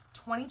that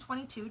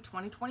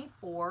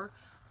 2022-2024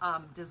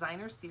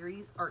 designer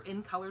series, or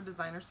in color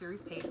designer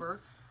series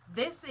paper.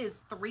 This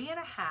is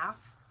 3.5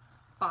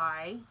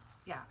 by,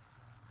 yeah,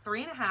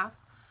 3.5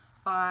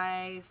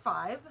 by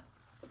 5.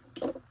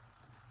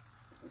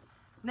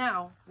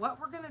 Now, what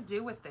we're going to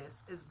do with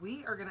this is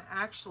we are going to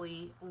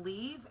actually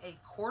leave a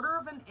 1/4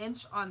 of an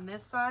inch on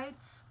this side,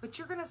 but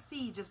you're going to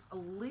see just a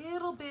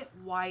little bit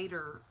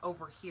wider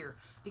over here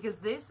because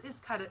this is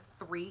cut at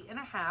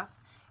 3.5,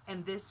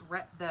 and this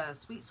the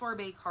Sweet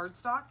Sorbet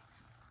cardstock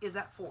is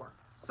at 4.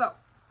 So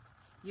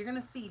you're going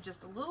to see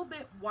just a little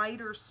bit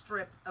wider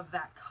strip of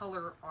that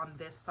color on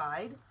this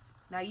side.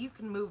 Now you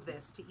can move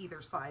this to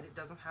either side. It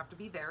doesn't have to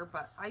be there,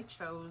 but I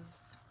chose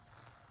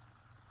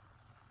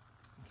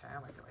Okay, I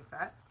like it like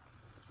that.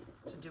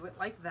 To do it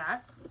like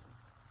that.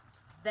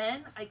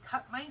 Then I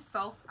cut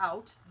myself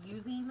out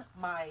using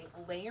my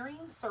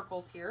layering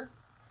circles here.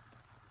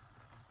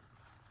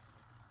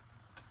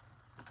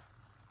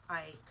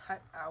 I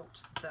cut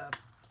out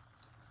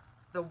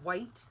the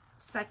white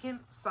second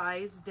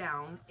size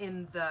down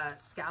in the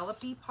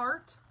scallopy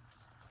part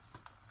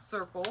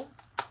circle.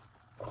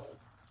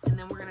 And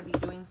then we're going to be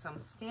doing some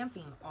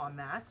stamping on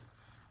that.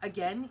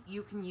 Again,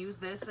 you can use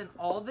this in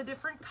all the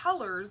different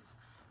colors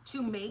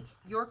to make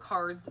your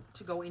cards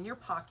to go in your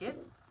pocket.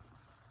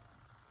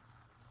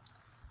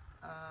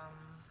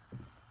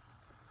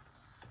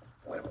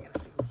 What are we going to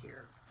do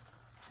here?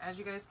 As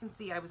you guys can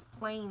see, I was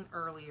playing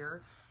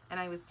earlier and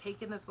I was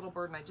taking this little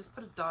bird and I just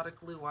put a dot of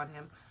glue on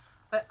him.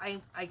 But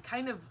I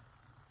kind of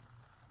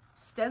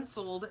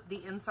stenciled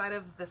the inside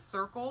of the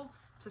circle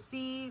to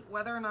see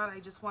whether or not I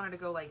just wanted to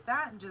go like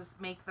that and just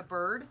make the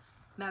bird.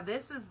 Now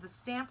this is the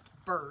stamped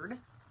bird.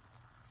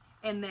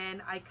 And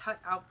then I cut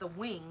out the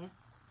wing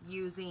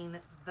using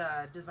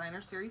the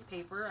designer series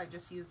paper. I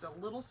just used a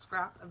little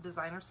scrap of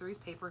designer series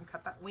paper and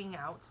cut that wing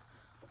out.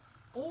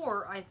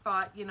 Or I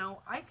thought, you know,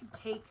 I could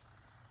take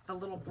the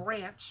little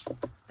branch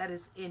that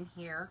is in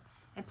here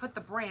and put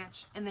the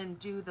branch and then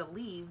do the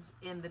leaves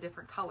in the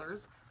different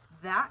colors.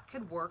 That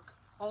could work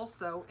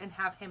also, and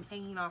have him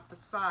hanging off the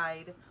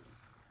side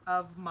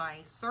of my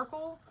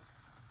circle.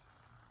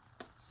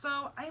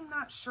 So I'm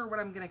not sure what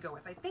I'm going to go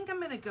with. I think I'm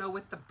going to go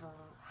with the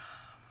branch.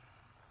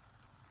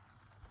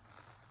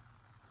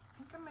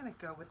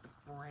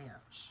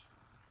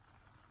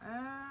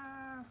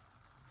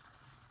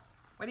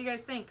 What do you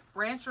guys think?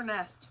 Branch or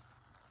nest?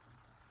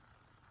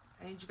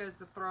 I need you guys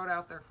to throw it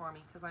out there for me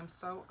because I'm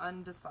so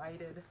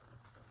undecided.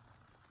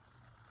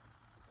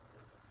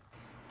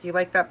 Do you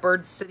like that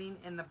bird sitting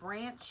in the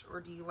branch, or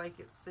do you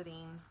like it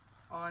sitting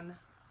on,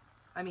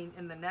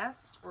 in the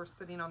nest, or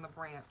sitting on the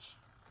branch?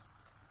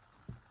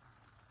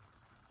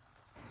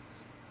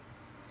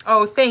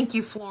 Oh, thank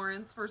you,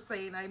 Florence, for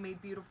saying I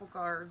made beautiful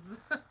cards.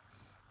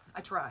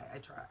 I try.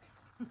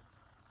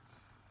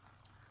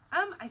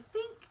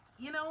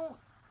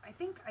 I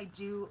think I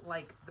do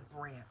like the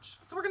branch.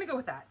 So we're going to go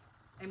with that.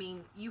 I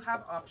mean, you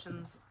have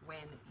options when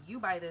you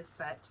buy this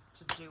set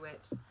to do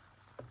it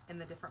in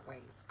the different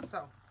ways.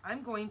 So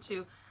I'm going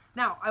to,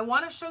 now I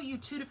want to show you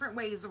two different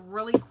ways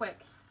really quick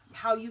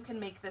how you can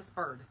make this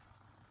bird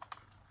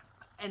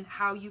and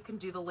how you can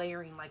do the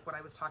layering like what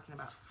I was talking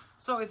about.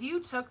 So if you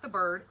took the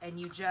bird and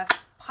you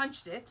just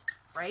punched it,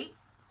 right,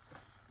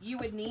 you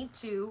would need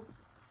to,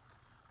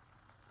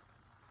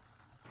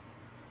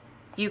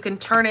 you can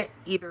turn it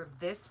either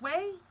this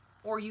way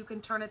or you can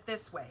turn it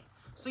this way.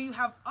 So you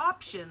have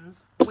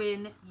options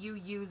when you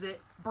use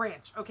it.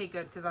 Branch. Okay,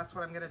 good, because that's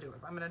what I'm going to do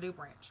is I'm going to do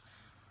branch.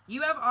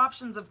 You have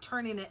options of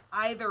turning it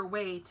either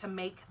way to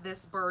make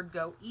this bird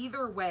go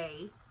either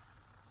way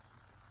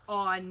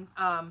on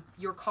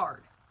your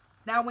card.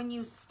 Now, when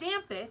you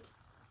stamp it,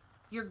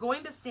 you're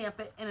going to stamp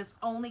it and it's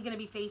only going to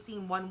be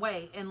facing one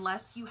way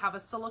unless you have a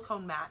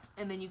silicone mat,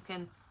 and then you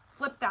can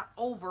flip that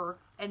over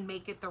and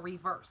make it the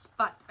reverse.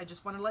 But I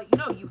just want to let you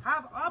know you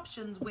have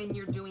options when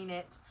you're doing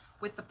it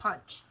with the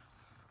punch.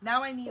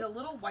 Now I need a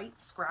little white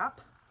scrap,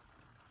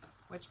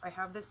 which I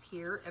have this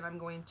here, and I'm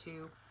going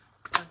to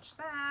punch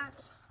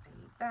that. I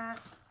need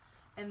that.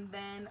 And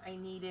then I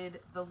needed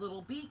the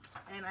little beak,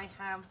 and I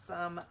have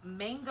some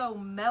Mango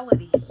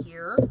Melody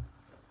here.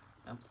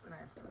 Oops, and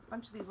I've got a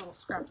bunch of these little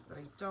scraps that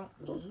I don't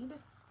need.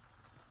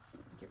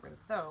 Get rid of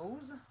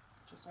those,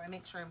 just so I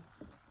make sure I'm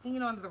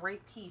hanging on to the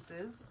right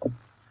pieces.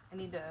 I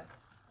need to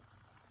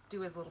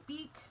do his little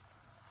beak.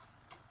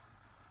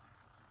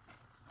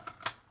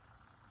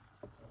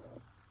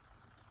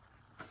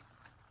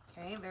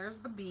 Okay, there's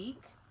the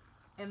beak.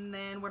 And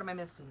then what am I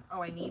missing?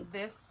 Oh, I need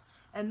this.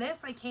 And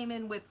this I came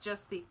in with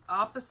just the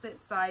opposite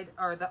side,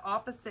 or the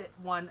opposite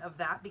one of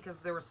that, because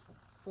there was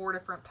 4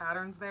 different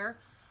patterns there.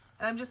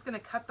 And I'm just going to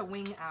cut the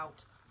wing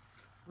out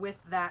with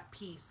that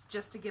piece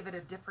just to give it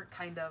a different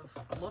kind of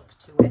look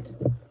to it.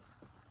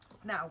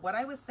 Now, what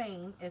I was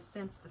saying is,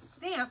 since the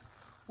stamp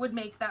would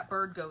make that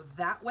bird go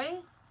that way,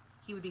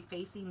 he would be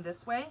facing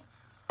this way.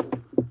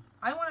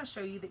 I want to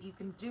show you that you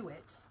can do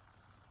it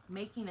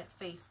making it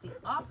face the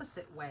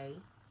opposite way,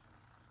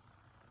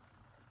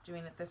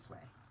 doing it this way.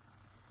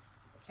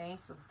 Okay,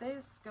 so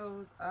this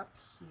goes up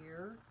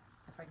here,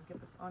 if I can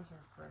get this on here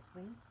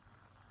correctly.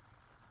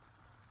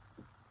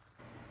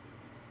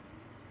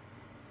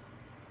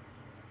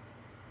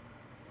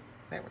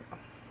 There we go.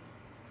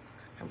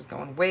 I was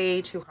going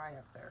way too high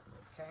up there,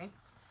 okay?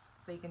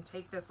 So you can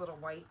take this little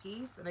white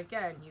piece, and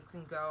again, you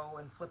can go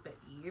and flip it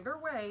either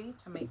way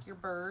to make your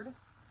bird.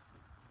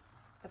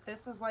 But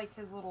this is like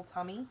his little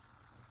tummy.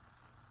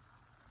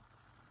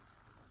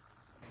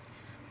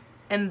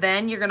 And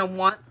then you're gonna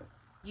want,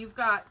 you've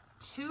got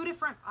 2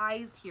 different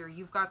eyes here.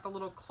 You've got the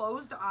little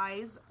closed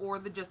eyes, or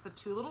just the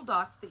 2 little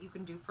dots that you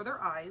can do for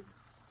their eyes.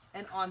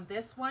 And on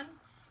this one,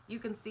 you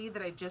can see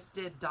that I just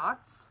did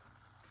dots.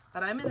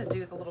 But I'm going to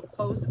do the little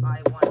closed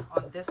eye one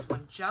on this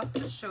one just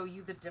to show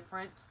you the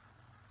different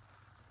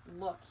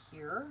look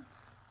here.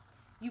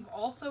 you've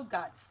also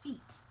got feet.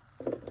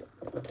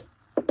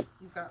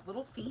 You've got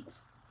little feet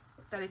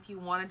that if you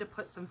wanted to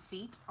put some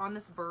feet on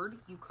this bird,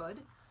 you could,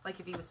 like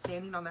if he was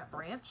standing on that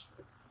branch.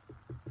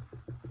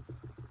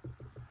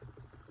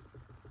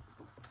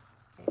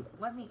 Okay,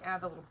 let me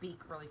add the little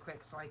beak really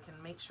quick so I can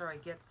make sure I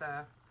get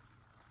the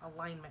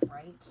alignment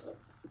right.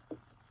 Okay,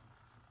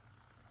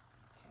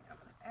 I'm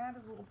gonna add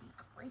his little beak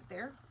right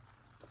there.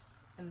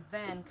 And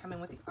then come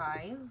in with the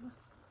eyes.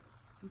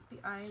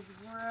 Keep the eyes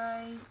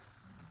right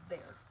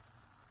there.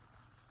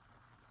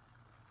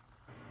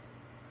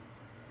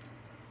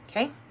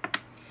 Okay,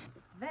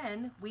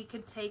 then we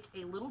could take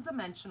a little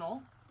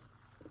dimensional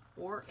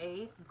or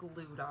a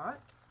glue dot,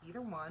 either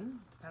one,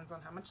 depends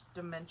on how much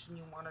dimension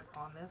you want it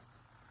on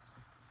this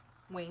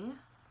wing.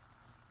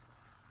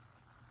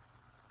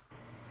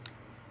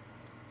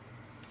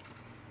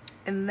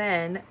 And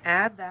then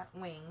add that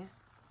wing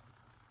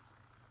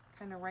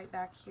kind of right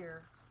back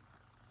here.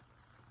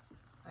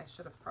 I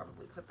should have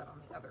probably put that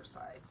on the other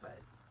side, but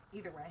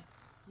either way,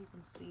 you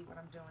can see what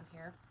I'm doing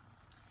here.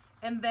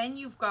 And then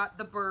you've got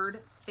the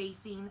bird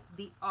facing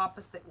the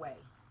opposite way.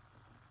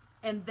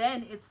 And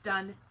then it's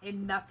done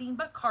in nothing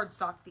but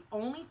cardstock. The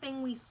only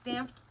thing we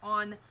stamped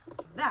on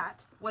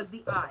that was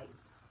the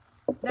eyes.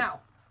 Now,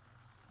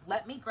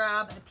 let me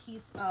grab a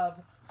piece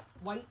of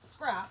white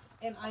scrap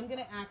and I'm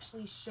gonna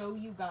actually show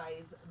you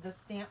guys the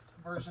stamped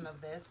version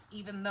of this,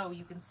 even though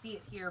you can see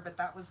it here, but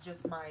that was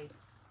just my,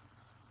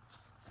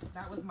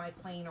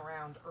 playing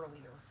around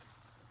earlier.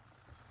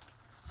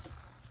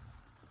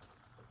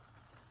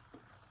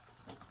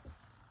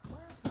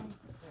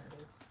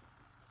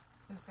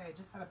 Say I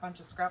just had a bunch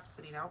of scraps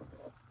sitting out.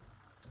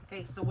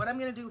 Okay, so what I'm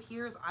going to do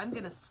here is I'm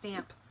going to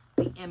stamp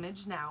the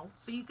image now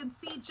so you can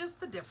see just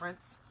the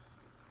difference.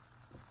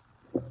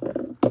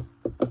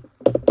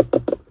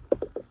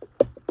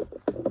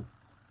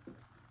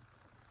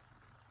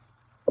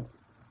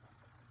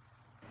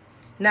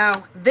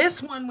 Now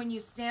this one, when you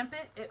stamp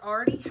it, it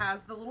already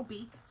has the little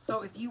beak,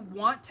 so if you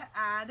want to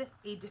add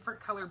a different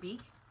color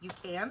beak, you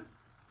can.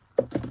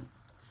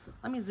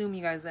 Let me zoom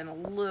you guys in a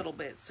little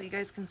bit so you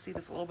guys can see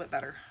this a little bit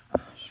better.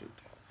 Oh, shoot.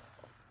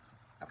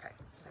 Okay,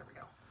 there we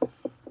go.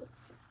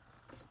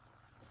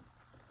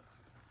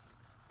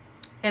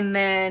 And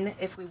then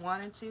if we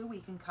wanted to, we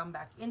can come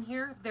back in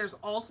here. There's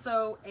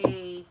also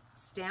a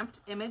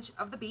stamped image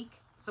of the beak,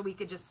 so we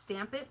could just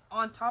stamp it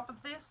on top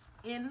of this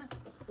in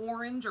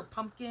orange or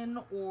pumpkin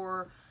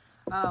or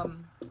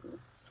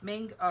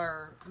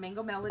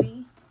mango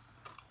melody.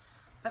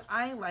 But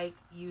I like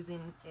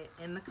using it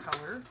in the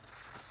color.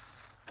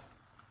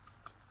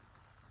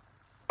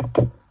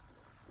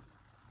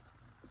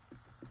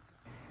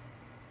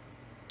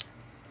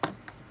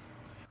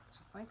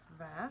 Like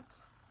that,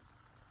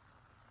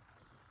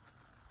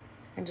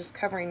 and just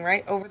covering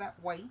right over that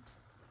white.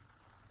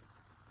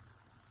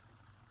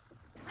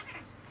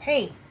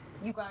 Hey,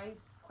 you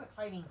guys, quit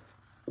fighting.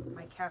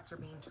 My cats are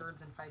being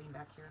turds and fighting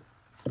back here.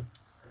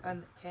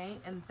 Okay,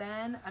 and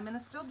then I'm gonna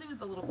still do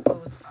the little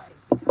closed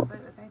eyes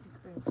because I think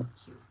they're so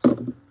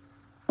cute.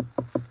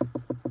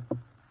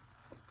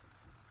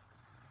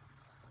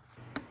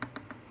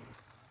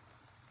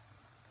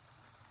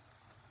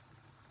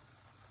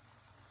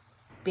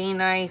 Be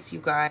nice,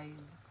 you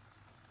guys.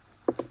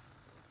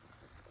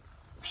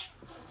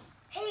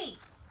 Hey,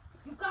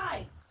 you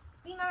guys,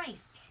 be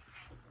nice.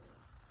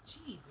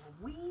 Jeez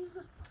Louise.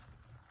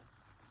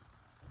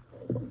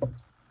 Okay,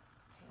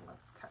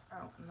 let's cut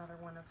out another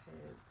one of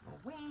his little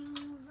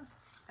wings.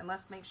 And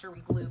let's make sure we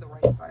glue the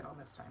right side on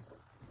this time.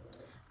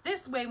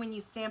 This way, when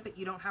you stamp it,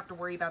 you don't have to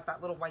worry about that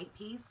little white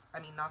piece. I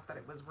mean, not that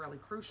it was really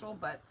crucial,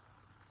 but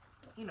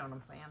you know what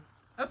I'm saying.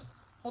 Oops,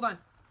 hold on.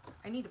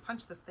 I need to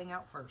punch this thing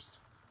out first.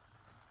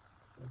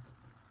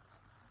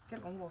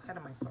 Getting a little ahead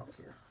of myself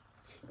here.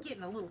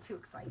 Getting a little too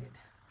excited.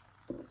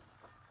 Okay,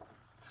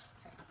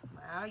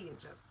 now you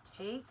just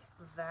take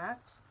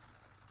that.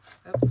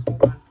 Oops,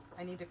 hold on.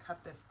 I need to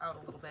cut this out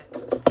a little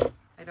bit.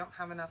 I don't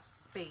have enough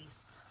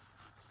space.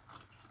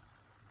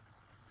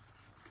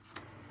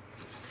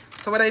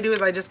 So what I do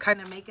is I just kind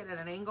of make it at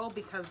an angle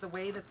because the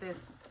way that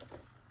this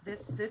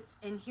sits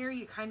in here,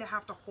 you kind of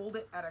have to hold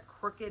it at a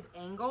crooked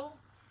angle.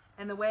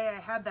 And the way I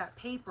had that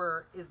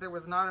paper is there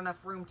was not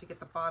enough room to get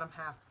the bottom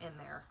half in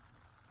there.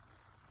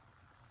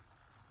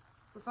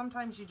 So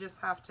sometimes you just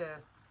have to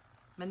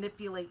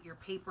manipulate your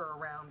paper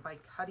around by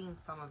cutting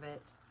some of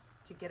it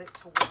to get it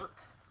to work.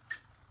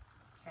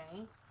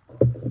 Okay.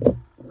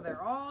 So there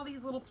are all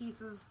these little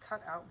pieces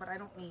cut out, but I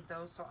don't need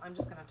those, so I'm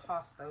just going to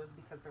toss those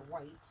because they're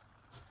white.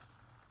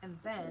 And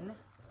then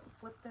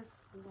flip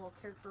this little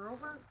character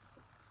over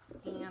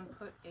and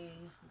put a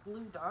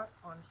glue dot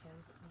on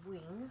his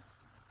wing.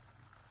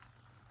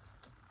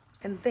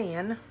 And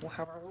then we'll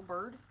have our little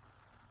bird.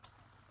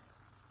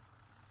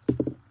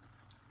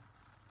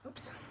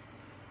 Oops.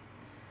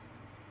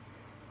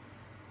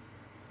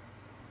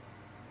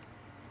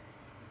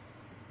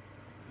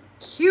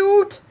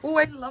 Cute. Oh,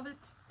 I love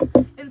it.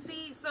 And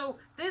see, so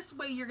this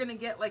way you're going to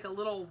get like a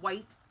little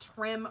white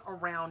trim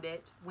around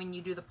it when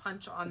you do the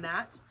punch on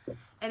that.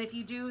 And if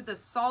you do the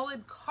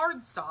solid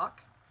cardstock,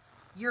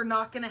 you're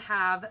not going to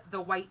have the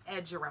white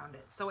edge around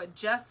it. So it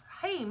just,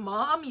 hey,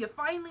 Mom, you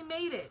finally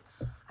made it.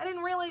 I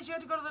didn't realize you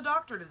had to go to the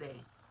doctor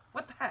today.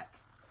 What the heck?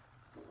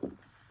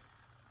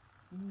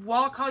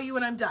 Well, I'll call you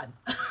when I'm done.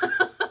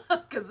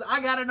 Because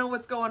I got to know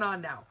what's going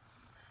on now.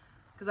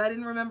 Because I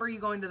didn't remember you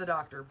going to the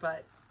doctor.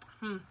 But,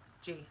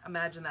 gee,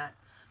 imagine that.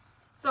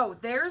 So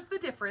there's the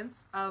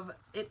difference of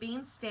it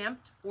being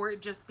stamped or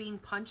it just being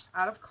punched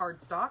out of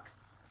cardstock.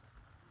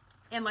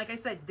 And like I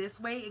said, this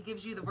way it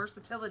gives you the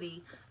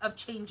versatility of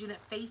changing it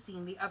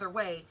facing the other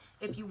way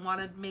if you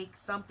want to make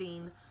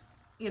something,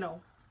 you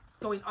know,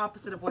 going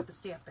opposite of what the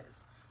stamp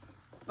is.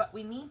 But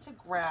we need to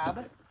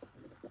grab,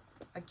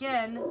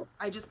 again,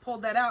 I just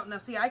pulled that out. Now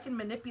see, I can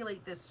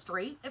manipulate this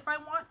straight if I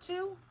want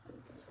to,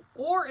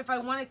 or if I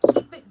want to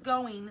keep it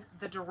going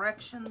the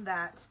direction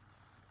that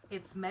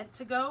it's meant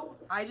to go,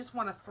 I just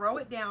want to throw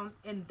it down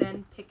and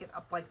then pick it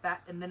up like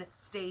that, and then it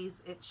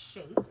stays its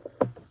shape.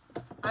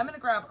 I'm going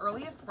to grab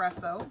Early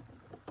Espresso,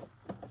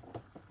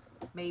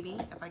 maybe,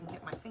 if I can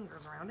get my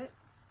fingers around it.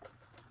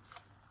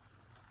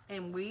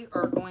 And we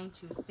are going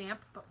to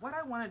stamp, but what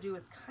I want to do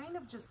is kind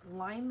of just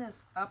line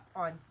this up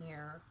on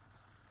here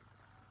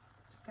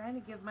to kind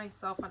of give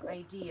myself an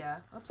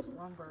idea, oops,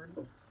 wrong bird,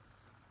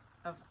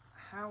 of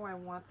how I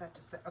want that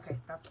to sit. Okay,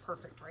 that's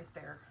perfect right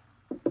there.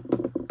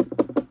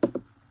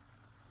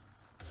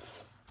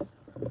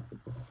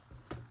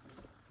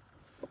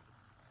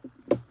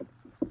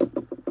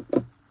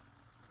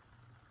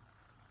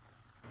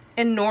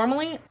 And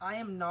normally, I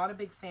am not a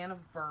big fan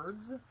of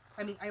birds.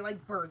 I mean, I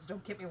like birds,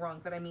 don't get me wrong,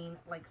 but I mean,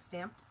 like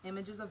stamped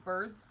images of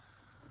birds.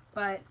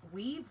 But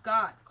we've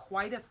got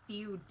quite a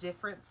few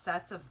different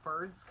sets of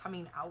birds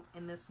coming out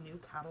in this new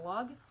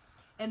catalog.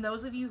 And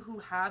those of you who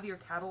have your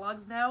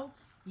catalogs now,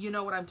 you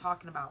know what I'm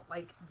talking about.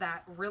 Like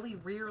that really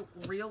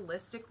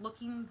realistic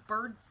looking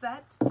bird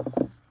set.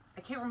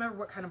 I can't remember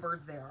what kind of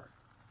birds they are.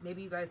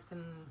 Maybe you guys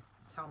can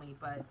tell me,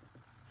 but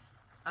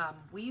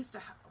we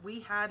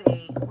had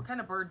a, what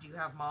kind of bird do you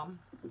have, Mom?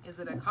 Is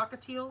it a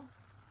cockatiel?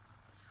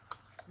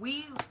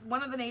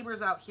 One of the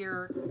neighbors out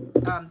here,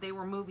 they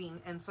were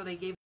moving, and so they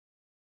gave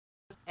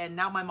us, and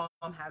now my mom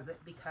has it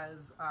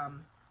because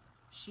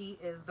she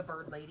is the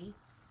bird lady,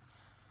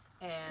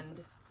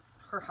 and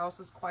her house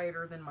is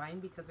quieter than mine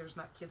because there's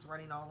not kids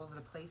running all over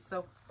the place.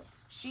 So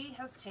she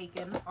has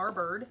taken our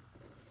bird,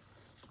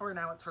 or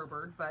now it's her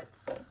bird, but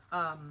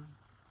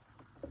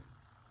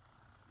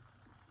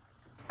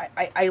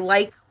I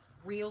like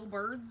real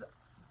birds,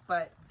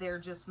 but they're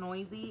just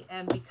noisy,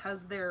 and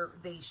because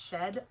they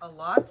shed a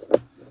lot,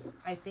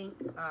 I think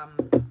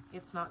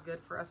it's not good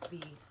for us to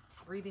be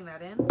breathing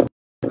that in.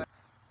 But,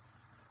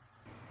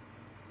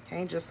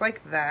 okay, just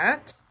like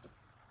that.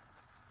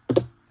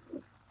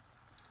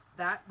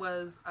 That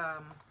was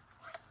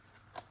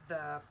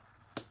the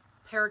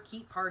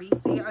parakeet party.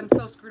 See, I'm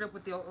so screwed up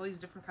with all these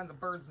different kinds of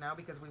birds now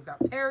because we've got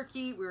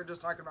parakeet, we were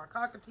just talking about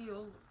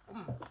cockatiels.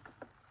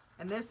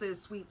 And this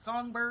is sweet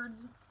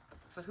songbirds,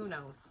 so who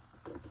knows?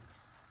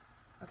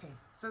 Okay,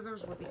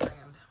 scissors would be grand.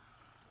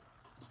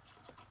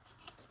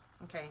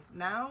 Okay,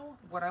 now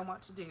what I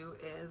want to do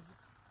is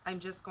I'm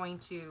just going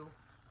to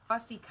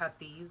fussy cut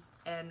these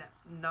and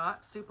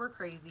not super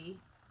crazy.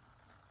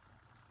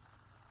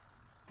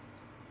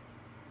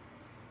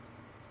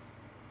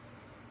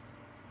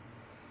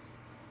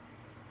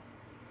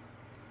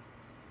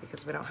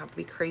 Because we don't have to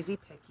be crazy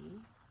picky.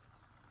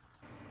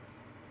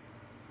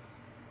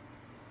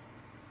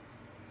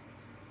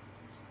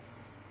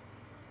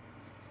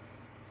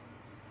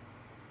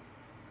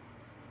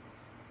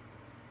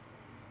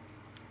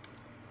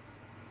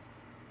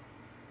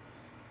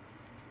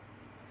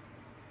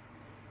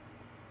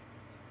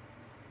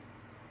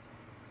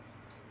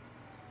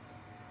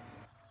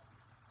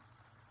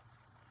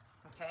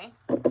 Okay,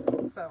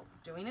 so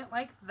doing it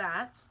like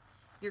that,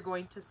 you're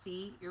going to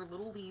see your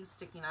little leaves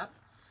sticking up.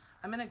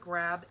 I'm going to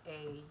grab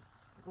a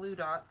glue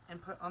dot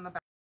and put on the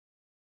back.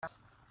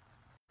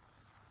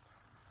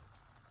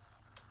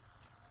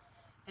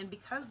 And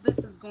because this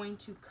is going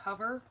to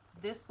cover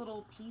this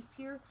little piece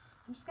here,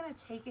 I'm just going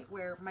to take it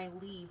where my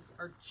leaves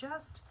are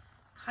just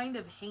kind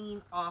of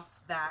hanging off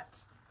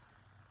that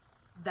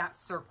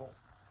circle.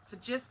 So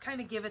just kind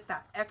of give it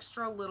that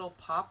extra little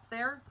pop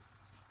there.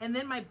 And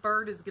then my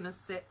bird is gonna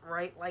sit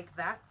right like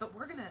that, but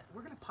we're gonna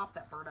pop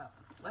that bird up.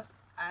 Let's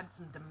add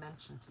some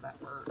dimension to that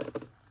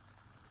bird.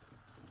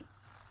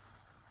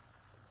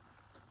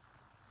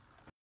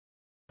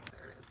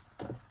 There it is.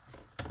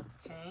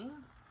 Okay.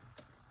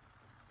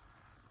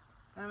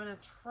 I'm gonna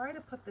try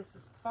to put this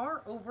as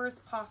far over as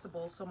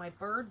possible so my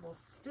bird will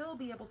still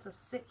be able to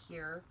sit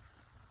here.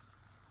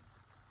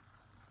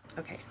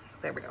 Okay,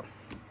 there we go.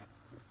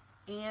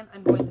 And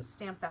I'm going to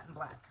stamp that in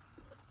black.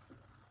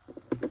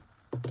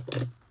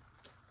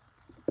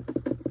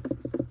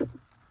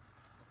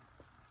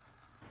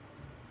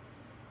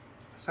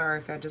 Sorry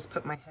if I just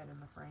put my head in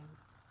the frame.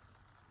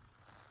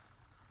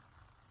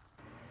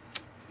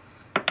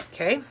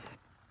 Okay.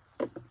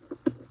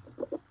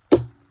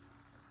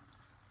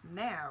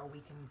 Now we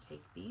can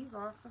take these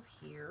off of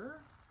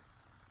here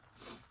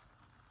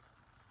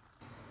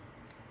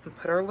and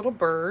put our little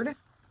bird.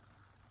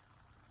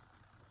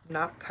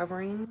 not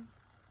covering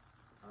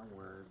our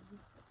words.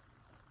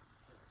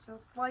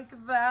 Just like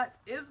that.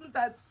 Isn't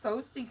that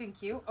so stinking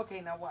cute?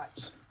 Okay, now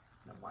watch.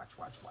 Now watch.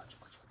 What we're gonna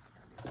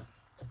do.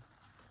 All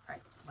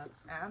right,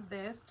 let's add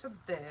this to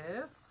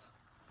this.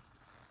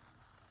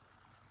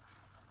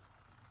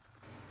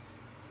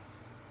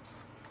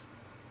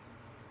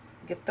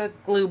 Get the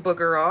glue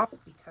booger off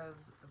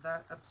because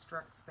that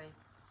obstructs things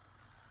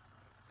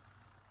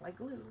like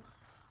glue.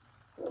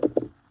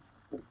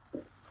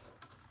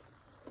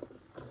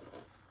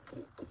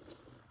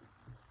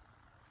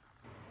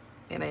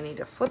 And I need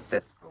to flip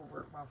this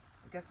over. Well,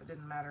 I guess it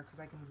didn't matter because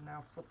I can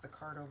now flip the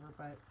card over,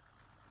 but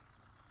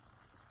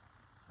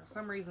for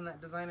some reason that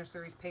designer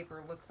series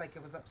paper looks like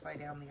it was upside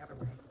down the other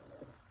way.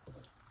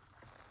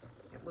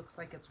 It looks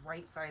like it's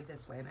right side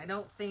this way, and I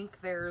don't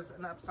think there's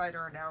an upside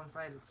or a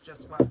downside. It's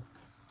just what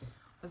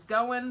was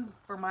going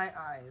for my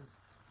eyes.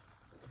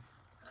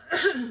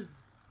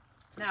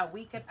 Now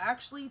we could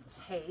actually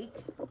take,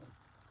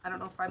 I don't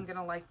know if I'm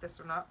gonna like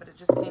this or not, but it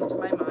just came to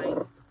my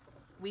mind.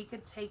 We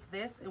could take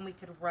this and we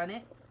could run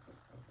it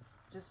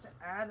just to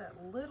add a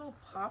little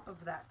pop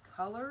of that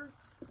color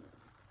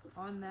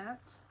on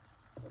that,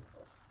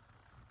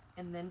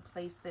 and then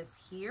place this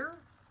here.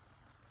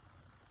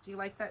 Do you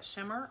like that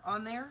shimmer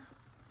on there?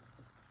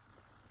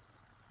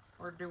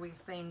 Or do we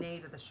say nay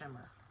to the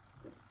shimmer?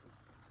 I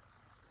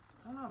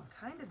don't know, I'm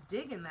kind of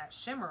digging that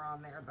shimmer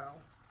on there though.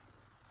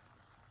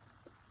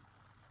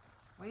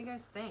 What do you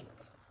guys think?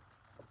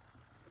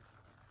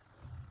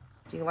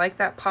 Do you like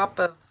that pop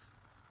of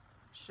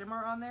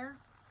shimmer on there?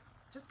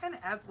 Just kind of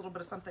adds a little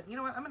bit of something. You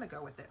know what? I'm going to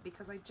go with it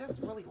because I just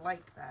really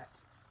like that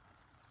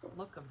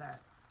look of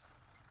that.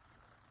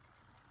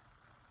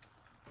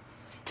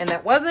 And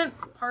that wasn't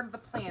part of the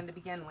plan to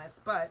begin with,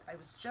 but I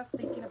was just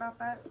thinking about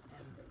that,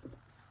 and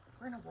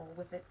we're going to roll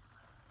with it.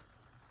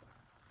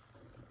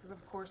 Because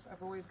of course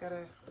I've always got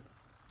to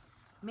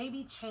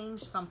maybe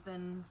change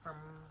something from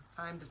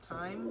time to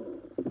time.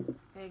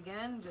 Okay,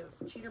 again,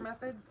 just cheater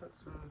method, put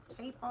some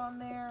tape on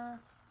there,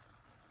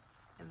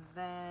 and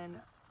then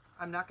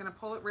I'm not going to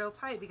pull it real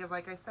tight because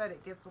like I said,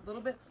 it gets a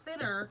little bit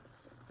thinner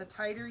the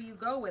tighter you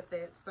go with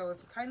it. So if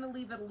you kind of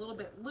leave it a little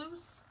bit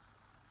loose,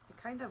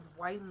 it kind of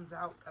widens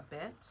out a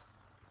bit.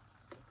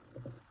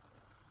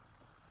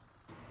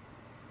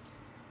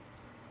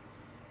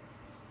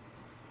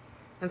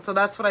 And so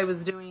that's what I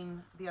was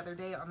doing the other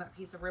day on that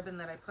piece of ribbon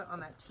that I put on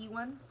that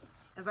T1,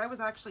 is I was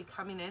actually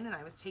coming in and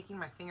I was taking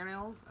my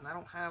fingernails, and I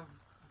don't have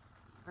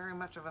very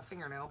much of a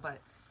fingernail, but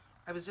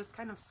I was just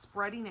kind of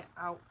spreading it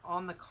out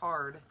on the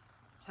card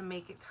to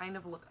make it kind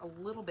of look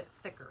a little bit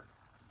thicker.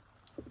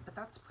 But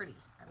that's pretty.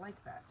 I like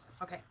that.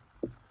 Okay.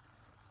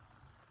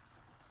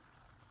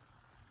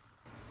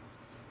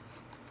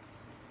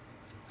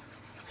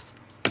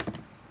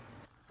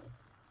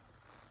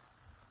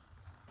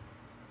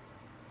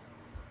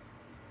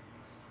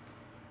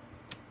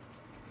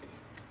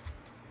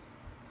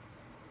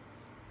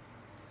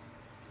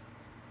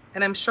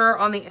 And I'm sure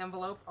on the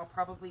envelope, I'll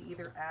probably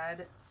either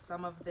add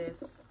some of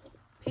this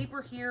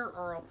paper here,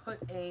 or I'll put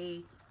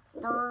a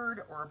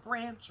bird or a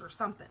branch or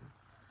something.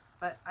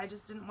 But I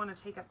just didn't want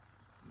to take up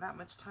that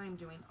much time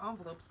doing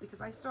envelopes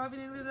because I still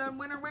haven't even done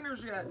winter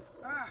winners yet.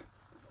 Ah.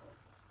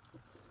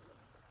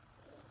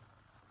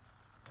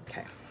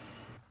 Okay.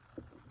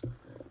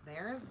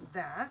 There's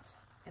that.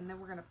 And then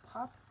we're going to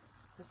pop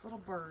this little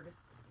bird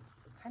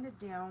kind of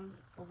down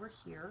over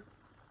here.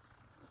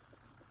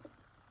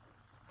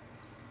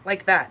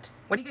 Like that.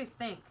 What do you guys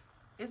think?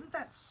 Isn't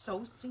that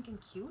so stinking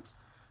cute?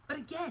 But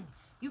again,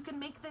 you can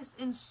make this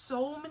in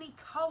so many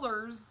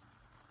colors.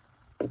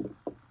 And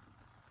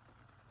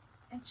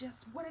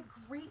just what a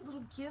great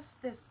little gift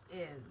this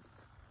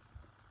is.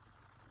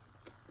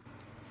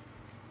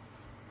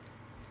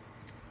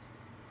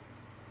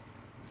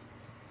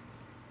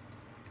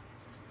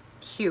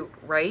 Cute,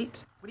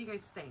 right? What do you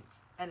guys think?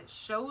 And it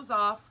shows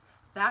off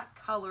that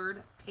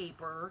colored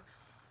paper,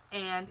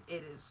 and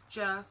it is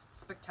just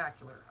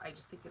spectacular. I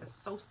just think it is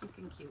so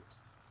stinking cute.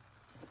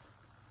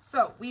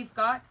 So we've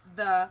got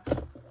the,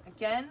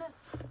 again,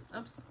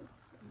 oops,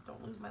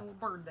 don't lose my little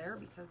bird there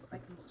because I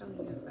can still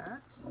use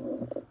that.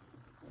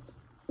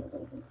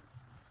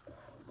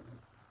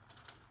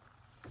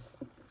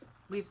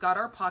 We've got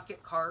our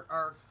pocket card,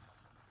 our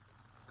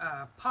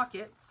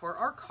pocket for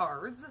our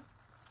cards.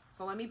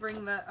 So let me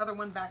bring the other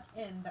one back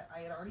in that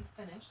I had already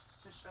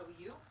finished to show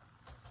you.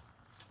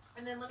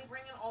 And then let me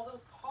bring in all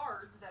those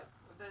cards, that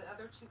the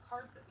other two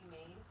cards that we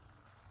made.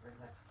 Where's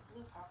that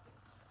blue pocket?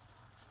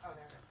 Oh,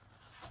 there it is.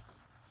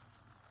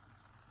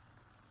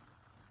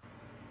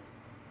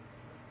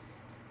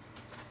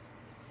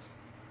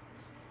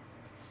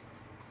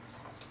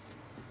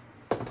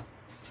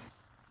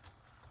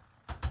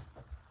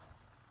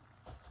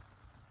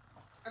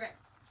 Okay,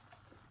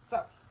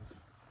 so,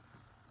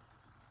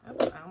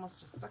 oops, I almost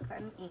just stuck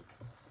that in ink.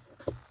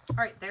 All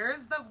right,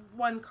 there's the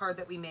one card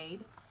that we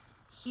made.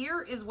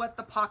 Here is what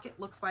the pocket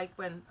looks like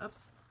when,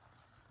 oops,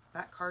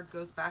 that card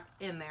goes back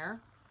in there.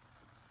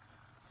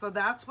 So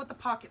that's what the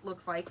pocket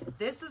looks like.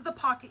 This is the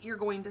pocket you're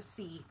going to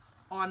see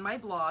on my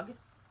blog.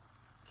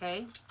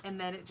 Okay, and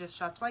then it just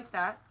shuts like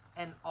that,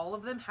 and all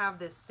of them have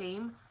this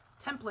same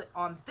template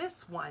on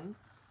this one.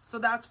 So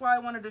that's why I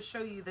wanted to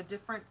show you the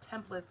different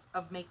templates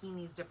of making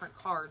these different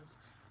cards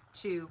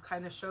to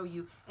kind of show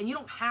you. And you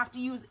don't have to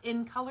use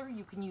in color.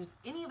 You can use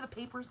any of the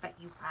papers that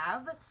you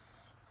have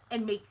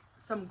and make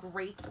some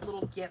great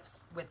little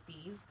gifts with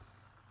these.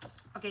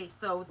 Okay,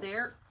 so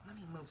there, let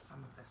me move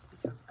some of this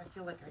because I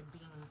feel like I'm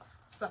being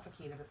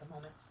suffocated at the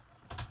moment.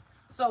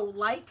 So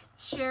like,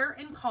 share,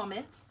 and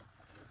comment.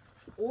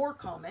 Or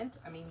comment.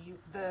 I mean,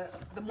 the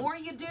more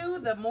you do,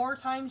 the more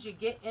times you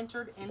get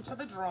entered into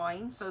the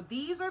drawing. So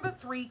these are the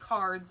 3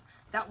 cards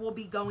that will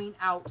be going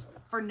out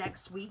for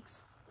next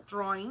week's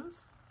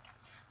drawings.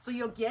 So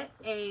you'll get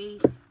a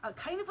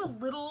kind of a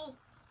little,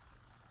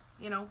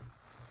 you know,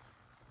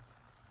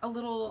 a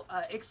little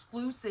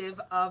exclusive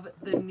of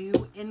the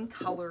new in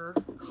color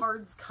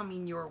cards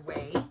coming your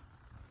way.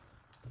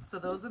 So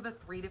those are the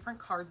 3 different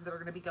cards that are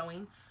going to be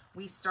going.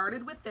 We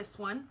started with this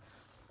one.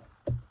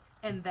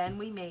 And then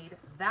we made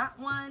that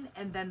one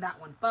and then that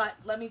one. But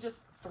let me just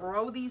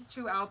throw these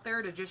 2 out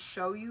there to just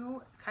show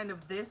you kind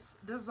of this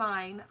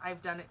design.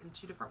 I've done it in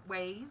 2 different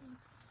ways.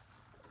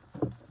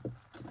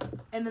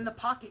 And then the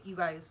pocket you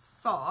guys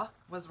saw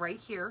was right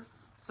here.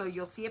 So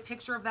you'll see a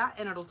picture of that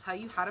and it'll tell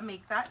you how to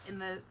make that in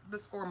the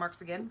score marks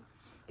again.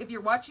 If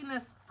you're watching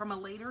this from a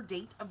later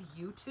date of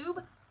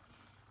YouTube,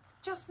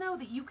 just know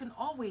that you can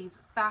always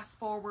fast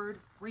forward,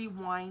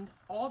 rewind,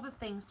 all the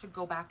things to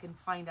go back and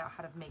find out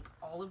how to make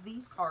all of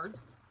these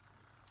cards.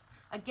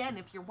 Again,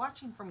 if you're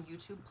watching from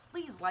YouTube,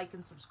 please like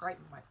and subscribe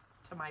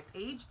to my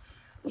page.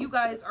 You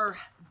guys are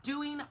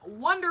doing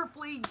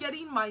wonderfully,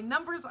 getting my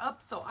numbers up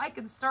so I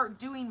can start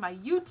doing my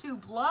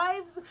YouTube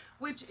lives,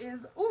 which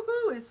is,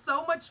 woohoo, is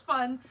so much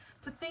fun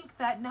to think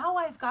that now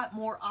I've got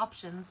more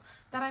options,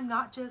 that I'm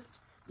not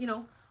just, you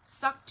know,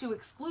 stuck to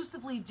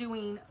exclusively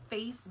doing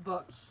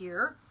Facebook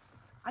here.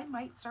 I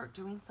might start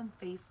doing some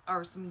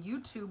some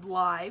YouTube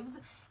lives.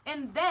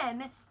 And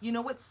then, you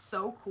know what's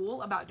so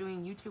cool about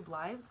doing YouTube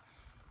lives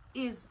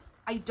is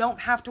I don't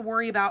have to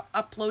worry about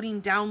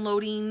uploading,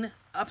 downloading,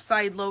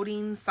 upside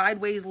loading,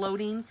 sideways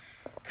loading,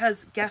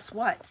 because guess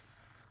what?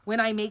 When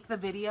I make the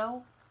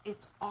video,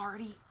 it's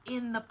already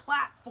in the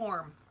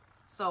platform.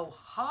 So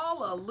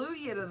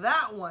hallelujah to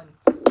that one.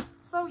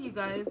 So you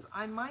guys,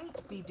 I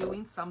might be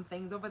doing some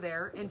things over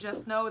there, and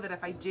just know that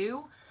if I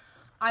do,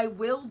 I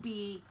will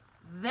be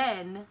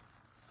then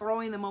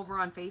throwing them over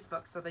on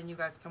Facebook, so then you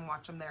guys can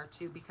watch them there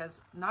too,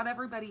 because not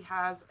everybody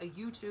has a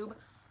YouTube,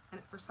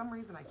 and for some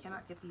reason I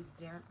cannot get these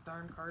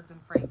darn cards in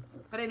frame.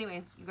 But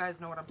anyways, you guys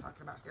know what I'm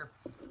talking about here.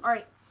 All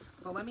right,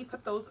 so let me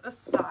put those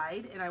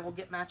aside and I will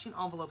get matching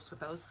envelopes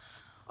with those.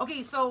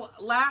 Okay, so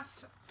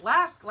last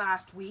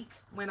week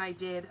when I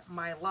did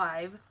my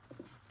live,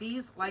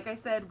 these, like I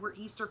said, were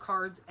Easter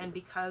cards, and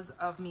because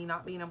of me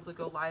not being able to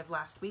go live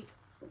last week,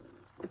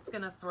 it's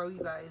going to throw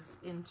you guys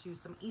into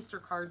some Easter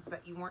cards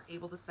that you weren't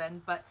able to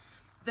send. But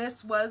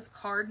this was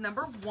card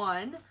number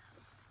 1.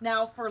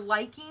 Now, for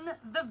liking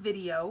the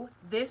video,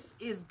 this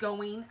is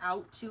going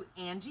out to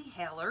Angie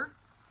Haller.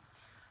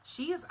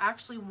 She is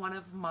actually one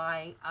of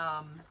my,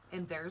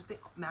 and there's the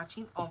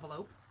matching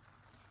envelope.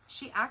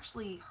 She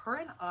actually, her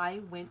and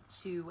I went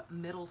to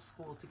middle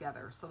school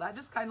together. So that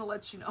just kind of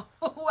lets you know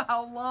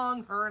how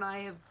long her and I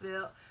have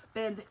still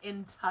been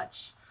in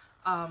touch.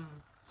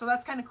 So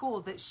that's kind of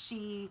cool that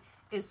she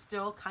is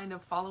still kind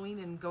of following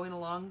and going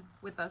along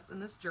with us in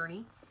this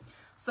journey.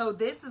 So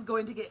this is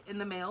going to get in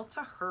the mail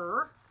to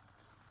her.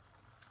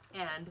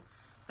 And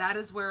that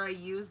is where I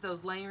use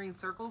those layering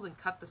circles and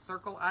cut the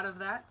circle out of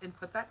that and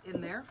put that in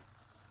there.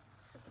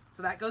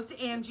 So that goes to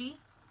Angie.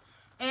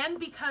 And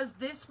because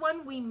this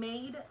one we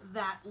made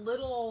that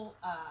little,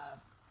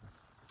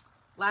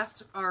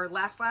 last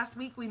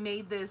week we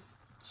made this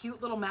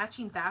cute little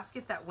matching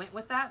basket that went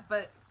with that,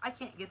 but I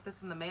can't get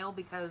this in the mail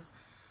because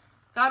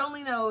God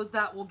only knows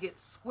that will get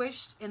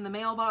squished in the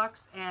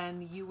mailbox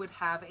and you would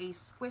have a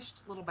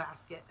squished little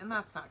basket, and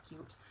that's not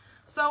cute.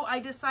 So I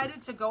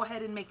decided to go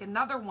ahead and make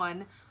another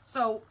one.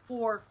 So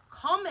for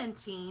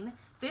commenting,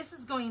 this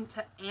is going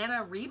to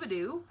Anna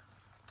Rebadu,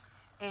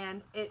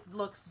 and it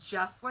looks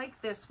just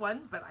like this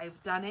one, but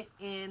I've done it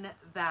in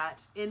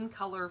that in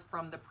color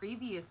from the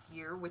previous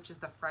year, which is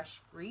the Fresh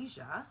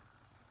Freesia.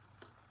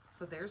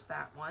 So there's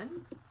that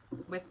one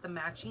with the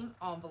matching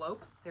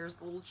envelope. There's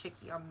the little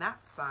chickie on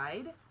that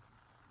side.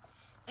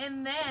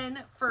 And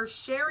then for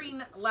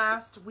sharing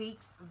last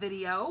week's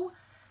video,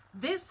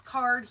 this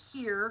card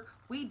here,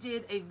 we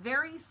did a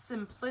very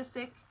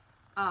simplistic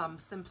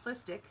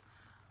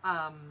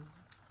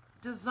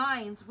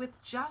designs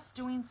with just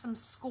doing some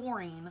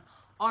scoring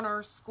on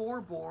our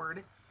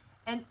scoreboard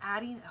and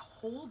adding a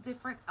whole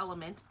different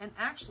element. And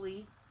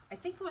actually, I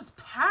think it was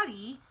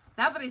Patty,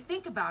 now that I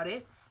think about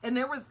it, and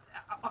there was,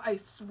 I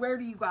swear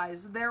to you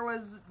guys, there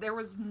was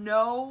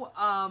no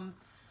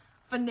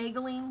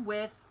finagling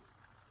with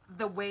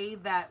the way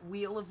that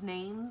Wheel of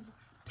Names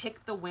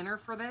picked the winner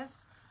for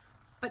this.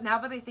 But now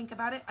that I think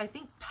about it, I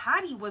think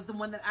Patty was the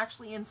one that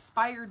actually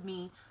inspired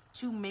me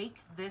to make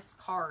this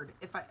card.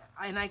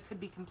 And I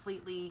could be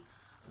completely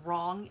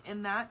wrong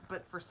in that,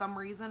 but for some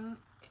reason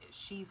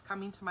she's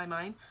coming to my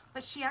mind.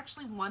 But she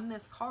actually won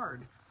this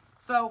card.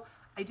 So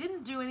I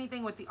didn't do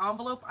anything with the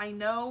envelope. I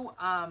know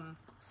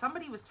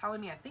somebody was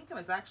telling me, I think it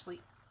was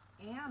actually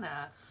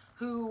Anna,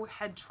 who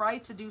had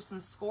tried to do some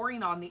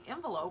scoring on the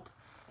envelope,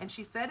 and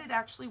she said it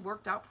actually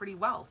worked out pretty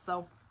well.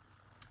 So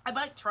I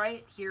might try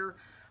it here,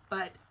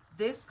 but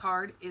this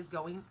card is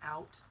going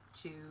out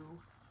to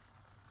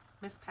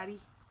Miss Patty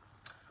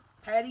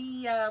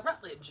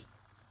Rutledge.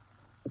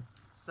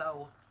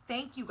 So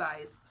thank you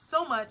guys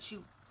so much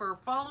for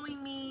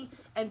following me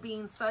and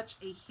being such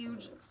a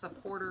huge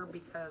supporter,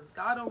 because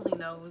God only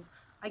knows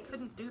I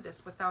couldn't do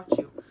this without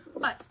you.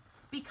 But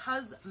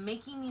because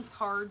making these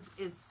cards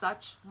is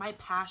such my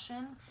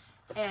passion,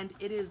 and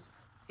it is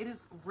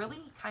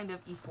really kind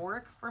of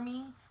euphoric for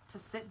me to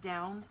sit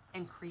down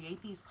and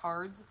create these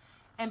cards.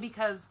 And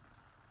because,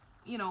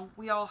 you know,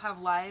 we all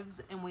have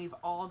lives, and we've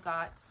all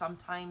got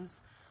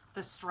sometimes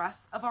the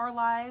stress of our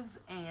lives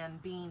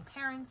and being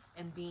parents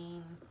and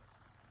being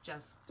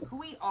just who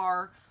we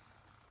are.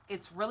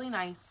 It's really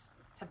nice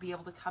to be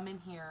able to come in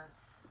here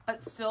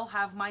but still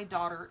have my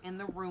daughter in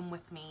the room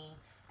with me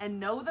and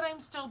know that I'm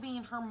still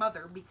being her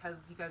mother,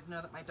 because you guys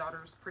know that my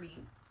daughter's pretty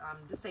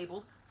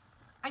disabled.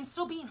 I'm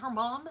still being her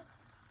mom,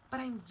 but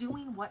I'm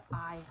doing what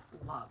I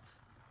love.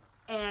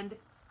 And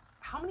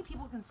how many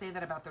people can say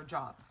that about their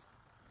jobs?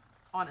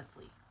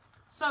 Honestly.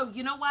 So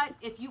you know what?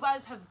 If you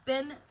guys have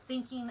been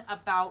thinking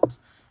about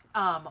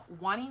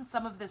wanting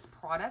some of this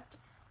product,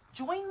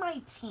 join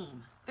my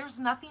team. There's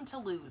nothing to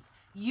lose.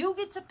 You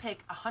get to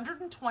pick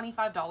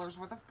 $125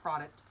 worth of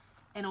product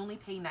and only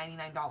pay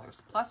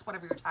 $99 plus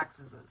whatever your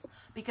taxes is,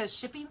 because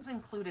shipping's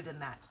included in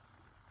that.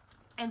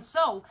 And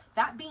so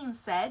that being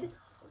said,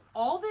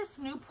 all this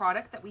new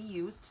product that we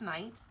use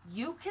tonight,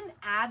 you can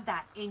add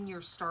that in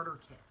your starter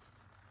kit.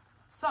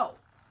 So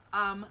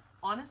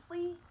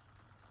honestly,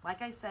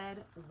 like I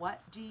said,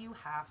 what do you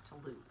have to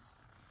lose?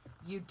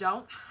 You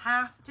don't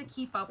have to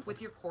keep up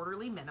with your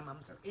quarterly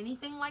minimums or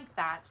anything like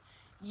that.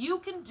 You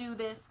can do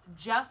this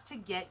just to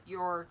get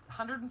your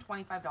 $125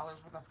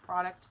 worth of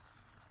product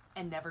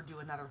and never do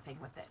another thing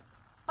with it.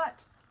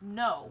 But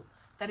know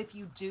that if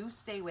you do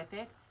stay with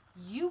it,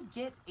 you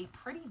get a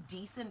pretty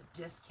decent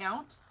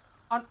discount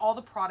on all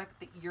the product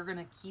that you're going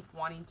to keep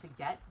wanting to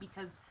get,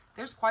 because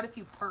there's quite a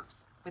few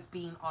perks with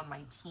being on my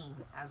team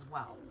as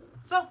well.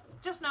 So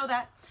just know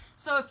that.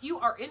 So if you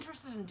are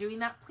interested in doing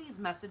that, please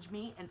message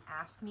me and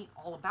ask me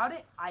all about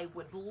it. I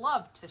would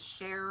love to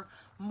share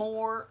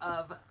more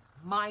of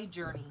my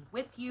journey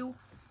with you.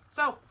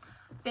 So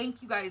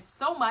thank you guys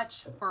so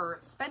much for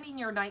spending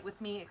your night with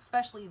me,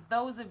 especially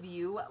those of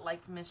you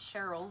like Miss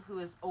Cheryl, who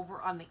is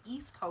over on the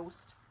East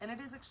Coast, and it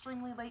is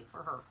extremely late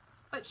for her,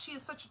 but she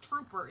is such a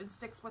trooper and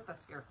sticks with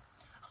us here.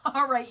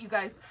 All right, you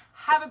guys,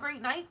 have a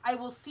great night. I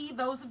will see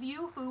those of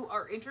you who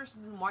are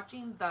interested in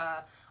watching the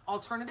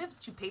alternatives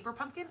to Paper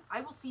Pumpkin.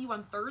 I will see you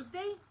on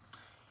Thursday.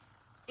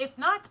 If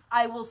not,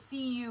 I will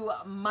see you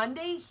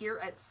Monday here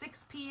at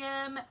 6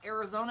 p.m.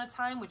 Arizona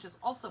time, which is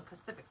also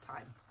Pacific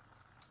time.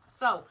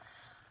 So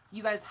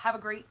you guys have a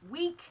great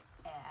week,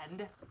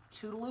 and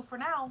toodaloo for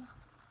now.